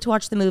have the link to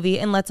watch the movie,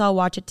 and let's all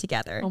watch it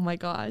together. Oh my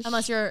gosh.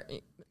 Unless you're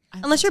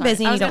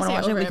busy and you don't want to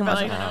watch it, we can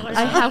watch it.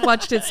 I have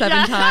watched it 7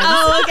 times.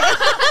 Oh,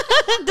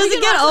 okay. Does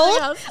it get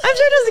old? I'm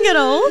sure it doesn't get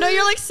old. No,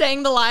 you're like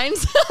saying the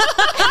lines.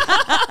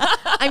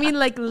 I mean,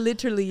 like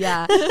literally,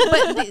 yeah.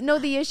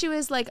 But the issue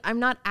is like I'm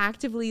not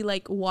actively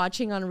like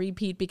watching on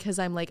repeat because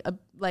I'm like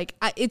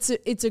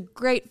it's a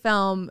great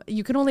film.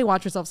 You can only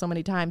watch yourself so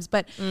many times,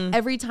 but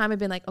every time I've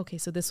been like, okay,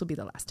 so this will be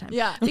the last time.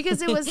 Yeah.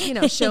 Because it was, you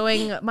know,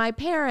 showing my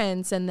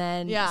parents and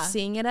then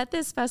seeing it at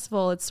this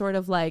festival. It's sort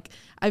of like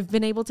I've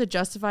been able to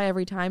justify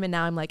every time, and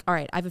now I'm like, all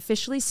right, I've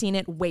officially seen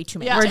it way too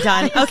many times. We're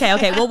done.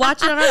 Okay. We'll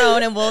watch it on our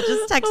own, and we'll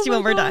just text you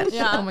when we're done.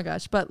 Yeah. Oh my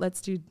gosh. But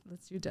let's do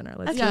dinner.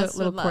 Let's do a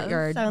little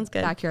courtyard. Sounds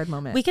good. Backyard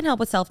moment. We can help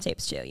with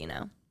self-tapes too, you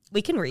know.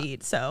 We can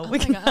read, so we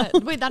my can.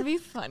 God. Wait, that'd be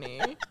funny.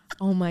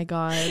 Oh my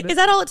God. Is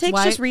that all it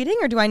takes? Just reading,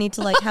 or do I need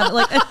to like have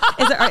like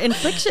is there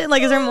infliction?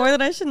 Like, is there more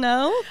that I should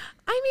know?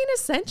 I mean,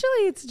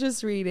 essentially, it's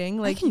just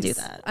reading. Like, I can do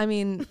that. I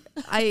mean,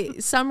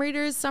 some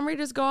readers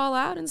go all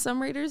out, and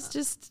some readers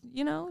just,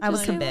 you know. I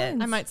was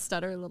convinced. I might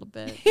stutter a little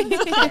bit.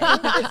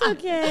 It's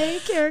okay,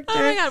 character. Oh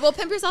my God. Well,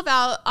 pimp yourself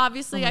out.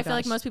 Obviously, I feel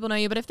like gosh. most people know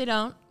you, but if they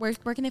don't, where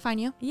can they find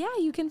you? Yeah,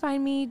 you can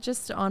find me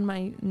just on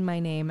my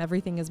name.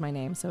 Everything is my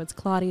name, so it's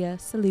Claudia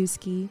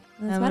Sulewski.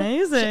 That's about it.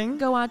 Amazing.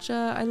 Go watch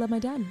I Love My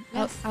Dad.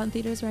 Yes. Out in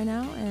theaters right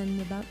now, and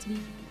about to be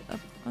up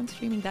on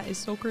streaming. That is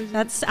so crazy.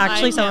 That's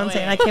actually so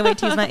insane. I can't wait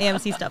to use my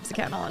AMC Stubbs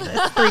account on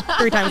this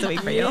three times a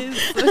week for you.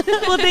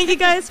 Well, thank you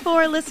guys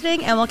for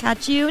listening, and we'll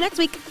catch you next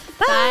week.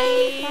 Bye.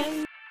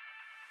 Bye.